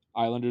week?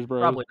 Islanders Bros?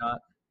 Probably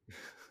not.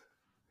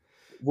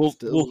 We'll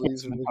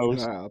fix the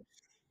post.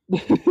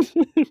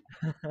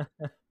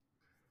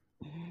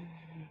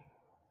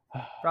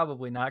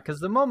 Probably not,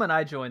 because the moment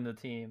I join the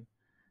team,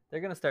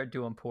 they're going to start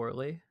doing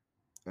poorly.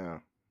 Yeah.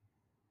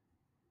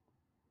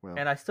 Well.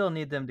 And I still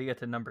need them to get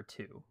to number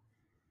 2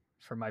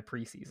 for my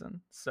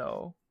preseason.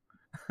 So.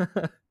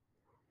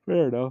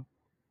 Fair enough.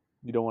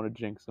 You don't want to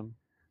jinx them.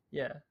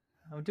 Yeah.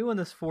 I'm doing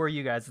this for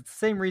you guys. It's the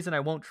same reason I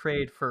won't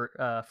trade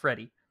for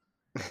Freddie.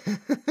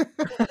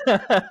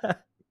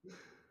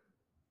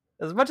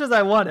 As much as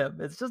I want him,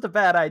 it's just a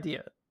bad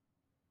idea.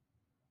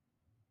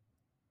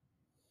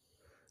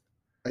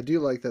 I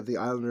do like that the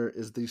Islander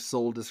is the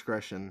sole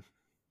discrepancy,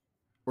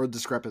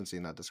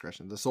 not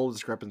discretion, the sole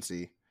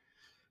discrepancy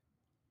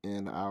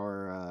in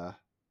our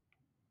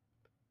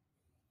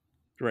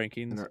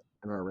rankings.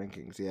 In our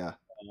rankings, yeah.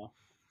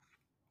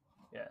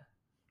 Yeah.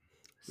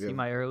 See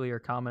my earlier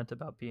comment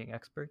about being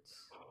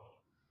experts?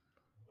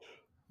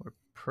 We're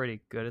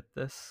pretty good at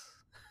this.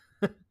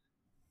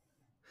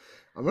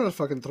 I'm gonna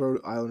fucking throw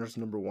Islanders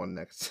number 1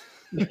 next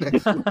week.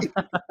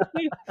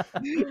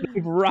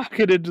 You've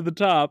rocketed to the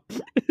top.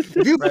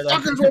 If you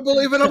fuckers won't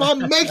believe it, I'll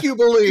make you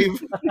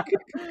believe.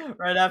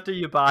 Right after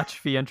you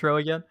botch the intro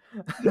again.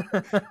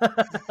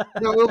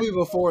 No, it'll be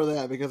before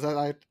that because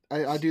I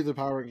do the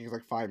power rankings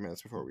like 5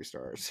 minutes before we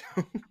start. So.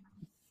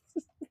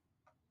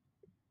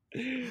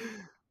 Anyway.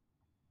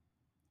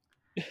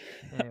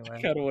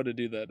 I kind of want to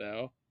do that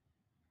now.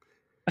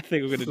 I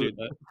think we're gonna do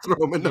that. Throw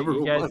him in number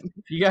 1.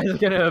 You guys are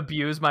gonna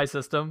abuse my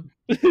system.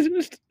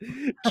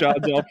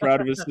 John's all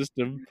proud of his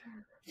system.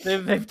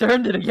 They've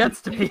turned it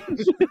against me.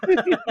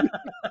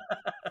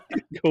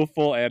 Go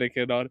full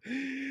Anakin on.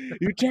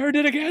 You turned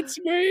it against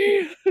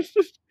me.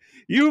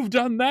 You've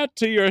done that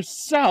to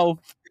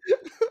yourself.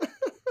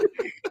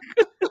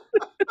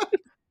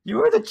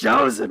 You are the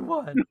chosen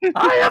one.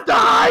 I have the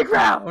high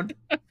ground.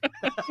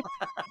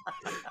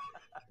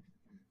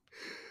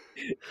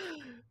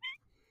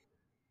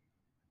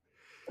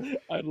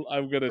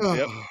 I'm gonna.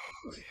 Yep.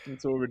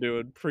 That's what we're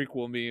doing.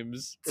 Prequel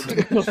memes.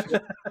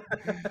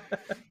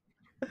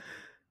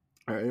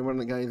 All right, anyone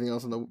got anything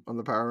else on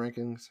the power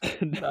rankings?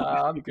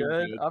 Nah, I'm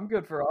good. I'm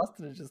good for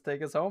Austin to just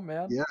take us home,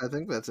 man. Yeah, I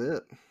think that's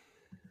it.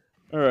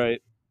 All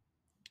right.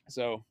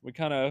 So we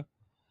kind of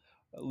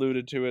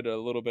alluded to it a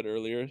little bit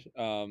earlier,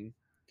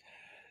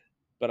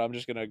 but I'm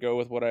just gonna go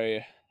with what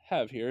I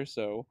have here.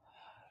 So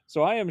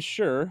I am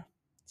sure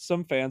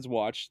some fans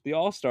watched the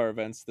All-Star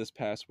events this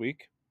past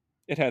week.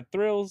 It had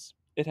thrills,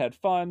 it had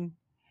fun,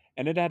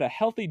 and it had a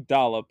healthy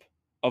dollop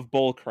of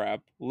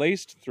bullcrap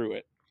laced through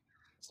it.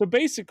 So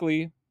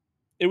basically,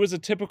 it was a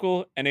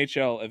typical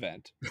NHL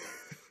event.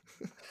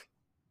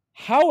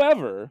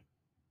 However,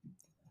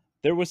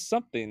 there was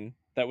something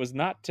that was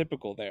not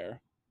typical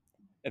there,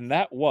 and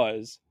that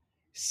was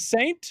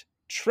Saint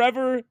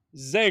Trevor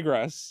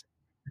Zegras.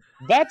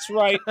 That's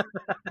right.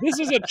 This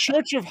is a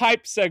Church of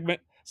Hype segment,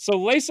 so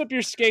lace up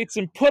your skates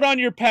and put on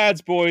your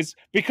pads, boys,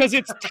 because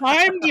it's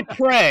time to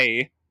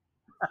pray.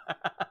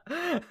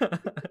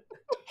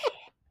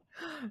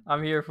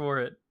 I'm here for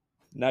it.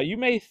 Now, you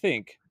may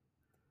think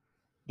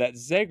that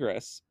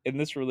Zegras in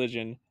this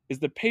religion is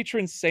the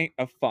patron saint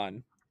of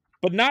fun,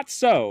 but not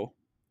so.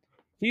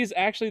 He is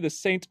actually the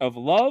saint of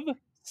love,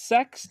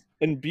 sex,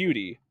 and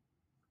beauty.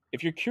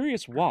 If you're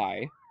curious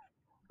why,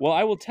 well,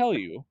 I will tell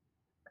you.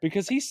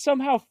 Because he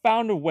somehow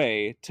found a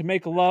way to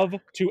make love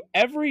to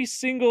every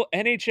single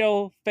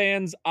NHL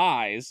fan's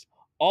eyes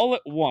all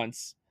at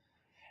once,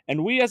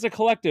 and we as a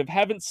collective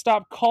haven't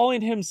stopped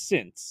calling him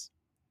since.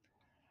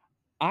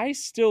 I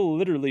still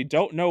literally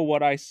don't know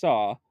what I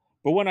saw,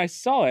 but when I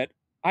saw it,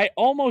 I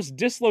almost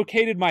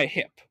dislocated my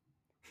hip.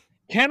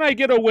 Can I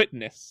get a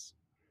witness?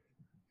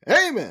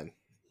 Amen.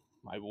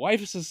 My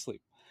wife is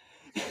asleep.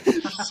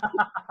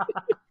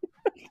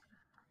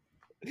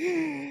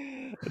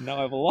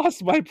 Now I've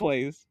lost my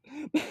place.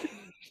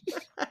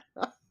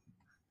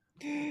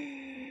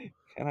 Can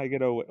I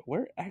get a...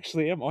 Where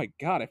actually am I? Oh my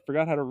God, I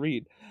forgot how to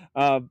read.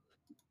 I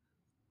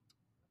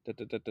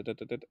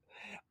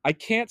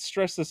can't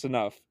stress this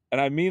enough,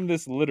 and I mean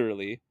this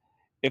literally.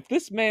 If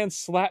this man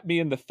slapped me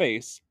in the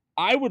face,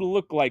 I would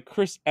look like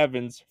Chris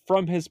Evans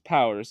from his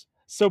powers.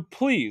 So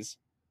please,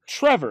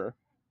 Trevor,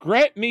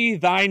 grant me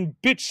thine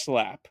bitch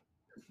slap.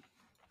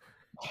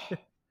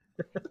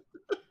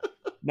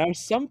 Now,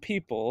 some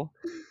people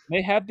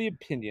may have the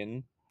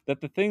opinion that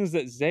the things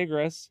that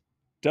Zegras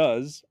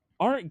does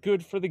aren't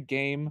good for the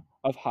game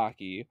of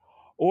hockey,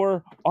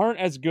 or aren't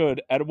as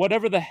good at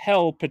whatever the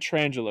hell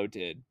Pietrangelo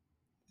did.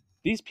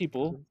 These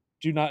people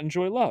do not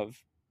enjoy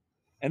love,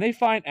 and they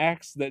find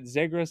acts that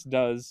Zegras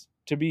does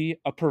to be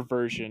a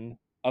perversion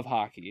of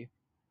hockey.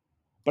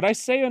 But I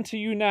say unto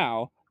you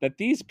now that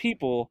these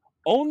people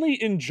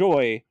only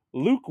enjoy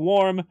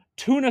lukewarm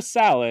tuna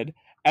salad,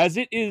 as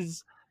it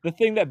is the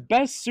thing that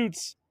best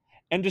suits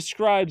and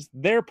describes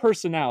their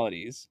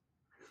personalities.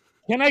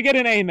 Can I get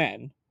an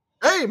amen?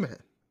 Amen.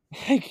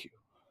 Thank you.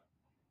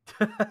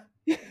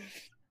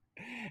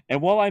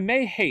 And while I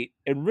may hate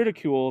and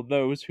ridicule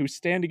those who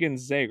stand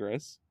against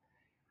Zegras,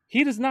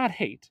 he does not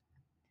hate.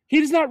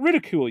 He does not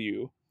ridicule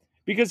you,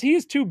 because he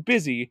is too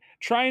busy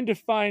trying to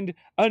find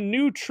a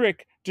new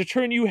trick to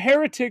turn you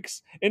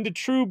heretics into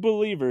true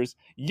believers.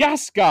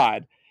 Yes,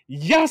 God.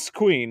 Yes,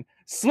 Queen.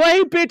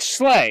 Slay, bitch,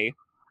 slay.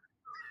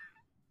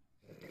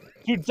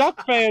 To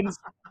Duck fans,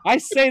 I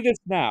say this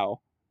now.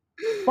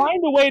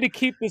 Find a way to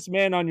keep this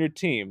man on your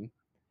team.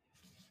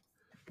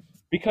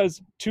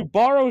 Because to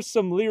borrow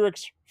some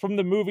lyrics from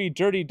the movie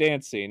Dirty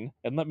Dancing,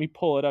 and let me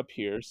pull it up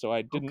here so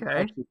I didn't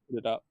actually put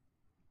it up.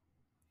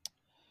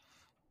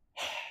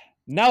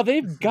 Now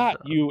they've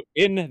got you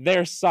in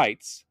their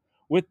sights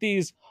with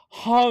these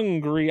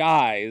hungry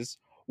eyes.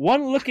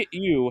 One look at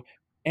you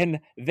and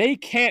they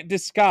can't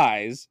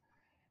disguise.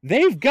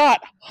 They've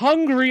got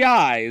hungry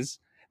eyes.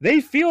 They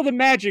feel the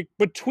magic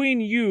between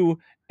you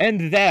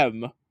and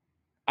them.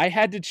 I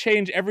had to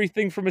change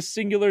everything from a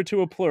singular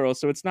to a plural,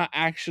 so it's not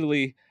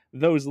actually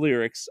those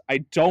lyrics. I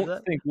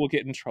don't think we'll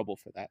get in trouble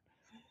for that.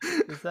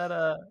 Is that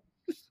a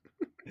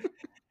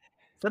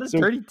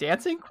Dirty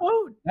Dancing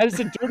quote? That is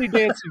a Dirty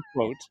Dancing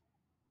quote.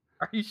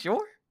 Are you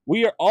sure?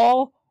 We are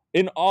all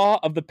in awe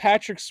of the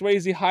Patrick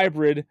Swayze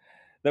hybrid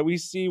that we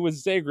see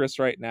with Zegras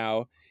right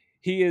now.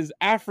 He is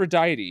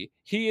Aphrodite.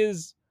 He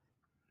is,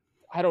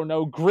 I don't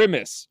know,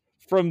 Grimace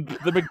from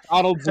the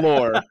McDonald's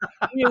lore.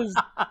 He is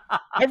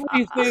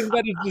everything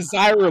that is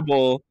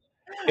desirable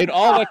in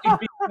all that can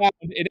be found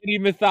in any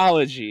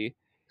mythology.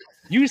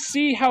 You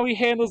see how he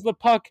handles the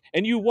puck,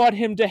 and you want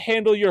him to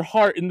handle your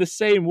heart in the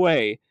same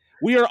way.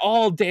 We are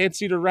all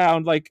dancing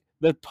around like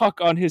the puck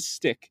on his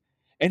stick,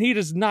 and he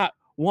does not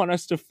want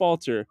us to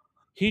falter.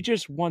 He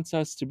just wants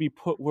us to be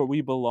put where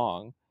we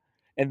belong.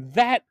 And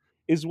that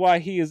is why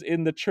he is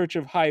in the Church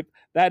of Hype.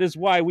 That is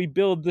why we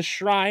build the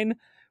shrine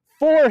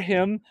for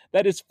him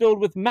that is filled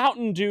with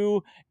Mountain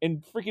Dew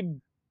and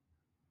freaking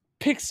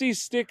pixie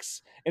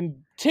sticks and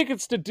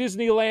tickets to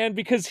Disneyland,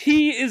 because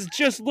he is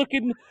just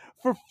looking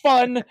for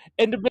fun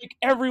and to make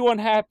everyone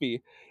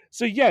happy.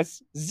 So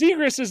yes,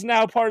 Zegras is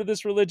now part of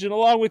this religion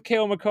along with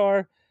Cale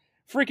Makar.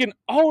 Freaking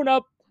own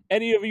up,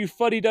 any of you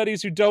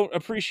fuddy-duddies who don't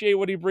appreciate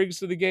what he brings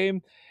to the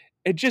game,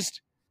 and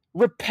just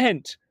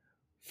repent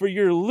for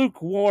your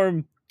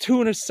lukewarm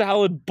tuna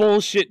salad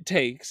bullshit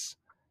takes.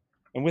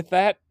 And with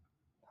that,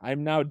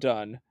 I'm now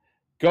done.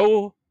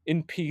 Go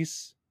in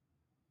peace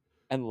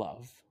and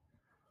love.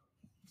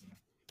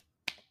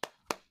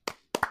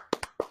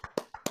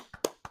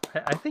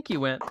 I think he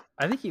went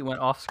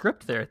off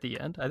script there at the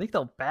end. I think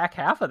the back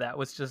half of that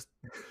was just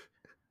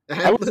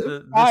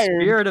the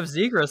spirit of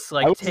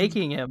Zegras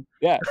taking him.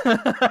 Yeah.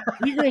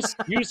 Zegras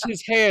used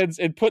his hands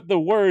and put the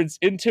words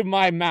into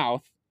my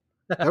mouth.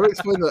 That would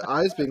explain the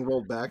eyes being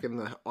rolled back and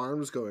the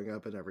arms going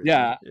up and everything.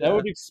 Yeah, that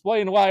would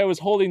explain why I was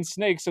holding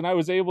snakes and I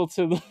was able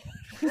to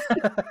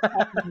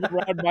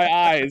around my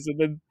eyes and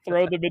then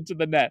throw them into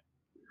the net.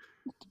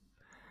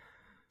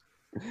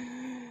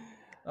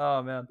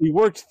 Oh man, he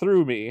worked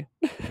through me.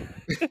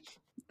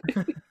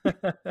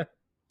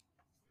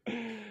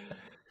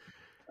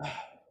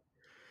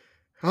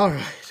 All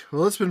right.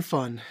 Well, it's been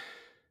fun.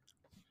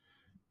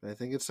 I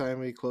think it's time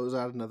we close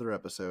out another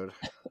episode.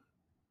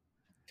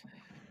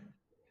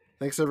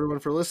 Thanks everyone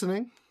for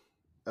listening.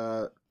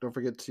 Don't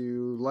forget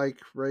to like,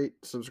 rate,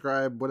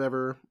 subscribe,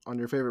 whatever on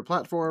your favorite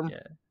platform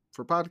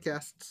for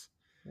podcasts.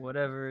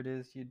 Whatever it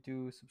is you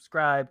do,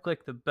 subscribe,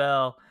 click the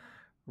bell,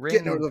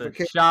 ring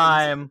the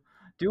chime,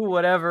 do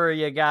whatever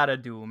you gotta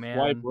do, man.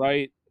 Swipe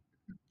right.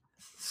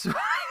 Swipe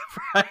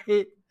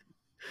right.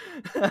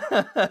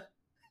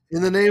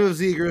 In the name of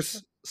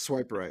Zegras,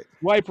 swipe right.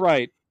 Swipe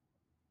right.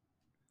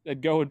 And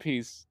go in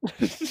peace.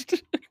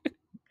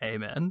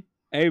 Amen.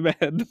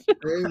 Amen.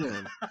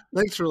 Amen.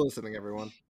 Thanks for listening, everyone.